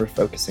troll, but if we're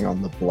focusing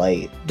on the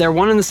blight. They're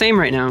one and the same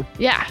right now.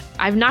 Yeah,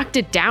 I've knocked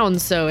it down,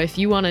 so if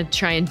you want to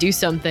try and do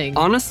something.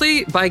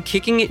 Honestly, by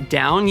kicking it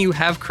down, you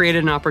have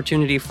created an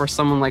opportunity for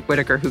someone like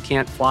Whitaker who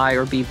can't fly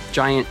or be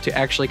giant to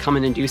actually come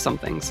in and do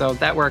something. So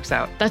that works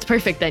out. That's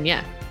perfect then,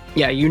 yeah.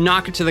 Yeah, you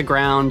knock it to the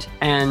ground,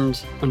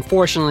 and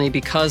unfortunately,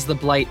 because the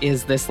blight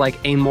is this like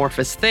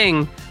amorphous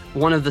thing,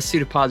 one of the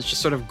pseudopods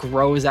just sort of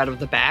grows out of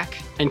the back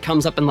and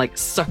comes up and like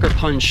sucker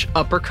punch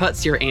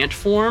uppercuts your ant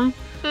form.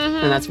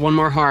 And that's one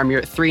more harm. You're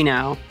at 3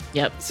 now.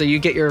 Yep. So you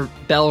get your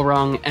bell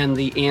rung, and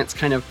the ants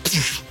kind of,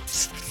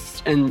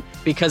 and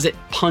because it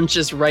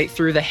punches right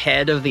through the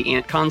head of the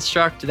ant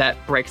construct, that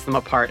breaks them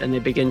apart, and they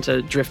begin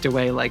to drift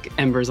away like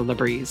embers on the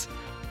breeze.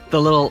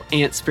 The little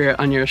ant spirit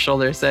on your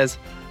shoulder says,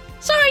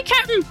 "Sorry,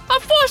 Captain, our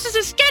forces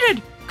are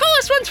scattered. Call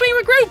us once we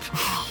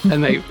regroup."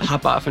 And they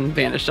hop off and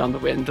vanish on the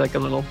wind like a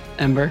little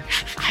ember.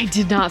 I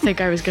did not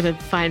think I was going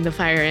to find the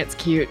fire ants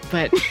cute,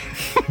 but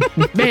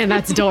man,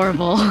 that's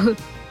adorable.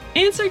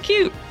 Ants are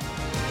cute.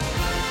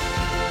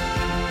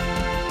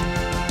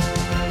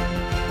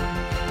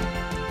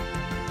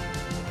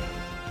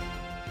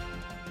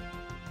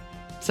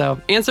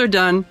 So, ants are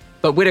done,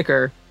 but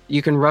Whitaker,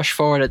 you can rush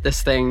forward at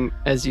this thing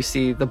as you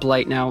see the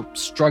blight now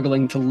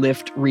struggling to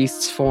lift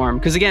Reest's form.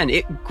 Because again,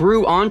 it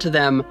grew onto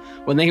them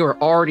when they were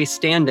already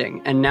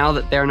standing, and now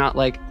that they're not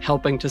like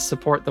helping to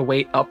support the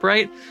weight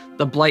upright,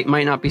 the blight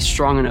might not be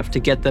strong enough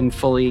to get them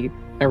fully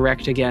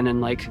erect again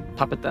and like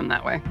puppet them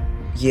that way.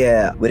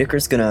 Yeah,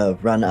 Whitaker's gonna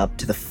run up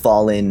to the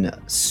fallen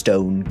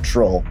stone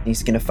troll.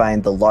 He's gonna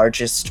find the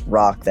largest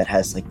rock that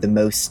has like the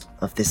most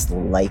of this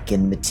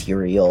lichen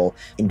material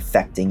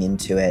infecting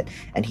into it,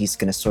 and he's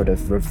gonna sort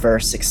of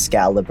reverse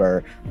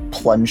Excalibur,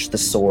 plunge the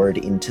sword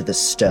into the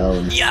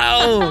stone.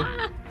 Yo!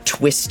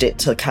 Twist it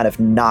to kind of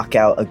knock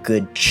out a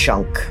good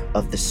chunk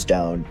of the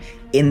stone.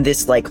 In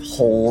this like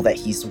hole that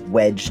he's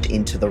wedged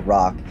into the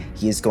rock,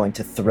 he is going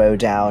to throw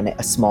down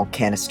a small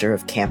canister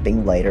of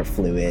camping lighter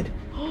fluid,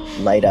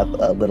 light up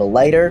a little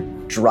lighter,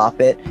 drop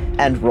it,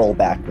 and roll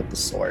back with the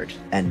sword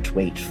and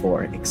wait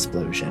for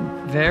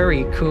explosion.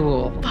 Very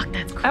cool. Fuck,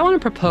 that's cool. I want to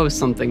propose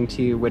something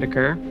to you,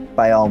 Whitaker.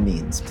 By all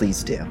means,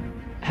 please do.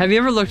 Have you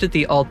ever looked at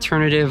the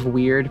alternative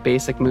weird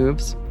basic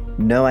moves?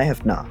 No, I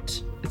have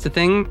not. It's a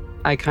thing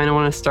I kind of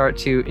want to start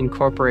to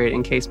incorporate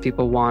in case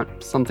people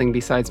want something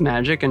besides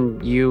magic,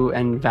 and you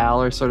and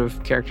Val are sort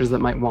of characters that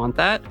might want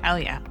that. Hell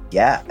yeah.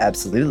 Yeah,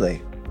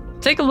 absolutely.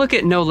 Take a look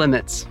at No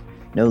Limits.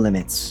 No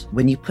limits.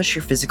 When you push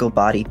your physical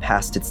body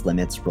past its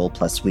limits, roll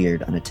plus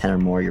weird. On a 10 or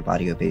more, your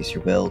body obeys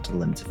your will to the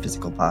limits of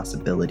physical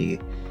possibility.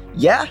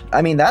 Yeah,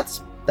 I mean,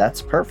 that's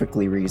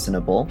perfectly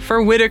reasonable.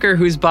 For Whitaker,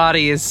 whose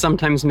body is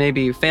sometimes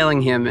maybe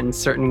failing him in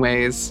certain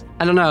ways,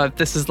 I don't know if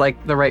this is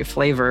like the right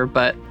flavor,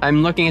 but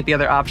I'm looking at the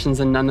other options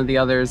and none of the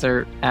others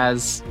are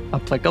as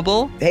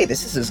applicable. Hey,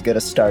 this is as good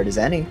a start as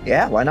any.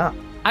 Yeah, why not?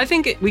 I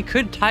think we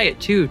could tie it,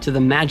 too, to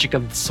the magic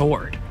of the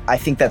sword. I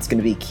think that's going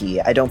to be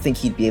key. I don't think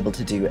he'd be able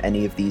to do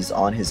any of these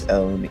on his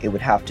own. It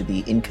would have to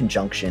be in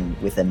conjunction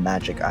with a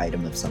magic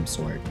item of some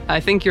sort. I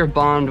think your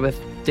bond with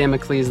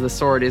Damocles the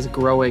sword is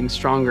growing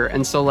stronger.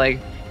 And so, like,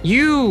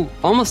 you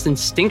almost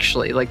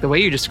instinctually, like the way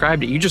you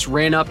described it, you just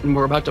ran up and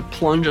were about to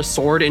plunge a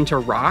sword into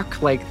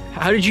rock. Like,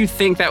 how did you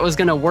think that was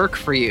going to work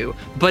for you?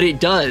 But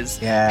it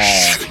does. Yeah.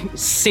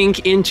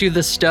 Sink into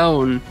the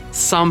stone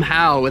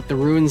somehow with the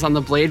runes on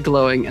the blade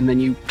glowing, and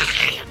then you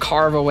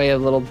carve away a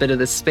little bit of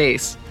the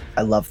space.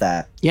 I love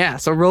that. Yeah,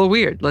 so roll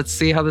weird. Let's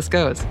see how this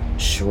goes.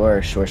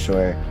 Sure.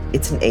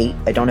 It's an 8.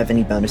 I don't have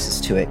any bonuses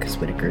to it because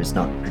Whitaker is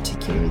not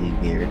particularly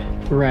weird.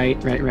 Right.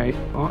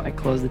 Oh, I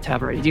closed the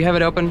tab already. Do you have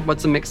it open?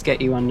 What's a mix get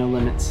you on No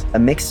Limits? A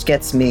mixed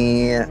gets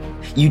me...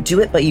 You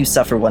do it, but you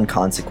suffer 1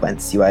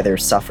 consequence. You either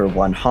suffer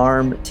 1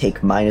 harm,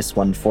 take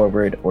 -1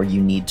 forward, or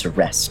you need to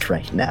rest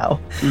right now.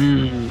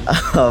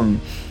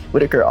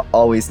 Whitaker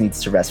always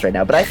needs to rest right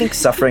now, but I think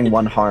suffering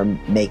 1 harm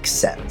makes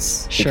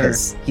sense. Sure.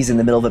 Because he's in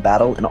the middle of a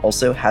battle and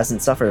also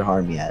hasn't suffered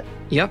harm yet.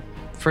 Yep,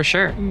 for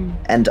sure.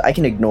 And I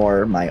can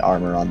ignore my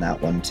armor on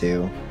that one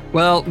too.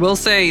 Well, we'll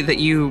say that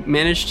you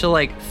managed to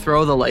like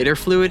throw the lighter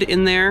fluid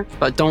in there,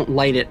 but don't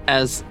light it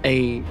as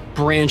a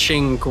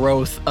branching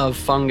growth of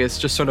fungus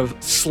just sort of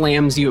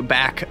slams you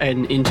back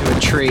and into a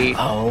tree.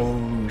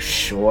 Oh,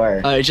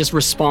 sure. It just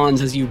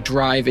responds as you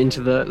drive into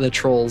the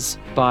troll's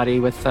body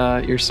with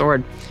your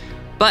sword.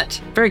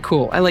 But very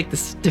cool. I like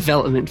this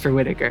development for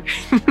Whitaker.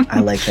 I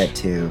like that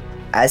too.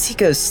 As he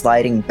goes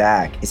sliding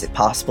back, is it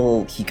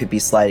possible he could be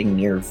sliding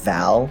near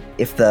Val?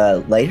 If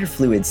the lighter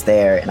fluid's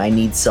there and I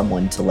need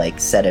someone to like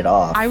set it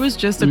off. I was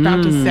just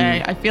about to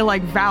say, I feel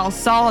like Val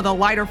saw the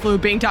lighter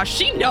fluid being tossed.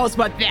 She knows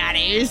what that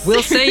is.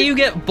 We'll say you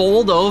get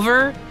bowled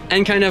over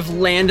and kind of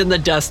land in the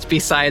dust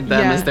beside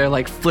them Yeah. as they're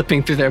like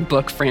flipping through their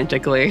book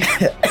frantically.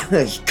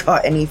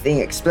 Got anything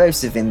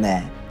explosive in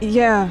there?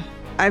 Yeah,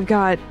 I've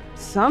got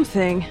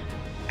something.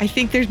 I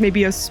think there's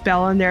maybe a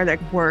spell in there that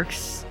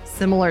works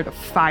similar to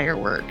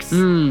fireworks.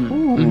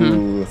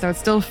 Ooh. So it's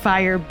still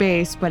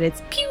fire-based, but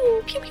it's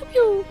pew, pew, pew,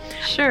 pew.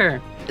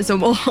 Sure. So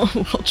we'll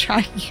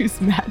try to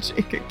use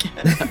magic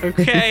again.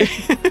 Okay.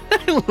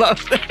 I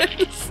love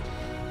this.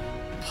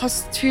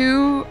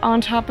 +2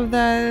 on top of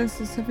the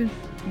 7.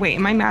 Wait,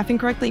 am I mathing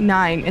correctly?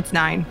 9. It's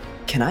 9.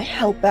 Can I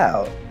help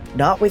out?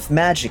 Not with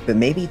magic, but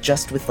maybe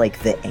just with like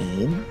the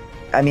aim?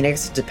 I mean, I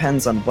guess it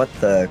depends on what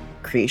the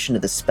creation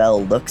of the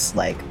spell looks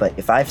like, but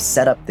if I've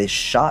set up this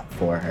shot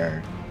for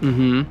her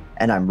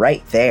and I'm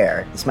right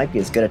there, this might be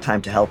as good a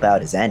time to help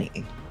out as any.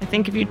 I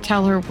think if you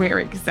tell her where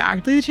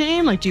exactly to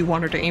aim, like, do you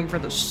want her to aim for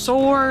the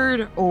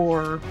sword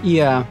or...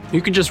 Yeah,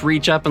 you could just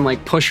reach up and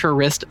like push her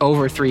wrist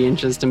over 3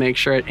 inches to make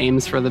sure it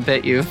aims for the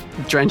bit you've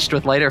drenched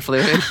with lighter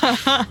fluid.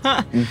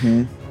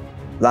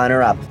 Line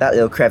her up, that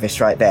little crevice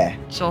right there.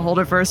 She'll hold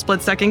it for a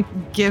split second,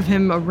 give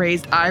him a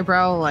raised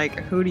eyebrow, like,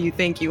 who do you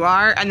think you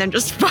are? And then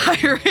just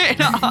fire it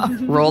off.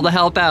 Roll to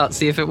help out,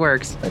 see if it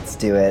works. Let's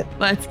do it.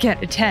 Let's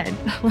get a 10.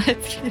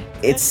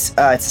 It's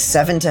a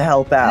 7 to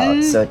help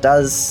out, so it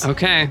does...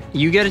 Okay,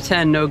 you get a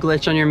 10, no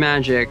glitch on your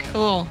magic.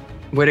 Cool.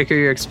 Whitaker,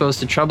 you're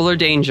exposed to trouble or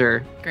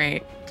danger.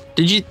 Great.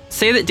 Did you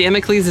say that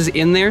Damocles is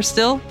in there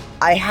still?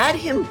 I had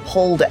him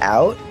pulled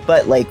out,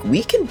 but like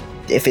we can,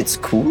 if it's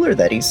cooler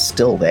that he's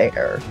still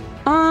there.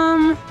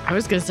 I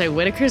was gonna say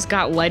Whitaker's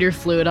got lighter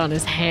fluid on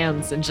his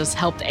hands and just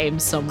helped aim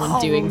someone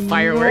doing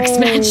fireworks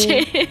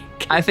magic.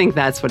 I think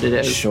that's what it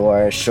is.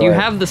 Sure. You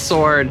have the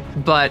sword,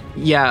 but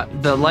yeah,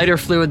 the lighter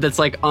fluid that's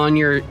like on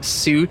your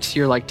suit,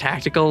 your like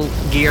tactical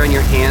gear in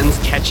your hands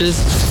catches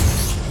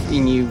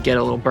and you get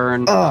a little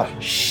burn. Oh,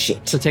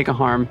 shit. So take a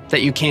harm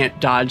that you can't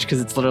dodge because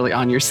it's literally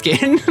on your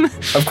skin.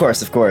 Of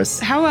course.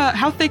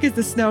 How thick is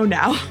the snow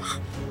now?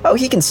 Oh,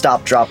 he can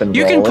stop, drop, and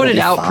You roll. can put It'll it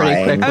be out pretty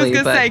fine. quickly. I was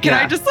gonna but say, can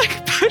yeah. I just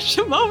like push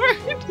him over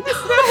into the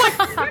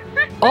snow?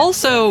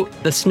 Also,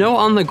 the snow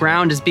on the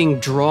ground is being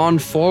drawn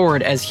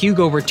forward as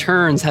Hugo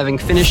returns, having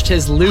finished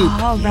his loop.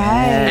 All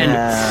right.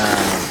 Yeah.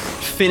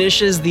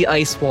 Finishes the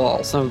ice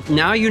wall. So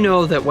now you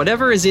know that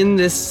whatever is in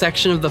this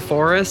section of the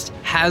forest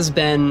has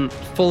been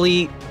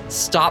fully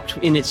stopped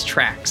in its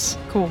tracks.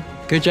 Cool.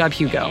 Good job,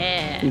 Hugo.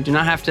 Yeah. You do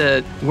not have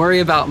to worry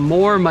about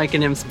more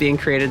myconymphs being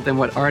created than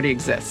what already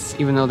exists,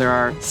 even though there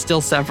are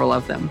still several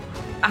of them.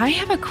 I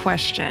have a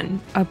question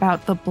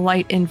about the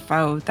blight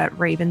info that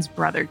Raven's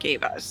brother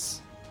gave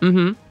us.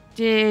 Mm-hmm.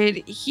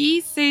 Did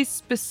he say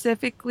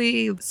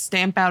specifically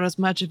stamp out as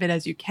much of it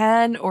as you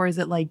can, or is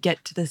it like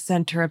get to the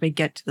center of it,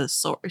 get to the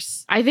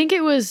source? I think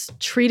it was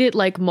treat it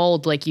like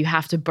mold, like you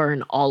have to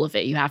burn all of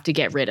it. You have to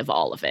get rid of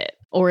all of it,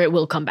 or it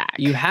will come back.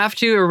 You have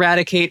to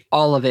eradicate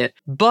all of it.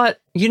 But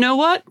you know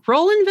what?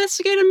 Roll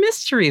investigate a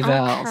mystery,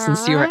 Val,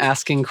 since you were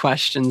asking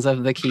questions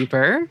of the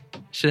keeper.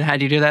 Should have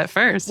had you do that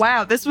first.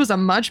 Wow, this was a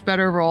much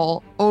better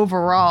roll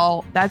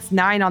overall. That's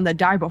 9 on the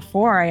die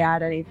before I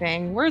add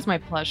anything. Where's my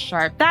plus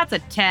sharp? That's a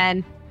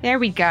 10. There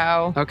we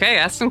go. Okay,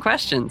 ask some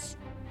questions.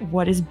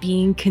 What is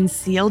being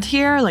concealed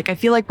here? Like, I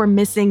feel like we're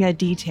missing a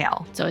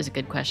detail. It's always a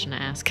good question to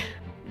ask.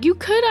 You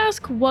could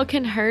ask what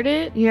can hurt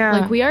it. Yeah.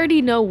 Like, we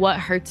already know what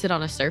hurts it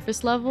on a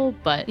surface level,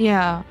 but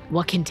Yeah.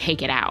 what can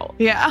take it out?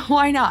 Yeah,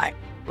 why not?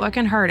 What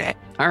can hurt it?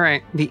 All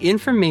right. The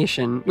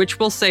information, which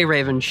we'll say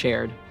Raven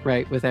shared,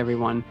 right, with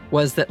everyone,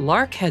 was that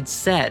Lark had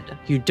said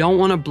you don't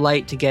want a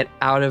blight to get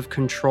out of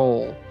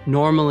control.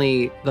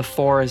 Normally, the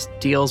forest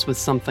deals with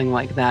something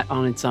like that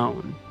on its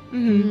own.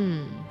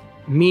 Mm-hmm.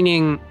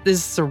 Meaning, this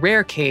is a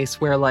rare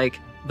case where, like,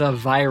 the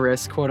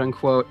virus, quote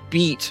unquote,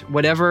 beat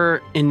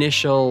whatever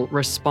initial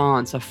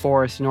response a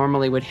forest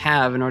normally would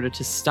have in order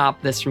to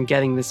stop this from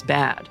getting this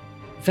bad.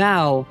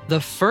 Val, the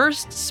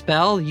first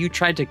spell you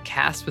tried to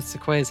cast with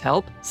Sequoia's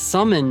help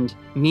summoned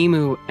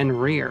Mimu and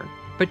Rear.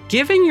 But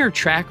given your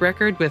track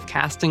record with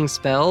casting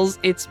spells,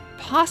 it's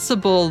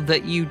possible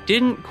that you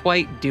didn't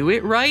quite do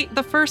it right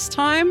the first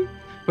time,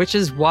 which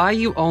is why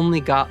you only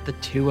got the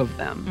 2 of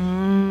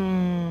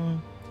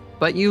them.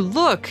 But you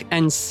look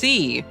and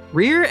see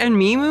Rear and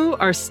Mimu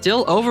are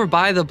still over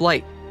by the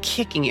Blight,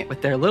 kicking it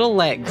with their little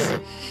legs.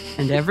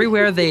 And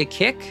everywhere they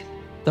kick,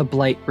 the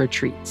Blight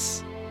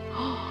retreats.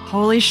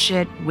 Holy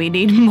shit, we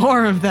need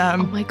more of Oh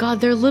them. my god,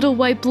 they're little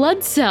white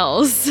blood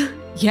cells.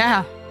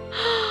 Yeah.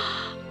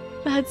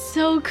 That's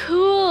so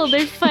cool.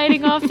 They're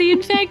fighting off the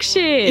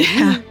infection.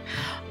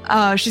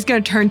 Yeah. She's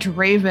gonna turn to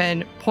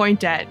Raven,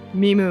 point at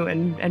Mimu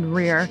and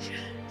Rear,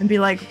 and be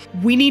like,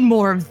 we need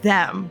more of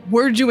them.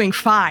 We're doing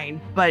fine,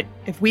 but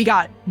if we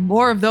got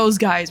more of those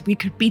guys, we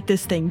could beat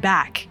this thing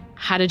back.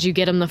 How did you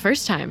get them the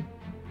first time?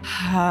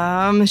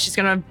 I'm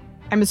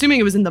assuming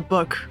it was in the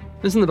book.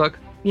 This is in the book.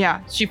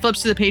 Yeah, she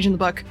flips to the page in the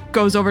book,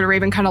 goes over to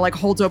Raven, kind of like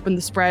holds open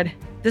the spread.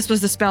 This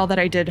was the spell that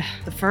I did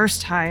the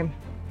first time.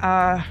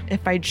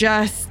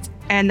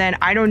 And then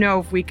I don't know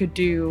if we could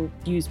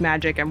use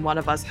magic and one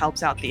of us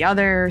helps out the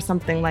other or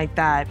something like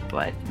that,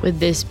 but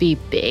Would this be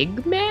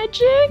big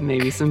magic?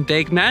 Maybe some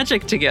big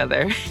magic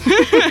together.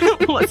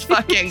 let's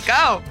fucking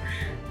go.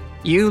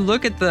 You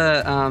look at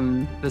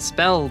the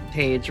spell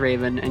page,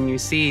 Raven, and you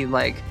see,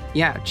 like,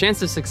 yeah,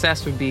 chance of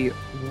success would be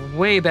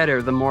way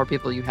better the more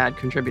people you had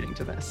contributing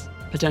to this.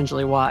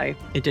 Potentially why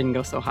it didn't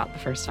go so hot the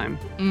first time.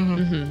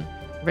 Mm-hmm.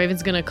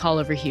 Raven's gonna call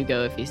over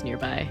Hugo if he's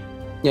nearby.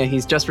 Yeah,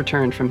 he's just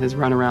returned from his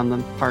run around the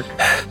park.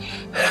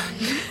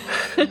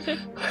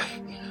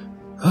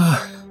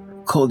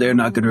 Cold air,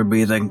 not good for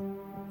breathing.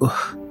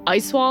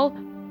 Ice wall,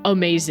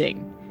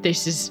 amazing.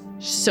 This is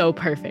so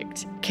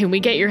perfect. Can we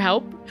get your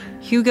help?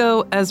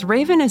 Hugo, as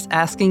Raven is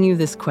asking you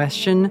this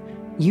question,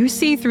 you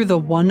see through the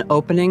one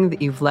opening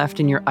that you've left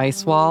in your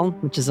ice wall,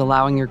 which is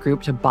allowing your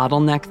group to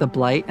bottleneck the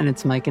Blight and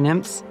its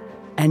myconymphs,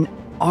 an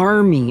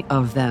army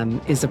of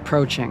them is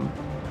approaching.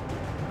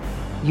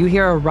 You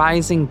hear a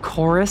rising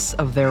chorus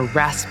of their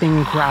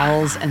rasping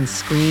growls and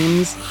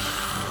screams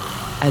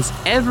as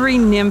every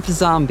nymph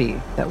zombie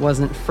that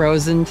wasn't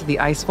frozen to the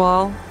ice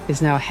wall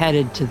is now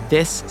headed to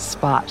this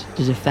spot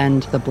to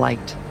defend the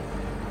Blight.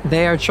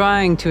 They are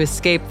trying to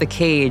escape the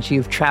cage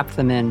you've trapped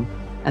them in,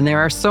 and there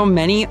are so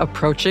many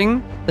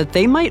approaching that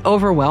they might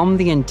overwhelm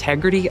the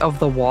integrity of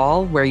the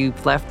wall where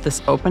you've left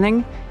this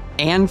opening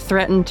and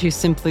threaten to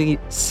simply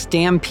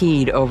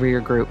stampede over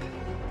your group.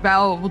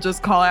 Val will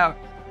just call out,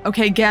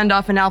 okay,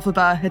 Gandalf and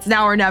Alphaba, it's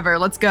now or never,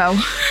 let's go.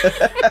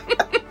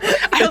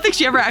 I don't think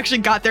she ever actually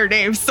got their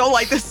names, so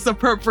like this is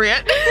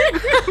appropriate.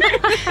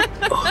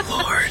 Oh,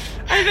 Lord.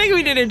 I think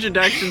we did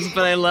introductions,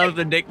 but I love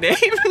the nicknames.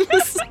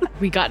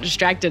 We got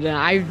distracted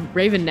and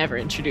Raven never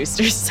introduced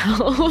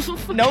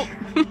herself.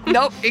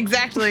 Nope,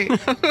 exactly.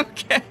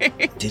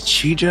 Okay. Did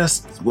she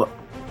just...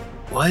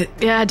 What?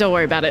 Yeah, don't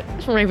worry about it.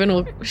 Raven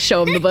will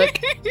show him the book.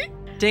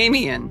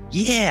 Damien,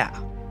 Yeah.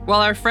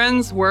 while our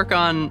friends work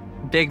on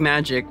big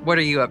magic, what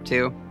are you up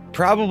to?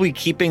 Probably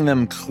keeping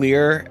them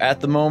clear at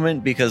the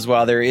moment, because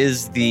while there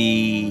is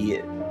the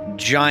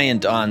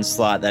giant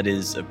onslaught that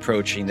is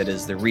approaching, that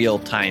is the real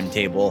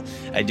timetable,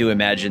 I do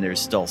imagine there's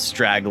still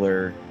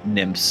straggler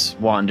nymphs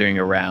wandering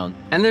around.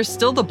 And there's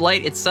still the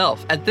Blight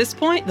itself. At this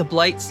point, the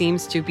Blight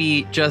seems to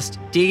be just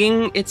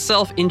digging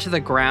itself into the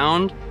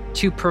ground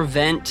to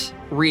prevent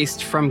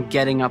Reist from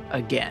getting up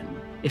again.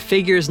 It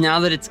figures now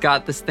that it's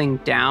got this thing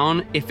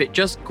down, if it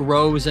just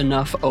grows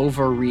enough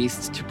over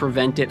Reist to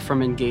prevent it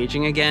from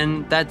engaging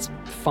again, that's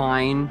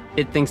fine.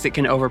 It thinks it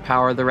can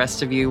overpower the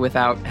rest of you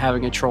without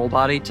having a troll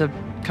body to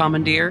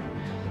commandeer.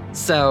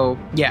 So,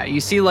 yeah,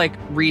 you see like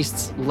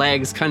Reist's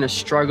legs kind of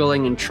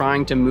struggling and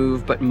trying to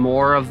move, but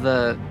more of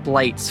the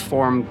Blight's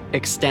form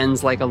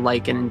extends like a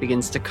lichen and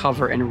begins to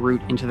cover and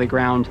root into the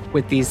ground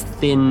with these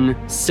thin,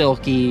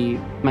 silky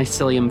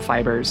mycelium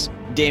fibers.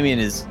 Damien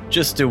is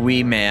just a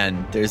wee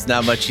man. There's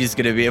not much he's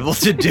going to be able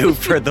to do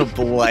for the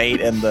Blight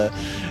and the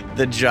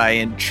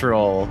giant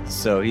troll.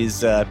 So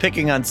he's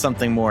picking on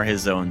something more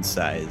his own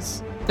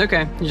size.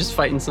 Okay, you're just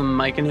fighting some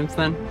myconymphs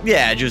then?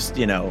 Yeah, just,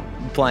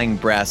 applying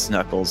brass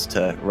knuckles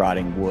to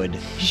rotting wood.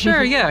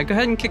 Sure, yeah, go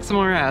ahead and kick some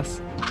more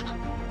ass.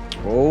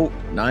 Oh,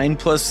 9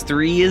 plus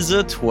 3 is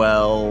a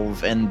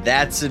 12, and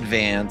that's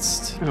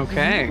advanced.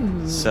 Okay.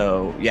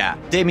 So, yeah,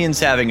 Damien's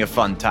having a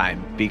fun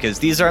time because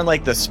these aren't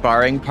like the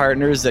sparring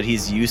partners that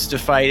he's used to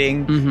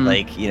fighting,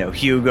 like,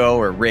 Hugo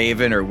or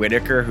Raven or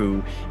Whitaker,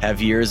 who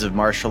have years of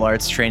martial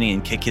arts training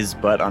and kick his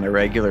butt on a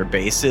regular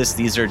basis.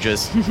 These are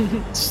just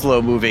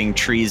slow-moving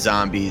tree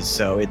zombies,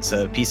 so it's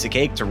a piece of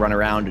cake to run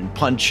around and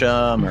punch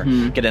them or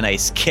get a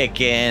nice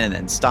kick in and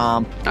then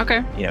stomp.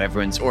 Okay.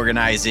 Everyone's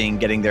organizing,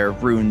 getting their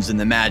runes and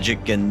the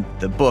magic and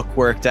the book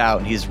worked out,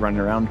 and he's running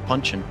around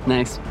punching.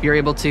 Nice. You're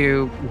able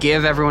to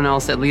give everyone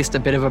else at least a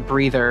bit of a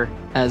breather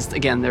as,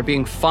 again, they're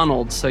being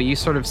funneled. So you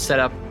sort of set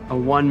up a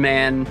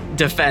one-man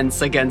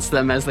defense against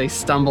them as they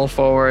stumble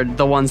forward,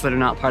 the ones that are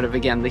not part of,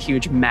 again, the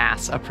huge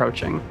mass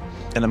approaching.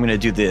 And I'm going to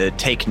do the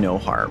take no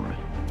harm.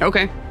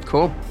 Okay,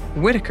 cool.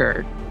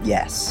 Whitaker,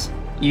 Yes.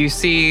 you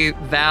see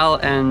Val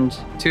and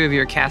two of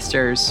your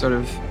casters sort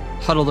of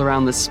huddled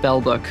around the spell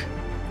book.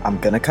 I'm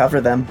gonna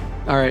cover them.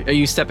 All right, are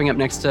you stepping up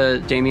next to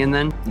Damien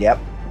then? Yep.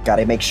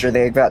 Gotta make sure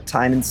they've got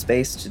time and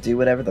space to do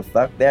whatever the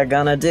fuck they're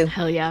gonna do.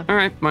 Hell yeah. All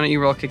right, why don't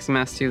you roll kick some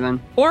ass too then?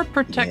 Or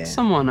protect Yeah.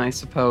 someone, I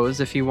suppose,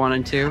 if you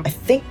wanted to. I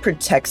think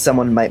protect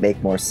someone might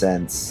make more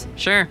sense.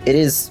 Sure. It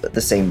is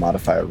the same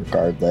modifier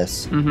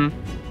regardless. Mm-hmm.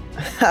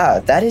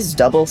 Ha, that is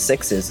double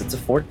sixes. It's a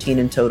 14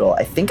 in total.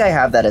 I think I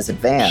have that as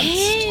advanced.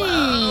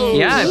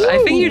 Yeah,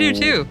 I think you do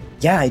too.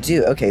 Yeah, I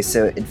do. Okay,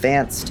 so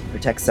advanced,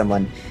 protect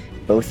someone.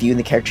 Both you and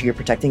the character you're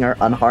protecting are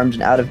unharmed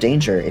and out of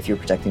danger. If you're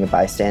protecting a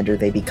bystander,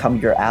 they become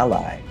your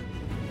ally.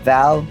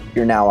 Val,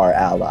 you're now our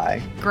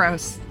ally.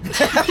 Gross.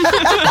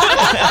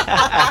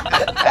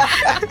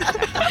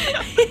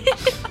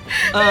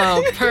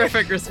 Oh,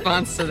 perfect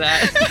response to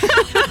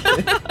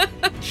that.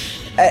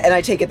 And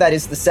I take it that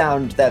is the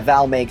sound that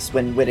Val makes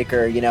when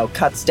Whitaker,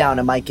 cuts down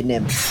a Micah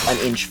nymph an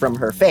inch from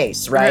her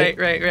face, right?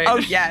 Right. Oh,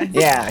 yeah.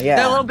 Yeah.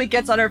 That little bit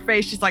gets on her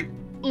face. She's like,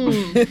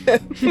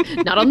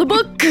 Not on the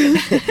book.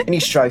 And he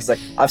shrugs like,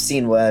 I've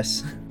seen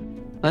worse.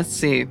 Let's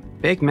see.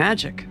 Big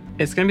magic.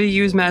 It's going to be a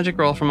use magic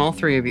roll from all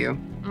three of you.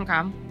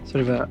 okay.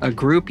 Sort of a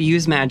group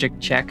use magic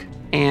check.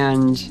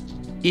 And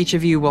each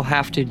of you will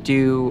have to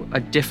do a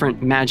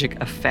different magic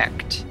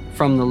effect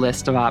from the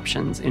list of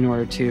options in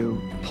order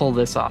to pull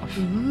this off.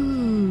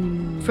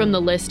 From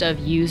the list of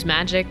use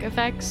magic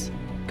effects?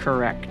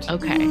 Correct.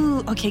 Okay. Ooh,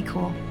 okay,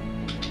 cool.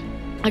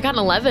 I got an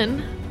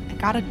 11. I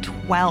got a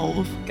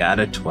 12. Got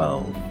a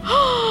 12.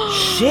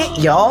 Shit,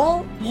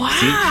 y'all.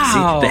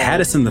 Wow. See, they had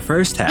us in the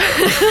first half.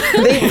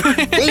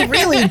 They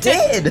really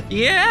did.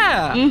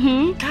 Yeah.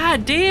 Mm-hmm.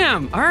 God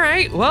damn. All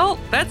right. Well,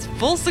 that's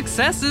full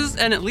successes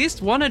and at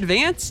least one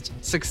advanced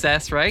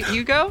success, right,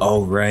 Hugo?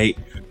 Oh, right.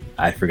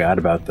 I forgot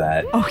about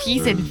that. Oh,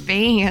 he's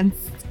advanced.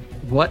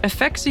 What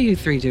effects are you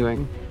three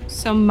doing?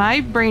 So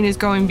my brain is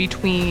going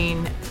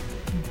between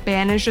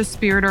banish a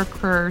spirit or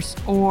curse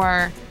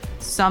or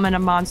summon a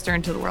monster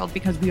into the world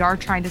because we are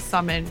trying to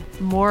summon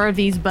more of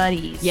these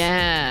buddies.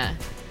 Yeah.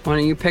 Why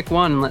don't you pick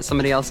one and let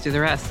somebody else do the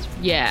rest?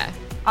 Yeah.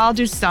 I'll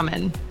just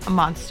summon a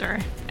monster.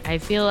 I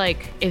feel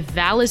like if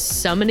Val is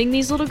summoning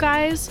these little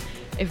guys,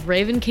 if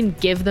Raven can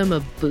give them a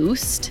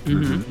boost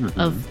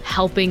of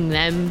helping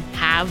them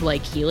have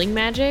like healing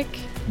magic.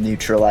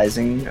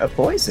 Neutralizing a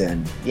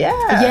poison. Yeah.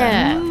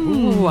 Yeah.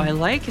 Ooh, I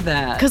like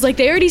that. Because like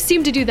they already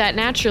seem to do that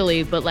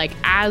naturally, but like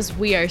as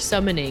we are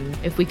summoning,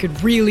 if we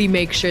could really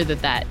make sure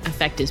that that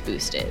effect is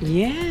boosted.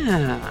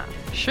 Yeah,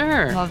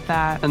 sure. Love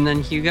that. And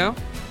then Hugo?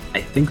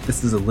 I think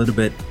this is a little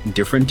bit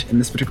different in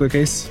this particular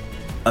case.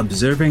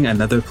 Observing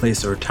another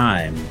place or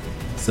time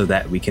so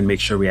that we can make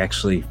sure we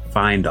actually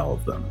find all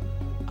of them.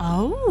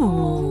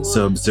 Oh.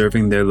 So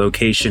observing their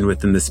location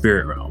within the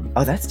spirit realm.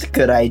 Oh, that's a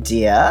good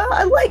idea.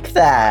 I like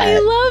that. I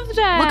love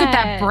that. Look at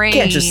that brain.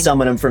 Can't just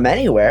summon them from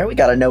anywhere. We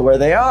gotta know where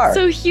they are.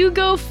 So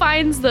Hugo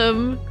finds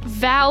them,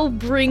 Val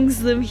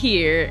brings them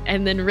here,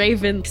 and then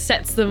Raven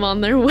sets them on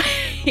their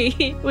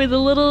way with a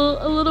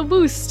little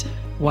boost.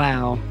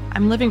 Wow.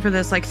 I'm living for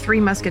this like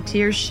Three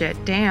Musketeers shit.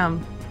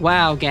 Damn.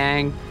 Wow,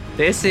 gang.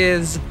 This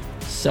is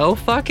so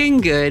fucking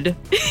good.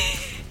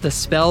 The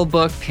spell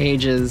book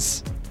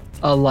pages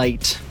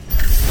alight.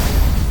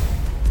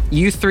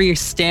 You three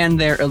stand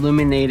there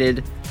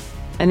illuminated,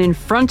 and in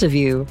front of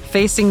you,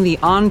 facing the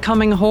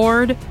oncoming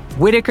horde,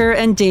 Whitaker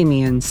and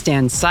Damien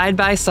stand side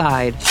by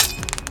side.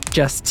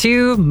 Just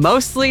two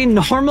mostly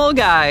normal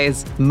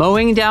guys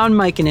mowing down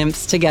Micah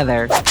nymphs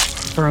together.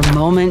 For a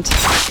moment,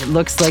 it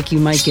looks like you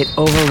might get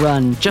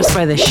overrun just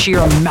by the sheer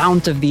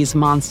amount of these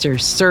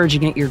monsters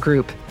surging at your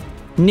group.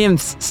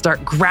 Nymphs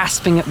start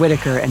grasping at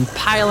Whitaker and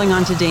piling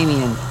onto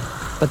Damien.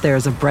 But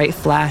there's a bright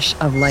flash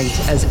of light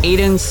as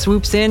Aiden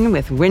swoops in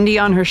with Windy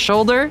on her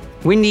shoulder.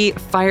 Windy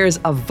fires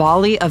a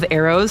volley of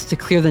arrows to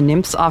clear the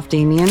nymphs off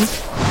Damien.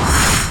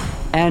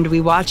 And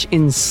we watch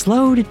in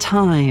slowed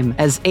time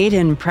as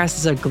Aiden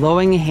presses a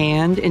glowing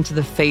hand into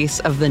the face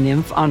of the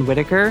nymph on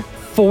Whitaker,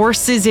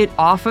 forces it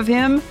off of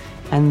him,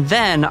 and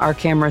then our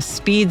camera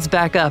speeds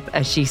back up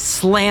as she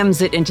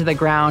slams it into the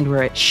ground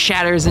where it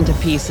shatters into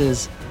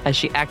pieces as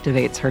she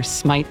activates her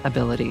smite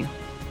ability.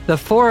 The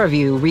four of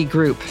you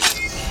regroup.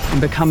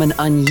 and become an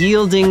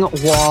unyielding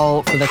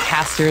wall for the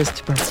casters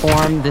to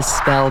perform this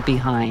spell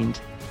behind.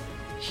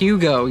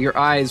 Hugo, your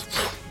eyes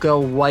go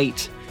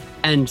white,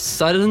 and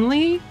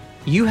suddenly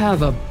you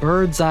have a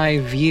bird's eye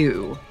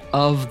view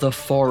of the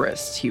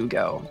forest,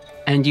 Hugo.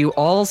 And you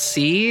all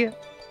see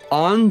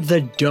on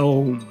the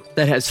dome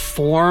that has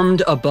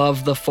formed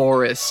above the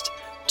forest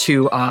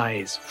 2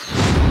 eyes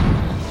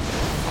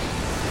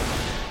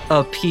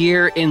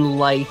appear in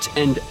light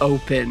and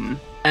open,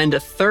 and a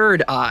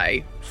 3rd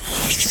eye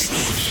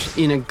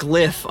in a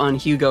glyph on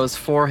Hugo's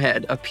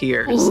forehead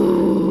appears.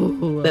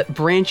 Ooh. That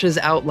branches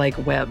out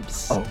like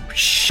webs. Oh,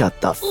 shut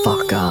the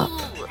fuck up.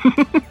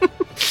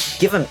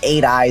 Give him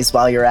 8 eyes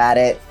while you're at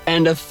it.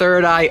 And a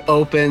 3rd eye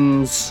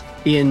opens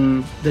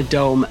in the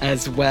dome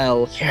as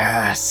well.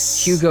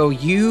 Yes. Hugo,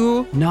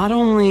 you not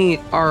only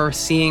are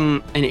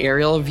seeing an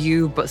aerial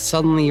view, but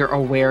suddenly your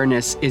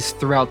awareness is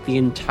throughout the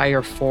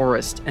entire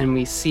forest, and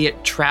we see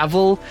it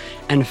travel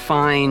and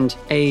find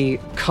a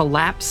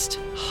collapsed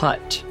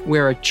hut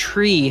where a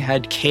tree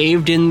had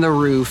caved in the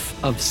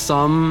roof of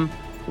some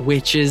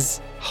witch's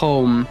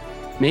home.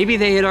 Maybe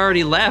they had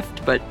already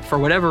left, but for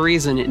whatever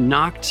reason, it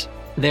knocked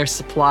their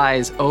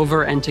supplies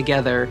over and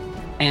together.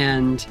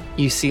 And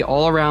you see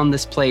all around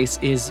this place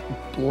is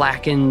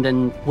blackened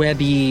and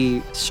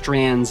webby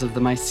strands of the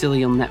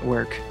mycelial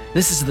network.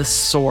 This is the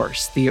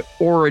source, the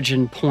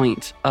origin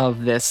point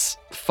of this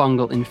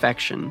fungal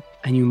infection.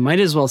 And you might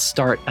as well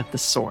start at the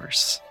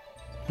source.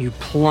 You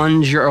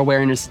plunge your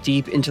awareness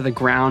deep into the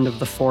ground of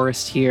the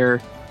forest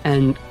here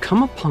and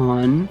come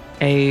upon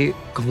a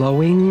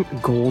glowing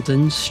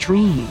golden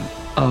stream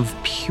of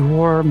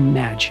pure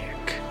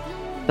magic,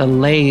 the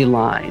ley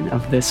line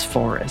of this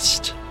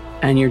forest.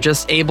 And you're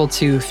just able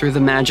to, through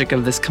the magic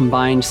of this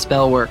combined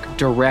spell work,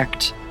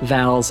 direct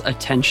Val's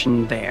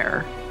attention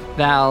there.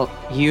 Val,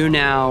 you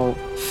now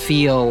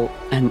feel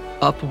an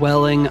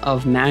upwelling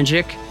of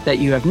magic that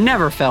you have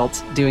never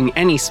felt doing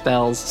any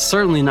spells,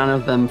 certainly none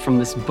of them from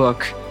this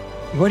book.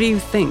 What do you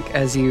think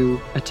as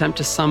you attempt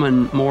to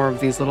summon more of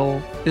these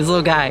little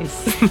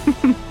guys?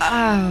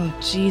 Oh,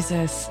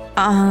 Jesus.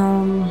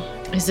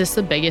 Is this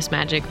the biggest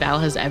magic Val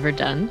has ever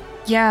done?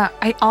 Yeah,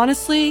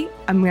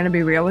 I'm gonna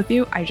be real with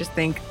you. I just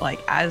think,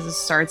 like, as it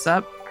starts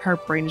up, her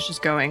brain is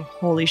just going,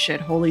 holy shit,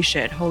 holy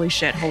shit, holy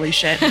shit, holy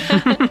shit.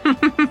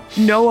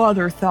 No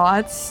other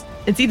thoughts.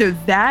 It's either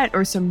that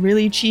or some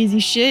really cheesy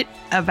shit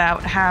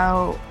about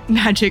how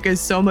magic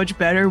is so much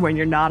better when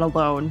you're not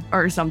alone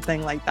or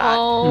something like that.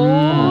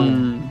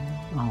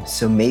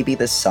 So maybe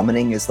the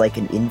summoning is like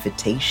an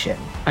invitation.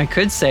 I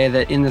could say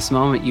that in this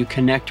moment you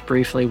connect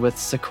briefly with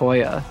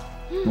Sequoia.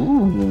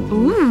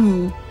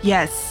 Ooh.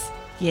 Yes.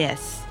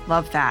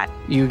 Love that.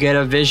 You get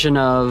a vision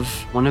of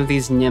one of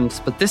these nymphs,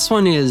 but this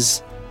one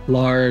is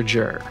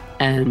larger.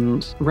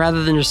 And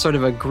rather than just sort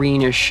of a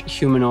greenish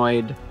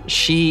humanoid,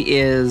 she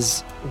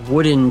is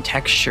wooden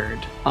textured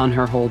on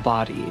her whole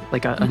body,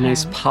 like a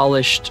nice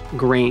polished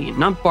grain,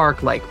 not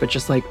bark-like, but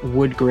just like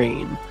wood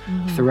grain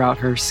throughout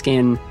her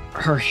skin.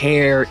 Her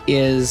hair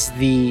is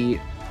the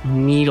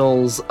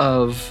needles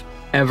of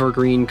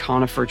evergreen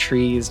conifer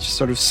trees just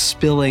sort of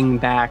spilling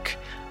back.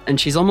 And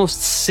she's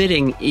almost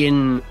sitting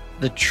in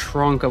the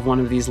trunk of one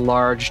of these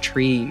large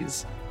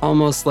trees,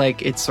 almost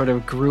like it sort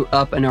of grew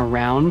up and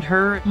around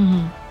her,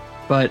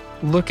 but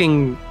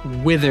looking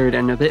withered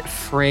and a bit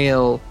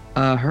frail.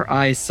 Her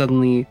eyes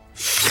suddenly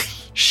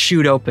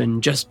shoot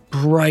open, just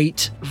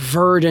bright,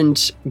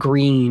 verdant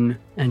green,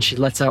 and she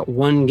lets out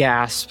one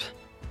gasp.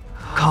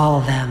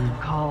 Call them.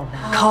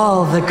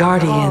 Call the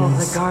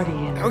guardians.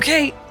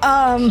 Okay,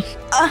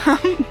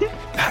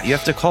 You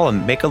have to call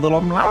him. Make a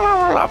little sound.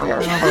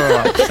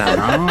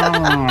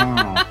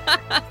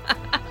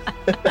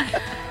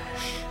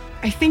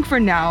 I think for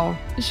now,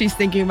 she's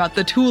thinking about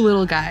the 2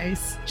 little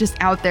guys just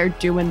out there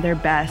doing their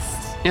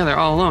best. Yeah, they're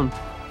all alone.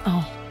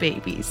 Oh,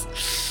 babies.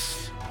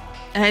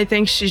 And I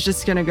think she's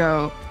just gonna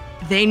go,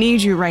 they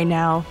need you right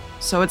now,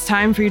 so it's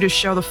time for you to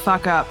show the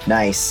fuck up.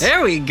 Nice.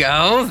 There we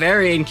go.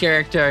 Very in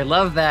character. I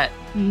love that.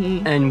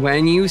 And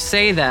when you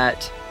say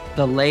that,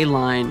 the ley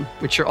line,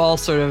 which you're all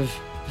sort of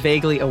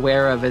vaguely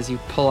aware of as you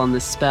pull on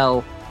this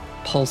spell,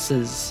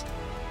 pulses.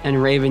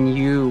 And Raven,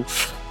 you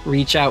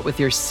reach out with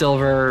your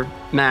silver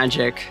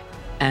magic,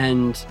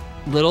 and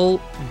little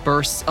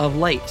bursts of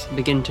light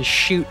begin to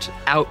shoot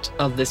out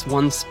of this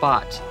one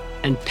spot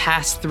and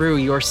pass through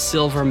your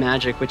silver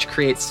magic, which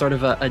creates sort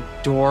of a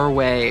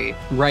doorway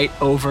right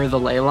over the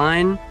ley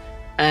line.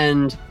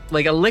 And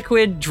like a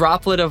liquid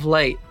droplet of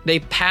light, they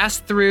pass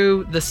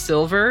through the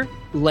silver,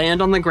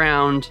 land on the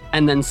ground,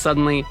 and then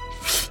suddenly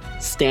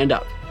stand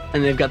up.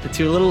 And they've got the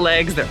 2 little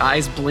legs, their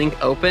eyes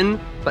blink open,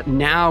 but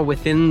now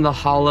within the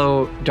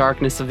hollow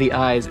darkness of the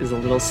eyes is a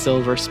little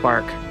silver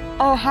spark.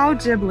 Oh, how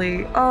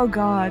Ghibli. Oh,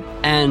 God.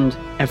 And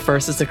at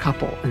first it's a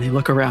couple, and they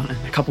look around,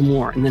 and a couple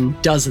more, and then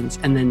dozens,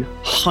 and then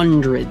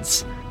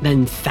hundreds,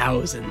 then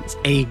thousands.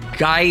 A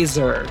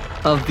geyser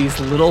of these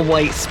little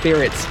white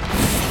spirits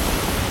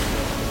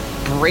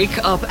break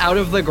up out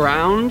of the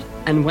ground,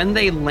 and when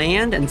they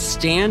land and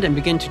stand and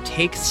begin to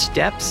take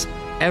steps,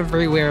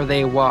 everywhere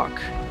they walk,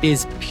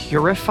 is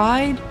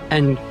purified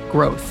and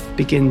growth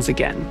begins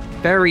again.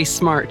 Very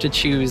smart to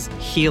choose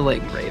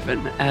healing,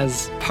 Raven,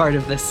 as part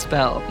of this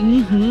spell.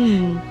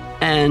 Mm-hmm.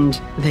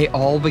 And they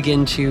all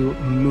begin to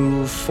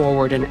move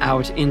forward and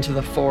out into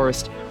the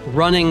forest,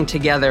 running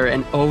together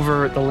and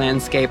over the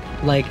landscape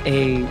like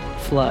a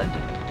flood.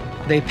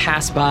 They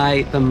pass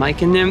by the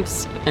Myca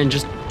nymphs and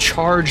just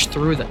charge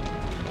through them.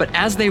 But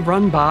as they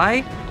run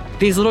by,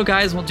 these little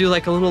guys will do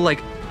like a little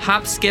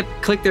hop, skip,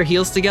 click their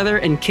heels together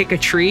and kick a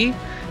tree,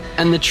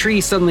 and the tree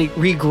suddenly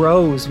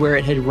regrows where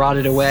it had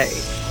rotted away.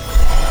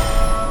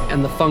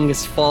 And the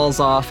fungus falls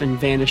off and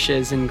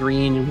vanishes in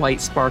green and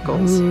white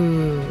sparkles.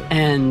 Ooh.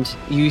 And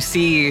you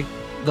see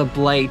the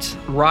Blight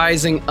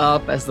rising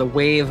up as the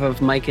wave of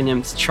Myca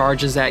nymphs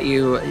charges at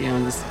you,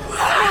 this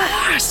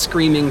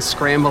screaming,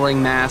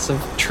 scrambling mass of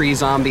tree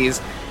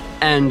zombies.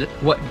 And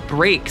what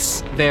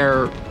breaks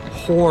their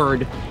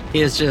horde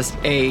is just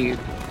a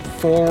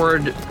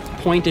forward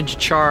pointed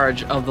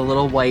charge of the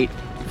little white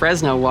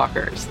Fresno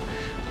walkers.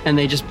 And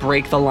they just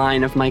break the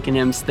line of Myca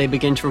nymphs. They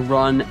begin to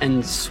run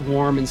and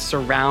swarm and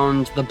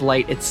surround the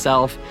Blight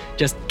itself,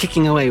 just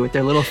kicking away with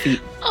their little feet.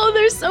 Oh,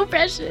 they're so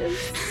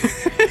precious.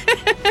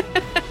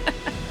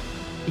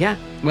 Yeah,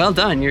 well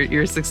done.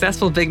 Your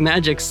successful big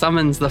magic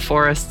summons the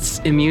forest's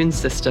immune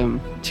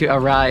system to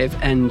arrive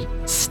and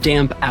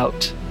stamp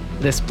out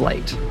this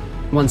Blight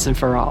once and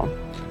for all.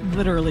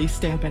 Literally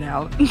stamp it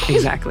out.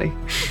 Exactly.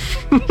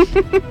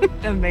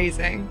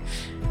 Amazing.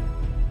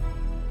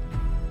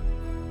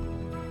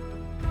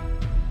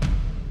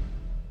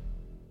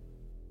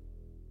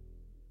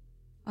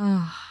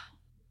 Oh,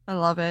 I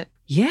love it.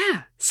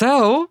 Yeah.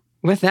 So,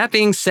 with that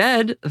being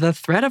said, the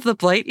threat of the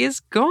Blight is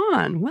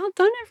gone. Well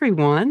done,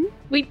 everyone.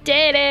 We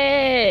did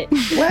it.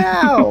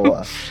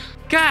 Wow.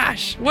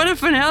 Gosh, what a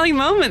finale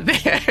moment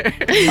there.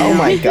 Oh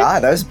my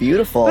god, that was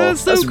beautiful.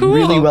 That's so cool.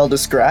 Really well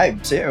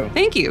described, too.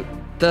 Thank you.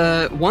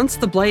 Once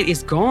the Blight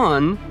is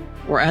gone,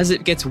 or as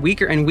it gets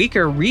weaker and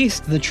weaker,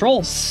 Reese, the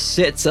troll,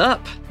 sits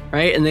up,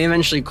 right? And they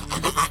eventually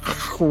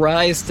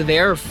rise to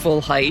their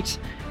full height.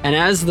 And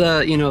as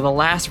the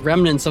last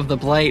remnants of the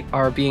Blight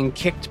are being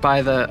kicked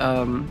by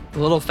the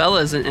little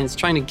fellas and it's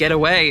trying to get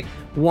away,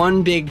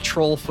 one big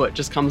troll foot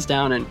just comes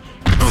down and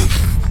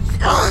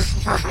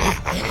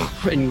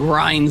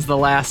grinds the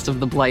last of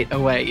the Blight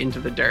away into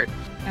the dirt.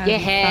 As you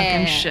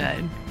Yeah. fucking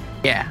should.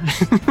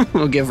 Yeah.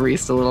 We'll give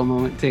Reese a little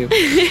moment too.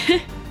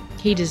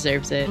 He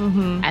deserves it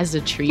Mm-hmm. as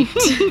a treat.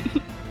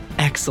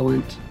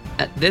 Excellent.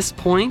 At this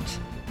point,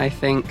 I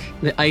think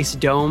the ice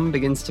dome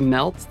begins to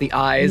melt. The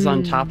eyes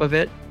on top of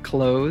it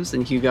close,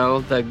 and Hugo,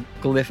 the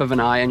glyph of an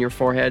eye on your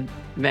forehead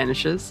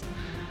vanishes.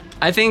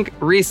 I think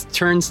Reese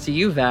turns to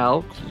you,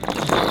 Val,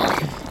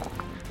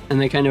 and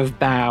they kind of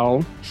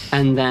bow,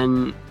 and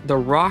then the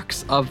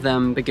rocks of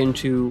them begin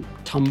to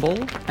tumble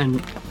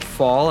and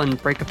fall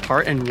and break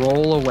apart and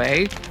roll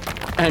away.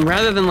 And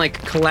rather than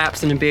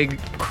collapse in a big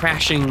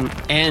crashing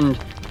end,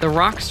 the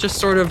rocks just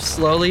sort of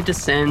slowly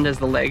descend as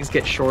the legs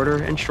get shorter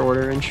and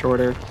shorter and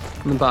shorter.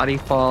 And the body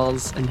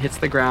falls and hits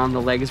the ground,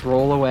 the legs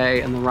roll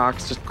away, and the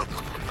rocks just...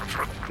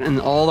 And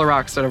all the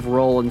rocks sort of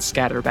roll and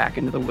scatter back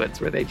into the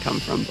woods where they'd come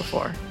from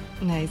before.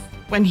 Nice.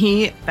 When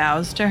he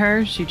bows to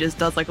her, she just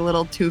does a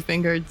little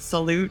two-fingered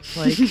salute.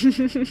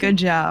 Good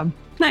job.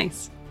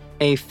 Nice.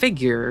 A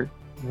figure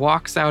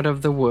walks out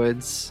of the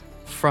woods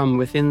from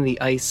within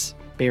the ice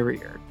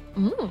barrier.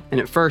 Ooh. And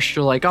at first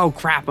you're like, oh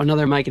crap,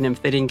 another Myca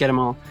nymph. They didn't get them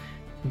all.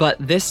 But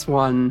this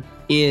one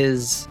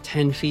is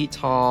 10 feet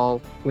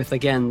tall with,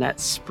 again,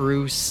 that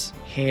spruce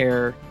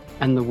hair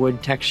and the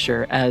wood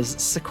texture as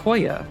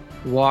Sequoia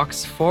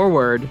walks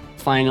forward,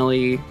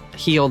 finally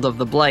healed of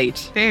the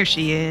Blight, There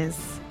she is.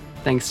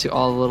 thanks to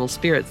all the little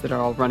spirits that are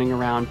all running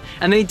around.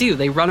 And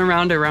they run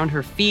around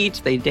her feet,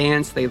 they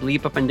dance, they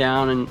leap up and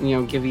down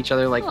and, give each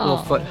other little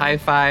Aw. foot high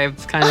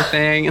fives kind of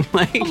thing. And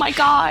Oh my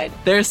god.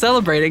 they're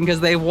celebrating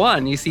because they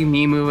won. You see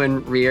Mimu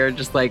and Rear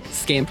just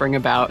scampering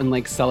about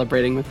and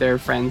celebrating with their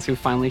friends who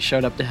finally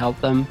showed up to help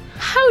them.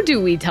 How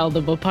do we tell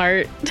them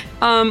apart?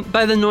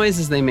 By the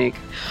noises they make.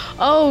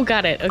 Oh,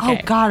 got it. Okay.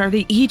 Oh god, are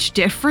they each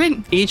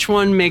different? Each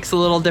one makes a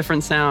little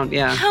different sound.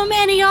 Yeah, How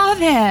many are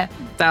there?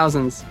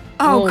 thousands.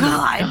 Oh, my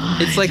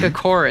god. It's like a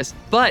chorus.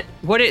 But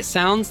what it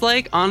sounds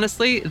like,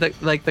 honestly,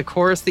 the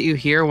chorus that you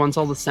hear once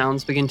all the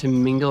sounds begin to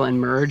mingle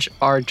and merge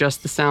are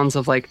just the sounds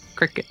of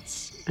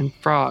crickets and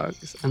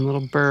frogs and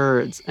little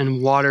birds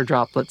and water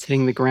droplets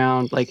hitting the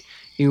ground.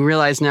 You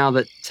realize now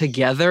that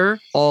together,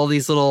 all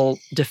these little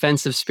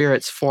defensive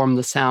spirits form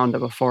the sound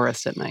of a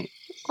forest at night.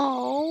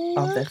 Oh.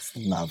 Oh, that's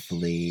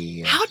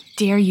lovely. How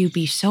dare you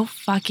be so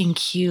fucking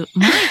cute?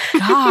 My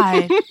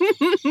god.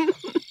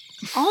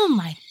 Oh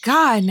my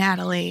god,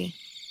 Natalie.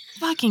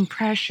 Fucking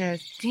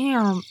precious.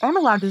 Damn. I'm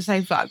allowed to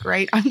say fuck,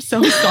 right? I'm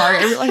so sorry.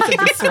 I realize I've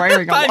been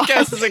swearing a lot.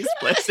 Podcast is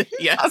explicit,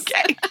 yes.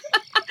 Okay.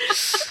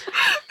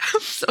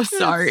 I'm so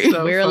sorry.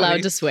 so We're funny.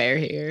 allowed to swear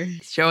here.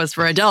 Show us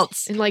for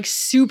adults. And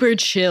super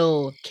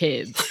chill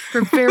kids.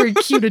 For very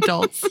cute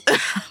adults.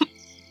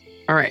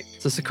 All right,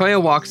 so Sequoia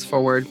walks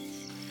forward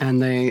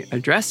and they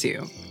address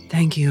you.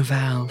 Thank you,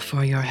 Val,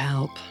 for your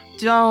help.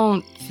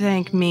 Don't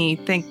thank me,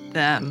 thank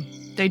them.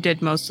 They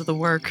did most of the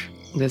work.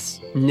 This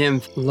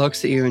nymph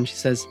looks at you and she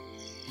says,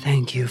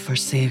 "Thank you for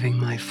saving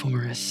my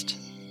forest."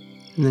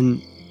 And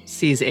then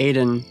sees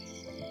Aiden.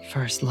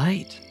 "First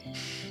light.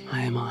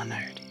 I am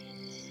honored."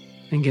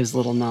 And gives a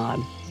little nod.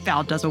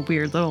 Val does a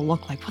weird little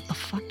look like, what the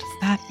fuck does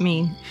that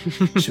mean?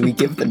 Should we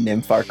give the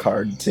nymph our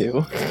card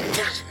too?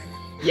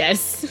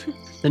 Yes.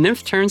 The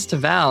nymph turns to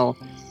Val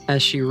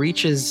as she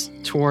reaches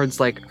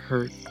towards like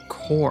her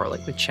core,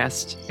 like the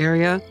chest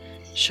area.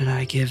 "Should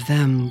I give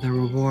them the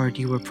reward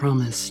you were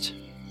promised?"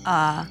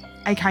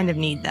 I kind of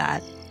need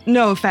that.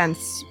 No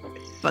offense,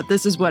 but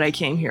this is what I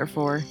came here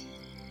for.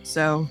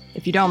 So,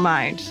 if you don't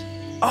mind,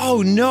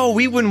 Oh no,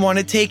 we wouldn't want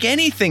to take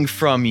anything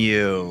from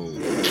you.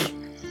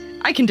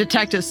 I can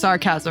detect his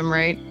sarcasm,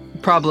 right?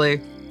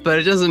 Probably, but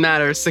it doesn't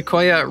matter.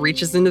 Sequoia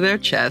reaches into their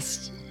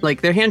chest.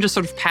 Like their hand just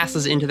sort of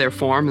passes into their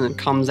form and then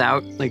comes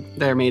out like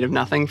they're made of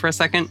nothing for a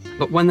second.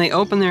 But when they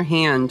open their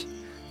hand,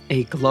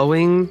 a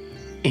glowing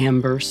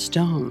amber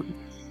stone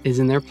is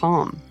in their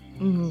palm.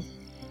 Mm-hmm.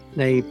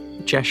 They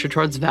gesture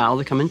towards Val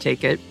to come and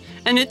take it.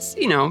 And it's,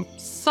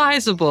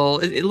 sizable.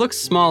 It looks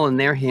small in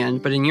their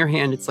hand, but in your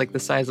hand, it's like the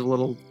size of a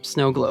little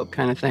snow globe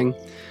kind of thing.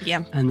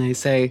 Yeah. And they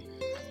say,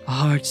 "A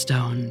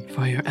heartstone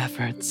for your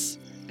efforts."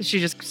 She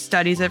just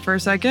studies it for a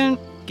second,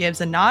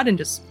 gives a nod, and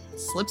just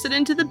slips it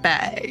into the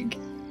bag.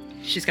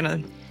 She's gonna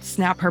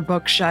snap her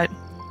book shut.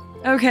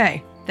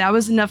 Okay, that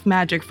was enough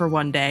magic for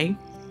one day.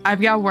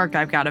 I've got work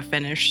I've got to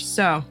finish,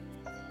 so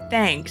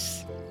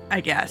thanks,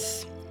 I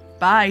guess.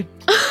 Bye.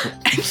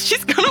 And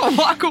she's gonna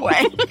walk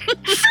away.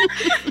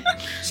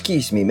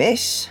 Excuse me,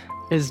 miss.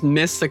 Is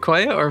Miss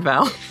Sequoia or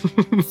Val?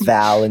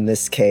 Val in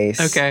this case.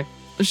 Okay.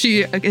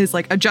 She is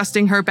like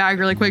adjusting her bag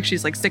really quick.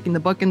 She's like sticking the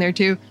book in there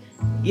too.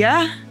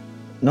 Yeah?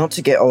 Not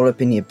to get all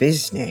up in your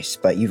business,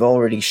 but you've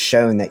already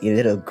shown that you're a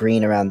little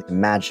green around the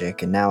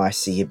magic, and now I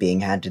see you being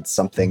handed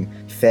something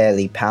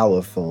fairly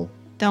powerful.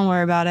 Don't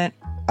worry about it.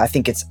 I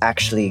think it's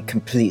actually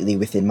completely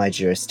within my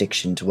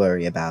jurisdiction to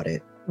worry about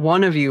it.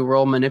 One of you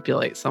roll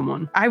manipulate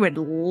someone. I would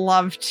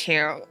love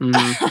to.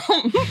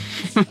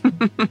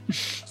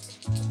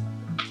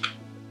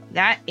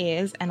 That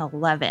is an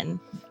 11.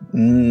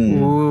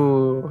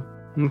 Ooh.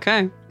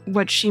 Okay.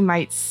 What she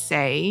might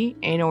say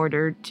in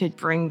order to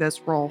bring this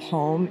roll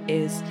home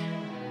is,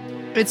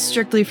 it's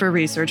strictly for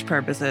research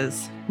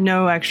purposes.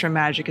 No extra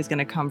magic is going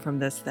to come from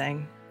this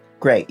thing.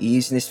 Great, you're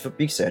using this for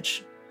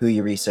research. Who are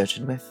you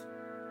researching with?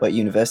 What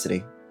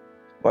university?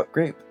 What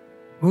group?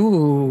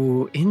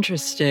 Ooh,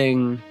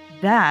 interesting.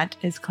 That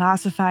is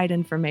classified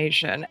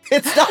information.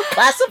 It's not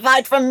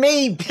classified from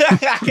me!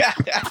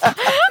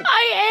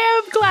 I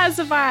am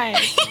classified.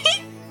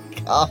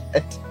 God.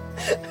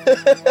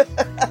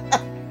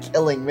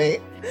 Killing me.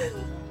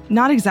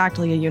 Not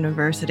exactly a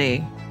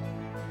university.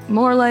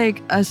 More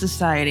like a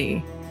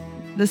society.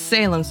 The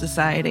Salem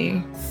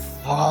Society.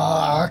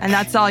 Fuck. And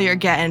that's all you're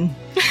getting.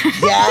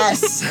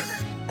 Yes!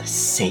 The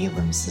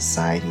Salem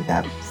Society,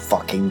 that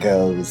fucking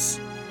goes.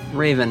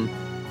 Raven,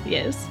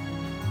 Yes.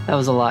 that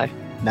was a lie.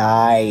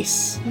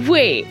 Nice.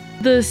 Wait,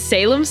 the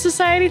Salem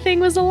Society thing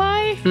was a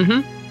lie?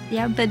 Mm-hmm.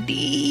 Yeah,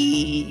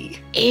 buddy.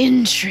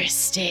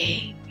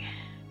 Interesting.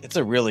 It's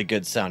a really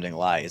good sounding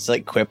lie. It's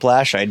like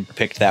Quiplash. I'd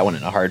pick that one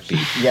in a heartbeat.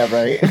 Yeah,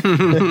 right?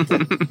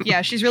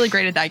 Yeah, she's really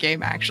great at that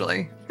game,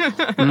 actually.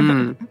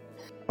 Mm.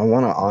 I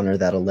want to honor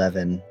that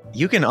 11.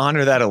 You can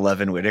honor that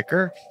 11,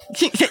 Whitaker.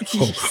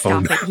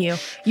 Stop it, you.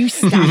 You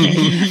stop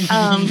it.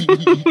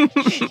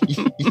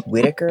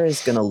 Whitaker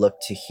is going to look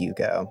to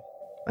Hugo.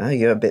 Well,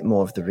 you're a bit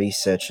more of the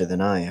researcher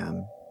than I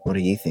am. What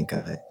do you think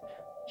of it?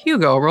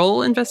 Hugo,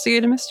 roll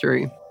investigate a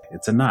mystery.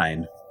 It's a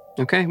 9.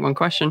 Okay, one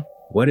question.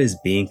 What is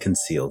being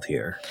concealed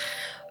here?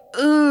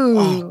 Ooh.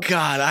 Oh,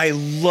 God, I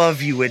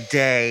love you a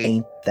day.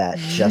 Ain't that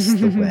just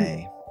the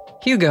way?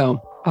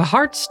 Hugo, a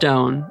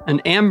heartstone, an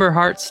amber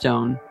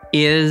heartstone,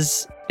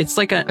 it's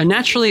like a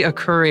naturally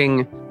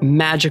occurring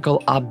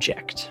magical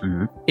object.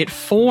 Mhm. It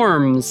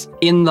forms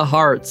in the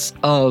hearts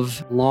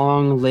of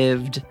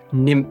long-lived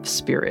nymph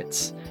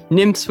spirits.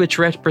 Nymphs which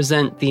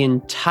represent the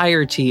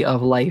entirety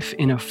of life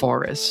in a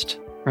forest,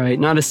 right?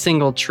 Not a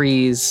single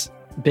tree's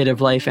bit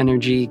of life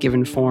energy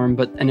given form,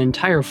 but an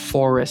entire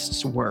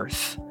forest's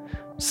worth.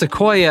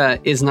 Sequoia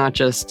is not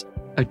just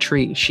a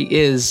tree. She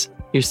is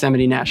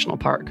Yosemite National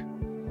Park.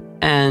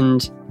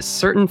 And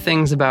certain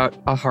things about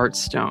a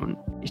heartstone,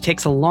 it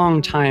takes a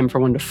long time for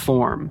one to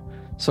form.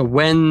 So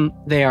when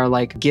they are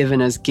like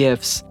given as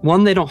gifts,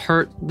 one, they don't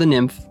hurt the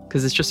nymph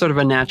because it's just sort of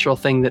a natural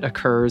thing that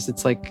occurs.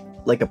 It's like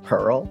Like a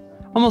pearl?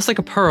 almost like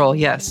a pearl,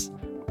 yes.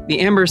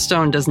 The amber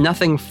stone does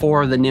nothing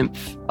for the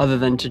nymph other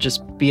than to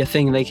just be a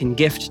thing they can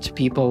gift to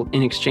people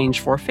in exchange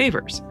for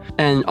favors.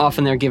 And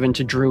often they're given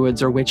to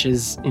druids or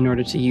witches in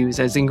order to use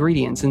as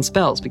ingredients in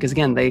spells, because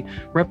again, they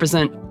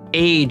represent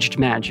aged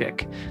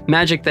magic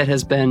that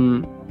has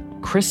been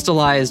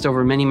crystallized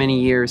over many, many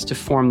years to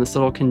form this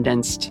little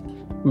condensed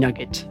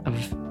nugget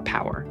of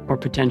power or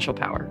potential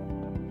power.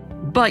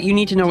 But you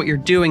need to know what you're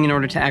doing in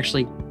order to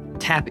actually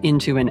tap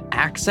into and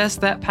access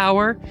that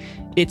power.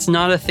 It's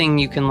not a thing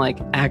you can like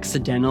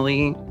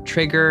accidentally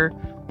trigger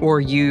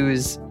or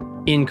use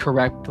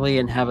incorrectly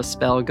and have a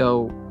spell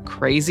go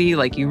crazy.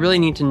 Like you really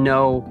need to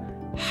know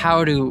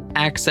how to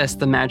access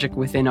the magic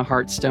within a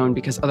Heartstone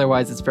because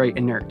otherwise it's very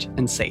inert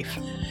and safe.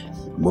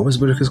 What was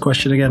Whitaker's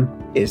question again?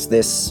 Is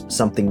this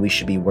something we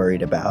should be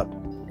worried about?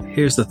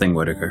 Here's the thing,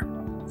 Whitaker.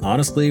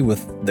 Honestly,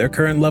 with their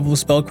current level of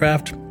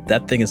spellcraft,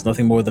 that thing is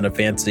nothing more than a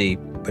fancy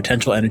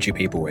potential energy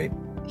paperweight.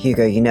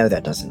 Hugo, you know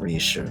that doesn't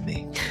reassure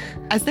me.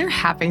 As they're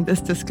having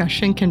this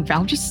discussion, can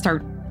Val just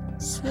start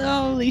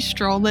slowly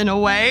strolling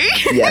away?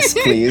 Yes,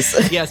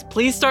 please. Yes,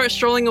 please start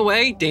strolling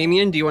away.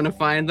 Damien, do you want to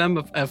find them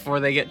before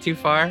they get too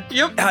far?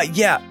 Yep.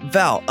 Yeah,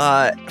 Val,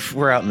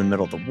 we're out in the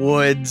middle of the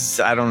woods.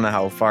 I don't know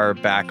how far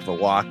back of a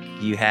walk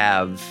you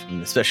have,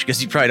 especially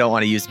because you probably don't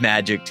want to use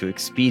magic to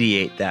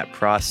expedite that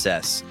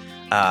process.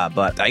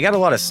 But I got a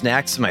lot of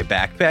snacks in my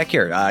backpack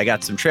here. I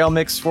got some trail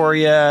mix for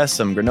you,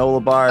 some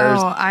granola bars.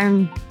 Oh,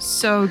 I'm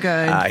so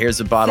good.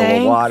 Here's a bottle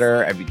Thanks. of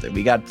water. Everything.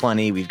 We got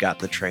plenty. We've got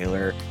the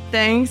trailer.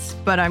 Thanks,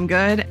 but I'm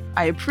good.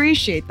 I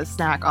appreciate the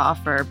snack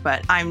offer,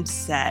 but I'm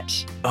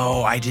set.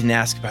 Oh, I didn't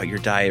ask about your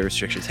diet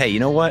restrictions. Hey, you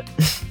know what?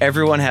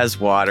 Everyone has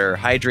water.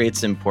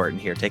 Hydrate's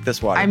important. Here, take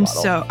this water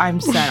bottle.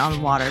 I'm set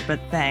on water, but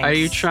thanks. Are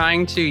you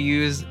trying to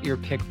use your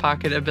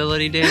pickpocket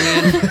ability,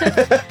 Damien?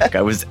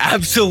 I was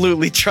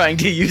absolutely trying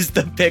to use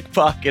the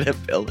pickpocket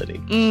ability.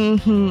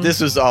 Mm-hmm.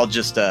 This was all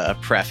just a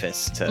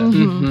preface to...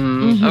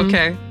 Mhm.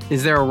 Okay.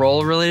 Is there a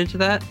role related to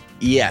that?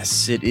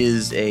 Yes, it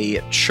is a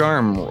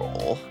charm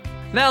roll.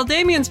 Val,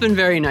 Damien's been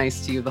very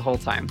nice to you the whole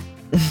time.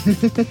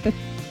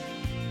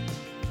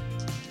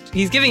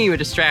 He's giving you a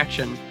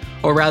distraction,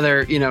 or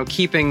rather,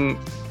 keeping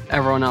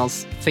everyone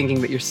else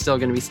thinking that you're still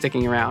going to be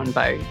sticking around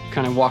by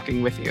kind of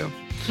walking with you.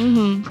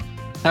 Mm-hmm.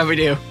 How'd we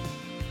do?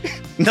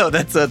 No,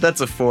 that's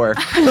a 4.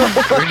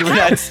 We're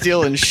not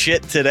stealing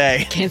shit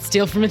today. Can't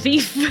steal from a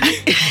thief.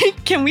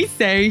 Can we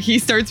say he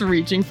starts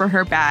reaching for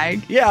her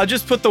bag? Yeah, I'll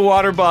just put the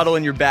water bottle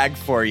in your bag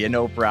for you,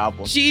 no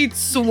problem. She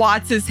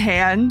swats his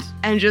hand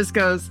and just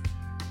goes,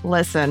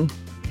 "Listen,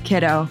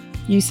 kiddo,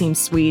 you seem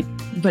sweet,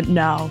 but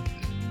no,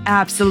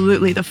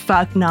 absolutely the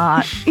fuck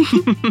not."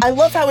 I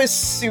love how as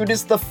soon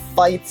as the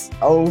fight's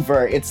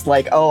over, it's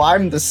like, oh,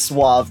 I'm the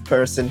suave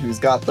person who's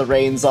got the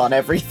reins on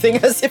everything,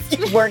 as if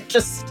you weren't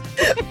just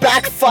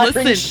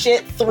backfiring Listen,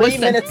 shit 3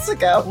 minutes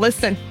ago.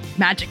 Listen,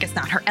 magic is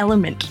not her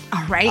element,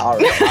 all right? All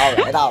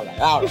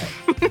right.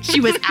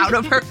 She was out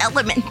of her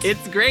element.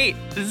 It's great.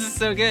 This is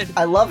so good.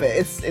 I love it.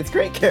 It's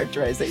great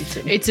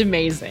characterization. It's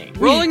amazing.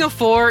 Rolling a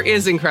 4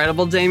 is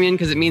incredible, Damien,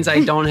 because it means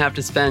I don't have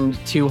to spend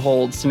 2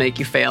 holds to make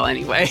you fail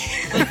anyway.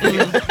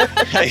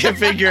 I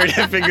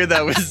figured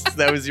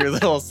that was your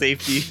little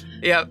safety.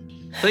 Yep.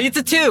 So it's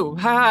a 2.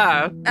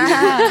 Ha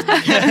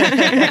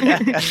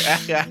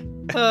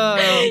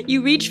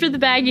You reach for the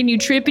bag and you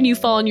trip and you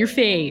fall on your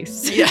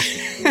face. Yeah.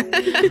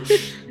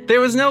 There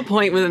was no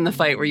point within the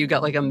fight where you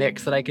got like a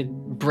mix that I could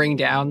bring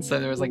down, so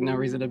there was like no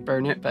reason to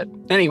burn it. But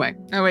anyway.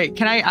 Oh, wait,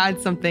 can I add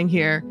something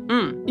here?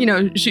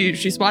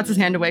 She swats his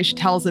hand away. She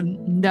tells him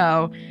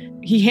no.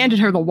 He handed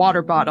her the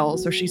water bottle,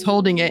 so she's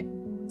holding it.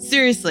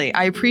 Seriously,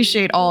 I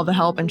appreciate all the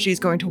help, and she's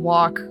going to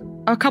walk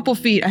a couple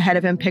feet ahead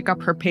of him, pick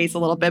up her pace a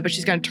little bit, but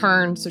she's going to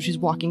turn, so she's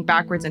walking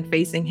backwards and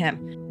facing him.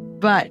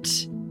 But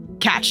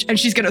catch, and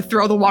she's going to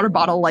throw the water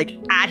bottle like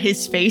at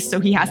his face, so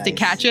he has to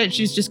catch it.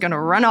 She's just going to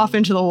run off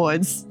into the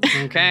woods.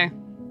 Okay.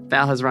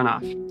 Val has run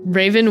off.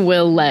 Raven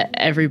will let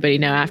everybody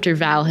know after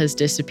Val has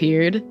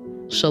disappeared.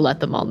 She'll let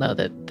them all know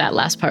that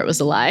last part was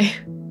a lie.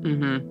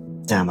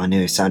 Mm-hmm. Damn, I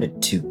knew it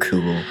sounded too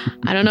cool.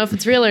 I don't know if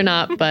it's real or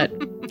not, but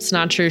it's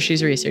not true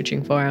she's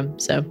researching for him.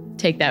 So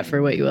take that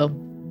for what you will.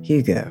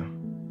 Hugo,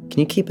 can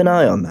you keep an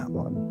eye on that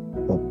one?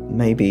 Or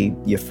maybe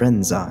your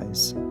friend's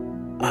eyes?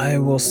 I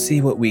will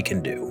see what we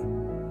can do.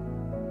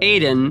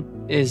 Aiden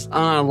is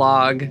on a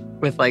log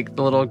with like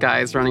the little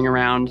guys running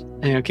around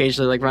and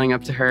occasionally like running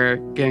up to her,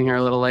 giving her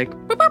a little like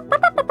boop, boop,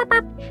 boop, boop, boop,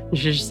 boop. And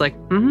she's just like,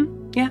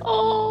 yeah.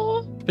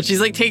 Oh. But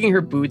she's like taking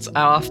her boots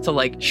off to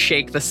like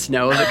shake the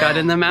snow that got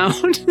in them out.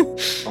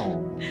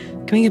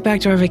 Can we get back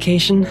to our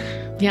vacation?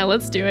 Yeah,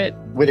 let's do it.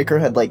 Whitaker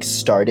had like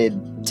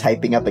started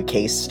typing up a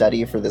case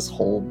study for this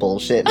whole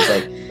bullshit. It's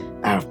like,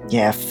 oh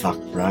yeah, fuck,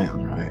 right.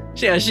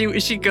 Yeah,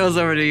 she goes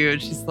over to you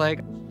and she's like,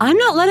 I'm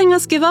not letting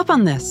us give up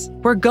on this.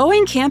 We're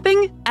going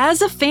camping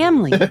as a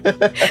family.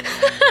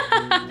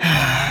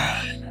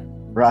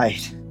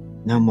 Right.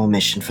 No more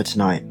mission for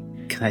tonight.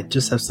 Can I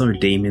just have some of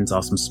Damien's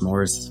awesome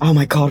s'mores? Oh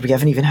my god, we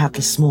haven't even had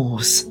the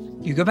s'mores.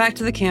 You go back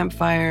to the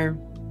campfire.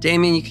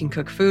 Damien, you can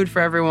cook food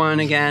for everyone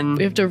again.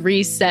 We have to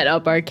reset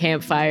up our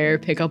campfire,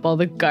 pick up all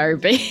the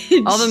garbage.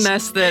 All the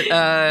mess that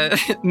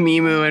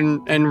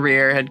Mimu and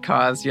Rear had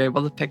caused, you're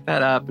able to pick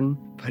that up and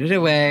put it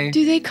away.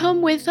 Do they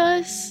come with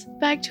us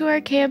back to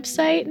our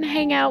campsite and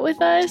hang out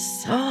with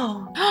us?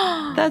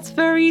 That's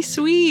very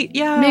sweet.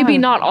 Yeah. Maybe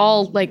not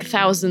all like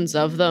thousands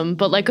of them,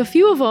 but like a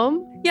few of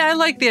them. Yeah, I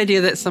like the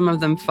idea that some of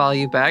them follow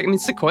you back. I mean,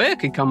 Sequoia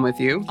could come with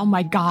you. Oh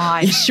my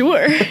god.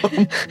 Sure.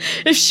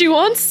 If she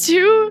wants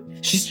to.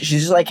 She's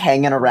just like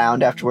hanging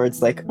around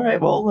afterwards, like, all right,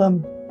 well,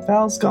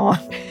 Val's gone.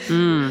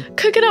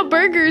 Cooking up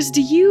burgers.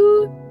 Do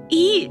you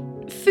eat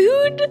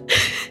food?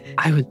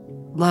 I would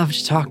love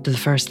to talk to the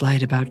First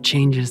Light about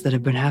changes that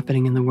have been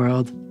happening in the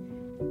world.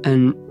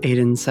 And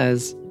Aiden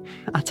says,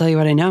 I'll tell you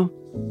what I know.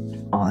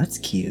 Oh, that's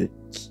cute.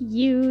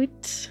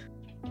 Cute.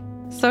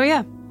 So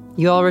yeah,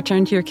 you all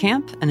return to your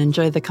camp and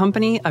enjoy the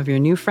company of your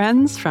new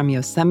friends from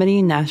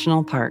Yosemite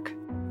National Park.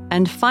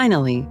 And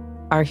finally,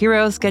 our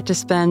heroes get to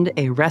spend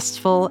a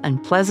restful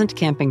and pleasant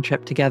camping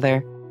trip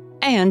together.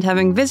 And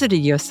having visited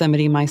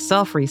Yosemite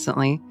myself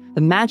recently,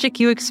 the magic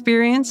you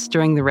experience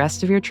during the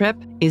rest of your trip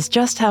is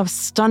just how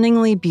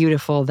stunningly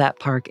beautiful that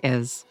park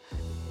is.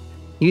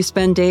 You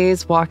spend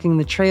days walking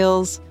the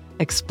trails,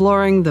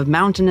 exploring the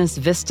mountainous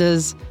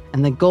vistas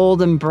and the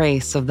gold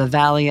embrace of the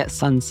valley at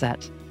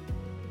sunset.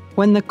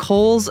 When the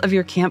coals of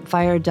your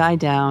campfire die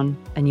down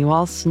and you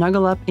all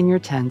snuggle up in your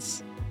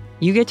tents,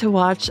 you get to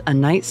watch a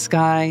night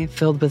sky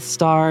filled with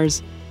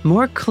stars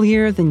more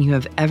clear than you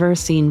have ever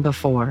seen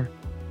before.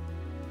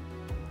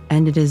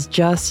 And it is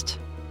just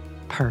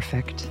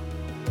perfect.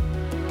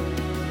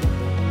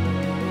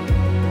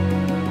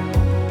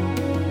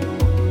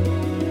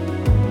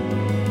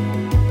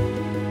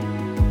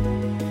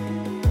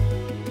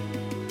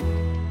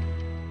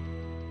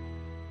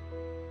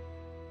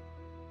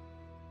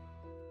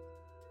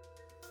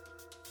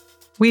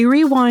 We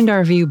rewind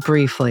our view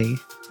briefly,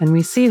 and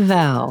we see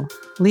Val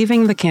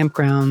leaving the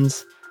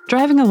campgrounds,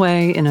 driving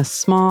away in a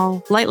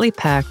small, lightly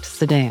packed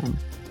sedan.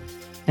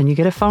 And you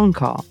get a phone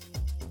call.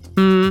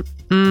 I'm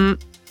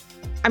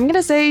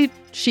gonna say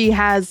she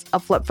has a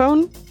flip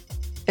phone.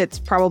 It's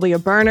probably a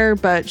burner,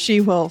 but she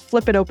will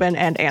flip it open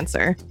and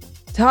answer.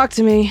 Talk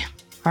to me.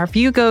 Our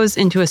view goes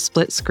into a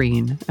split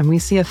screen, and we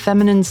see a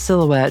feminine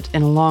silhouette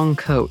in a long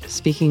coat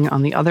speaking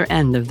on the other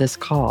end of this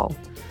call.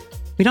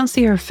 We don't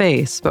see her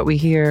face, but we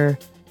hear,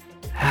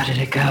 "How did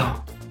it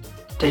go?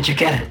 Did you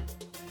get it?"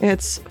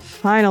 It's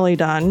finally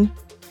done.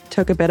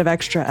 Took a bit of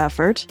extra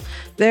effort.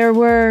 There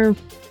were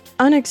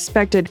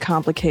unexpected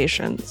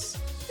complications,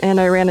 and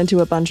I ran into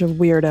a bunch of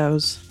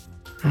weirdos.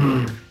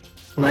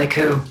 Like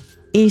who?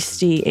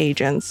 Eastie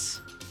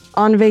agents.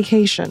 On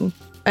vacation.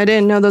 I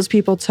didn't know those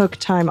people took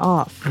time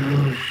off.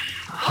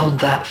 Hold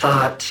that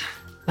thought.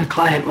 The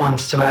client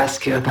wants to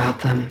ask you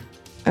about them.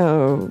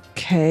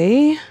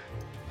 Okay.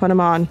 Put him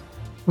on.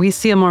 We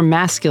see a more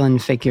masculine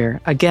figure,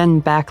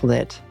 again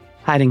backlit,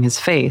 hiding his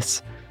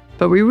face.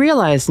 But we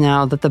realize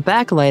now that the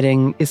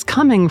backlighting is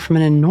coming from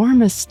an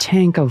enormous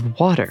tank of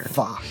water.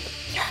 Fuck.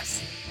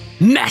 Yes.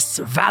 Miss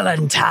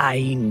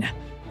Valentine,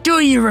 do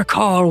you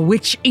recall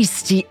which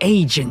Eastie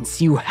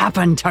agents you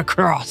happened to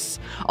cross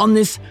on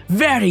this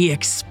very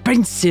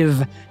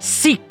expensive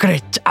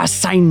secret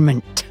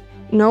assignment?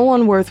 No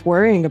one worth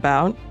worrying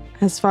about.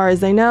 As far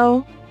as I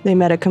know, they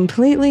met a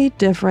completely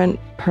different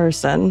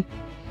person.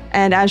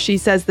 And as she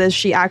says this,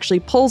 she actually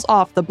pulls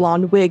off the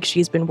blonde wig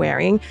she's been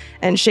wearing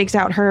and shakes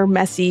out her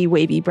messy,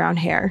 wavy brown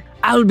hair.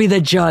 I'll be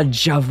the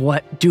judge of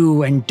what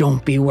do and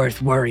don't be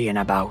worth worrying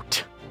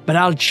about. But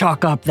I'll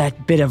chalk up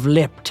that bit of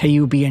lip to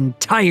you being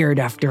tired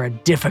after a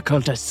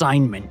difficult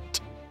assignment.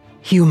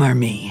 Humor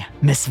me,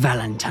 Miss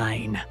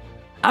Valentine.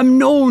 I'm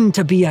known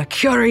to be a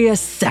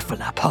curious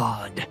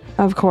cephalopod.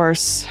 Of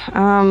course.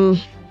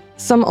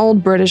 Some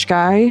old British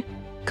guy,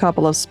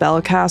 couple of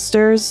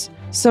spellcasters,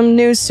 some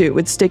news suit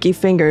with sticky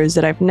fingers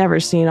that I've never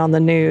seen on the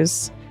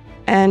news,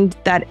 and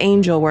that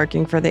angel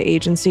working for the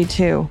agency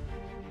too.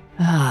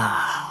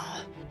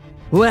 Ah.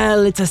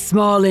 Well, it's a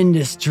small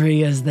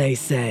industry, as they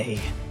say.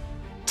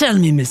 Tell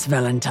me, Miss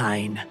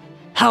Valentine,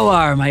 how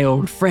are my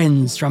old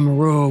friends from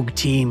Rogue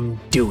Team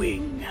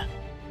doing?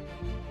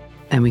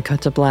 And we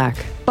cut to black.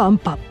 Bum,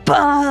 bum,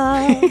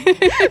 bum.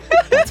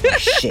 That's my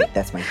shit.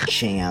 That's my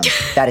jam.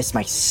 That is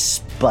my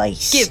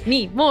spice. Give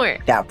me more.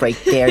 That right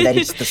there, that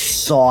is the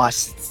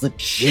sauce. It's the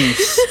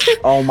juice.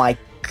 Oh my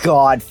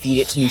god,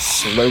 feed it to me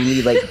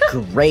slowly like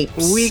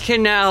grapes. We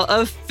can now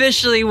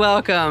officially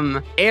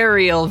welcome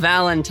Ariel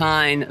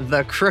Valentine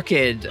the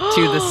Crooked to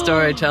the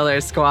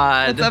Storyteller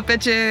Squad. What's up,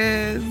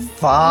 bitches?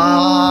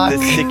 Fuck.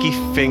 The sticky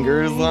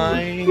fingers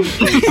line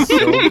is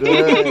so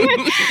good.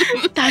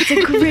 That's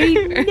a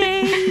great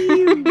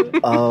name.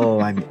 Oh,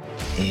 I'm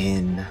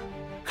in.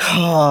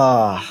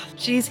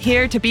 She's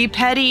here to be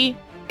petty,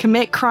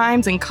 commit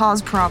crimes, and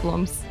cause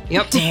problems.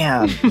 Yep.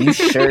 Damn, you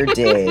sure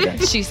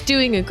did. She's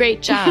doing a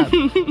great job.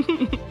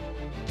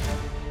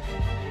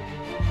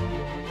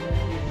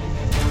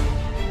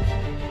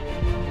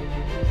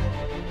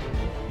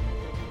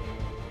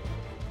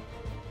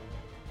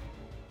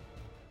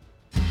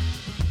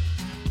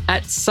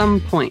 At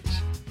some point,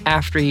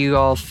 after you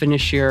all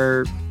finish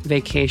your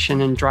vacation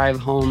and drive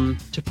home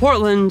to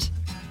Portland,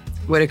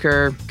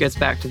 Whitaker gets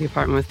back to the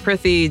apartment with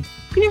Prithee.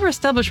 We never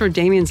established where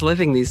Damien's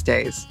living these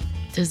days.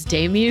 Does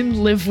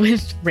Damien live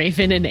with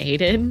Raven and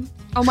Aiden?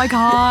 Oh my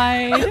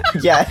god.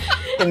 Yeah,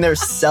 in their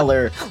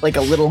cellar, like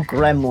a little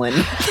gremlin.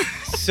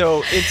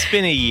 So it's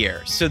been a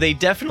year. So they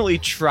definitely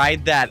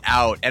tried that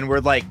out and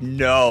were like,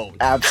 no.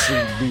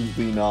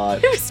 Absolutely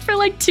not. It was for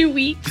like 2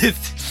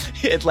 weeks.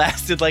 It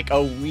lasted like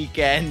a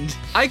weekend.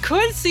 I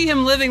could see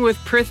him living with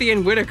Prithee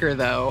and Whitaker,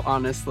 though,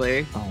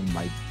 honestly. Oh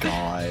my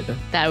god.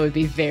 That would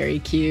be very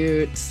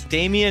cute.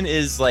 Damien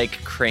is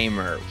like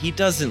Kramer. He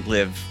doesn't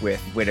live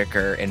with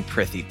Whitaker and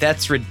Prithee.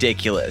 That's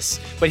ridiculous.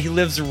 But he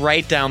lives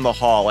right down the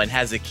hall and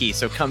has a key,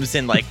 so comes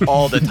in like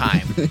all the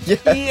time.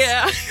 Yes.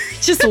 Yeah.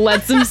 Just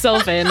lets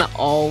himself in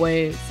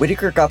always.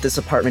 Whitaker got this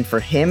apartment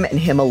for him and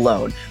him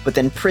alone, but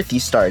then Prithee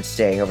started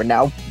staying over.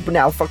 Now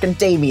fucking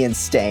Damien's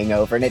staying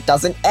over, and it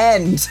doesn't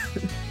end.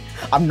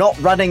 I'm not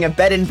running a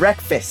bed and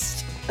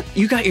breakfast.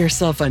 You got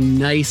yourself a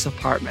nice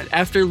apartment.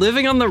 After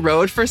living on the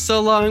road for so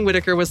long,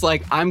 Whitaker was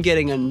like, I'm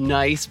getting a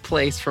nice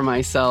place for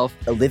myself.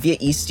 Olivia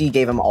Eastie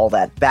gave him all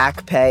that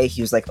back pay.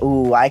 He was like,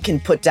 ooh, I can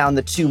put down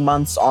the 2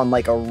 months on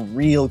like a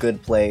real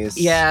good place.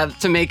 Yeah,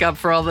 to make up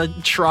for all the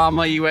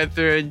trauma you went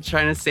through and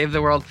trying to save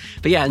the world.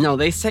 But yeah, no,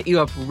 they set you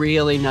up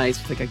really nice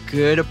with like a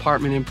good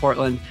apartment in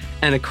Portland.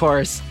 And of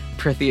course,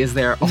 Prithee is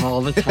there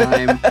all the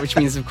time, which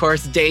means, of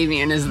course,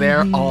 Damien is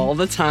there all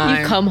the time.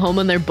 You come home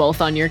and they're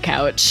both on your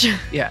couch.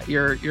 Yeah,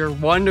 your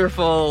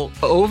wonderful,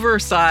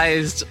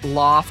 oversized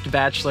loft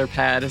bachelor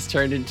pad has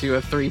turned into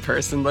a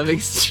 3-person living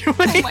situation.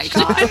 Oh my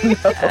god.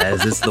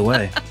 As is the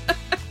way.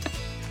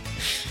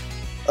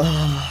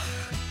 Oh,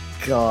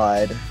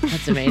 God.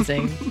 That's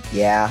amazing.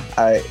 Yeah,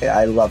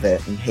 I love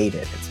it and hate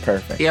it. It's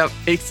perfect. Yep,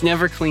 it's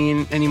never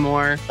clean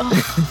anymore.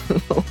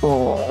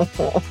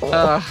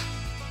 Ugh.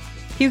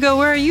 Hugo,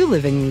 where are you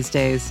living these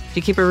days? Do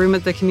you keep a room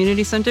at the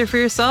community center for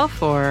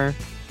yourself, or?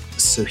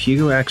 So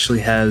Hugo actually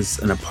has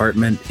an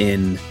apartment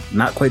in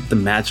not quite the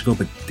magical,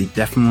 but the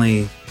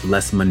definitely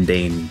less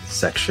mundane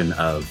section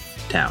of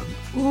town.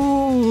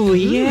 Ooh,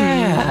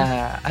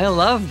 yeah. I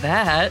love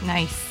that.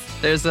 Nice.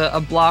 There's a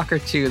block or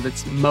two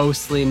that's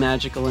mostly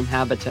magical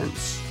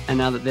inhabitants. And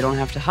now that they don't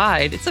have to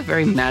hide, it's a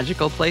very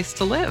magical place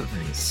to live.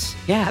 Nice.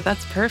 Yeah,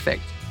 that's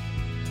perfect.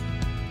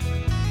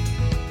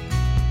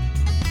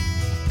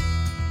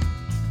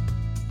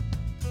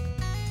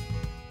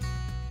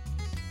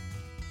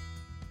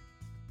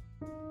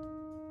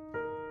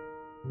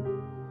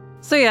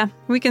 So yeah,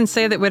 we can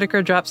say that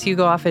Whitaker drops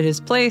Hugo off at his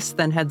place,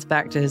 then heads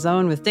back to his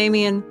own with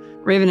Damien.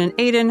 Raven and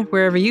Aiden,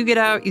 wherever you get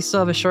out, you still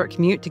have a short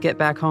commute to get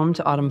back home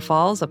to Autumn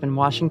Falls up in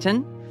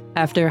Washington.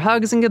 After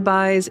hugs and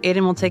goodbyes,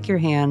 Aiden will take your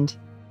hand.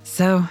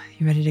 So,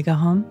 you ready to go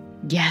home?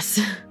 Yes.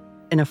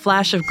 In a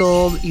flash of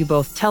gold, you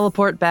both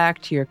teleport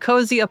back to your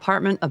cozy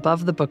apartment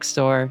above the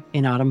bookstore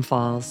in Autumn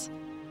Falls.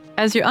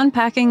 As you're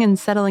unpacking and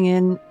settling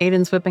in,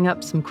 Aiden's whipping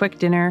up some quick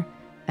dinner,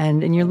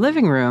 and in your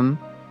living room,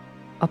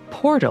 a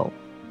portal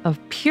of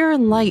pure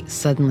light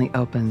suddenly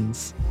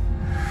opens.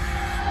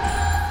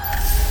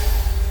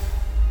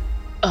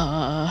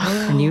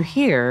 And you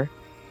hear...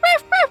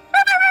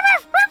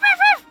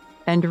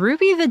 And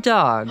Ruby the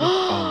dog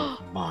Oh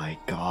my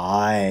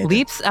god.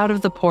 leaps out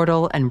of the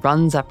portal and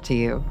runs up to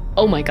you,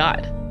 Oh my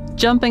god.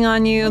 jumping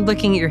on you,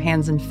 looking at your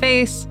hands and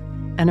face,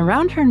 and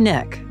around her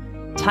neck,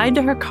 tied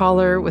to her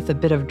collar with a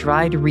bit of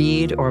dried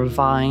reed or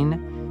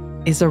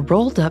vine, is a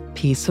rolled up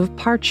piece of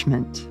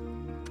parchment.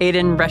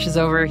 Aiden rushes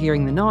over,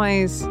 hearing the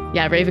noise.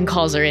 Yeah, Raven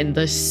calls her in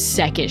the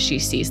second she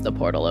sees the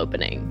portal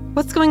opening.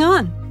 What's going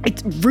on?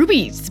 It's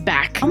Ruby's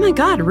back. Oh my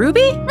god,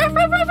 Ruby?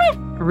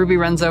 Ruby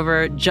runs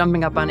over,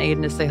 jumping up on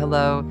Aiden to say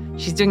hello.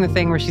 She's doing the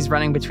thing where she's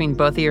running between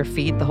both of your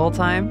feet the whole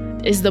time.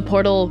 Is the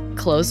portal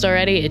closed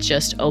already? It's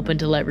just open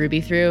to let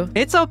Ruby through?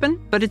 It's open,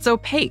 but it's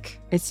opaque.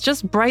 It's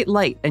just bright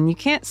light, and you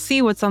can't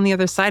see what's on the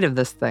other side of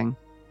this thing.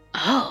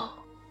 Oh.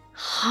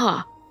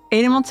 Huh.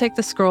 Aiden will take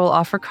the scroll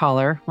off her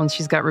collar once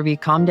she's got Ruby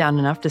calmed down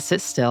enough to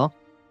sit still.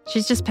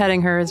 She's just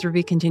petting her as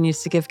Ruby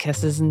continues to give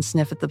kisses and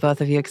sniff at the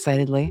both of you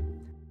excitedly.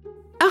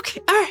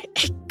 Okay, all right.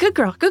 Hey, good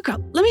girl, good girl.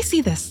 Let me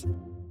see this.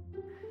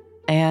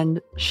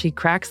 And she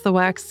cracks the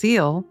wax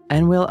seal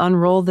and will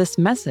unroll this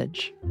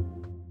message.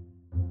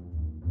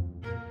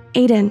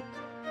 Aiden,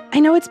 I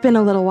know it's been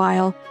a little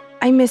while.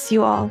 I miss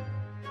you all.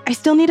 I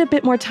still need a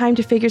bit more time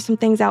to figure some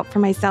things out for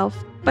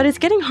myself, but it's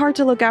getting hard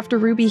to look after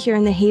Ruby here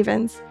in the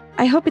Havens.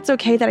 I hope it's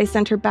okay that I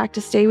sent her back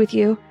to stay with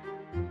you.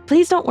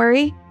 Please don't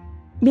worry.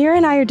 Mira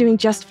and I are doing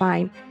just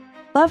fine.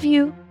 Love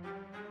you,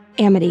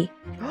 Amity.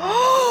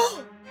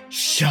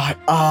 Shut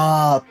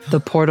up. The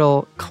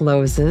portal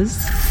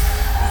closes,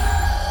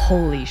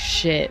 Holy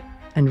shit.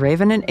 and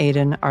Raven and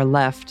Aiden are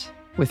left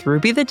with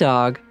Ruby the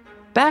dog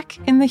back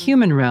in the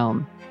human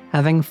realm,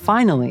 having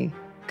finally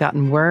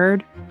gotten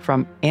word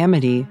from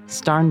Amity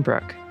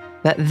Starnbrook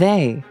that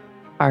they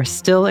are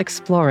still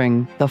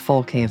exploring the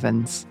Folk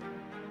Havens.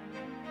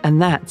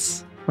 And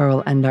that's where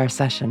we'll end our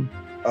session.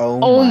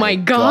 Oh my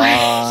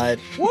God.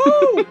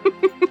 Woo!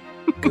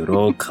 Good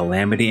old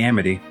Calamity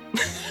Amity.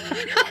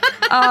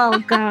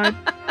 Oh, God.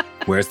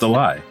 Where's the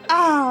lie?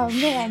 Oh,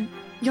 man.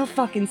 You'll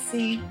fucking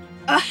see.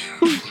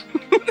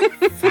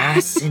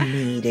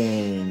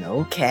 Fascinating.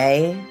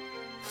 Okay.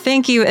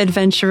 Thank you,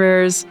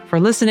 adventurers, for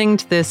listening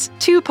to this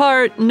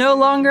 2-part, no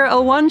longer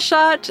a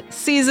one-shot,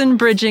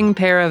 season-bridging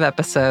pair of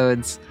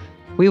episodes.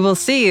 We will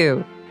see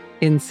you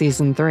in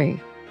season 3.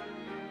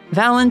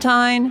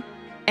 Valentine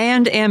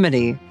and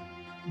Amity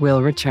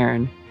will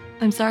return.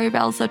 I'm sorry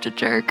Val's such a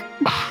jerk.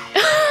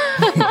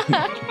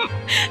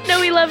 No,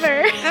 we love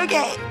her.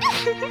 Okay.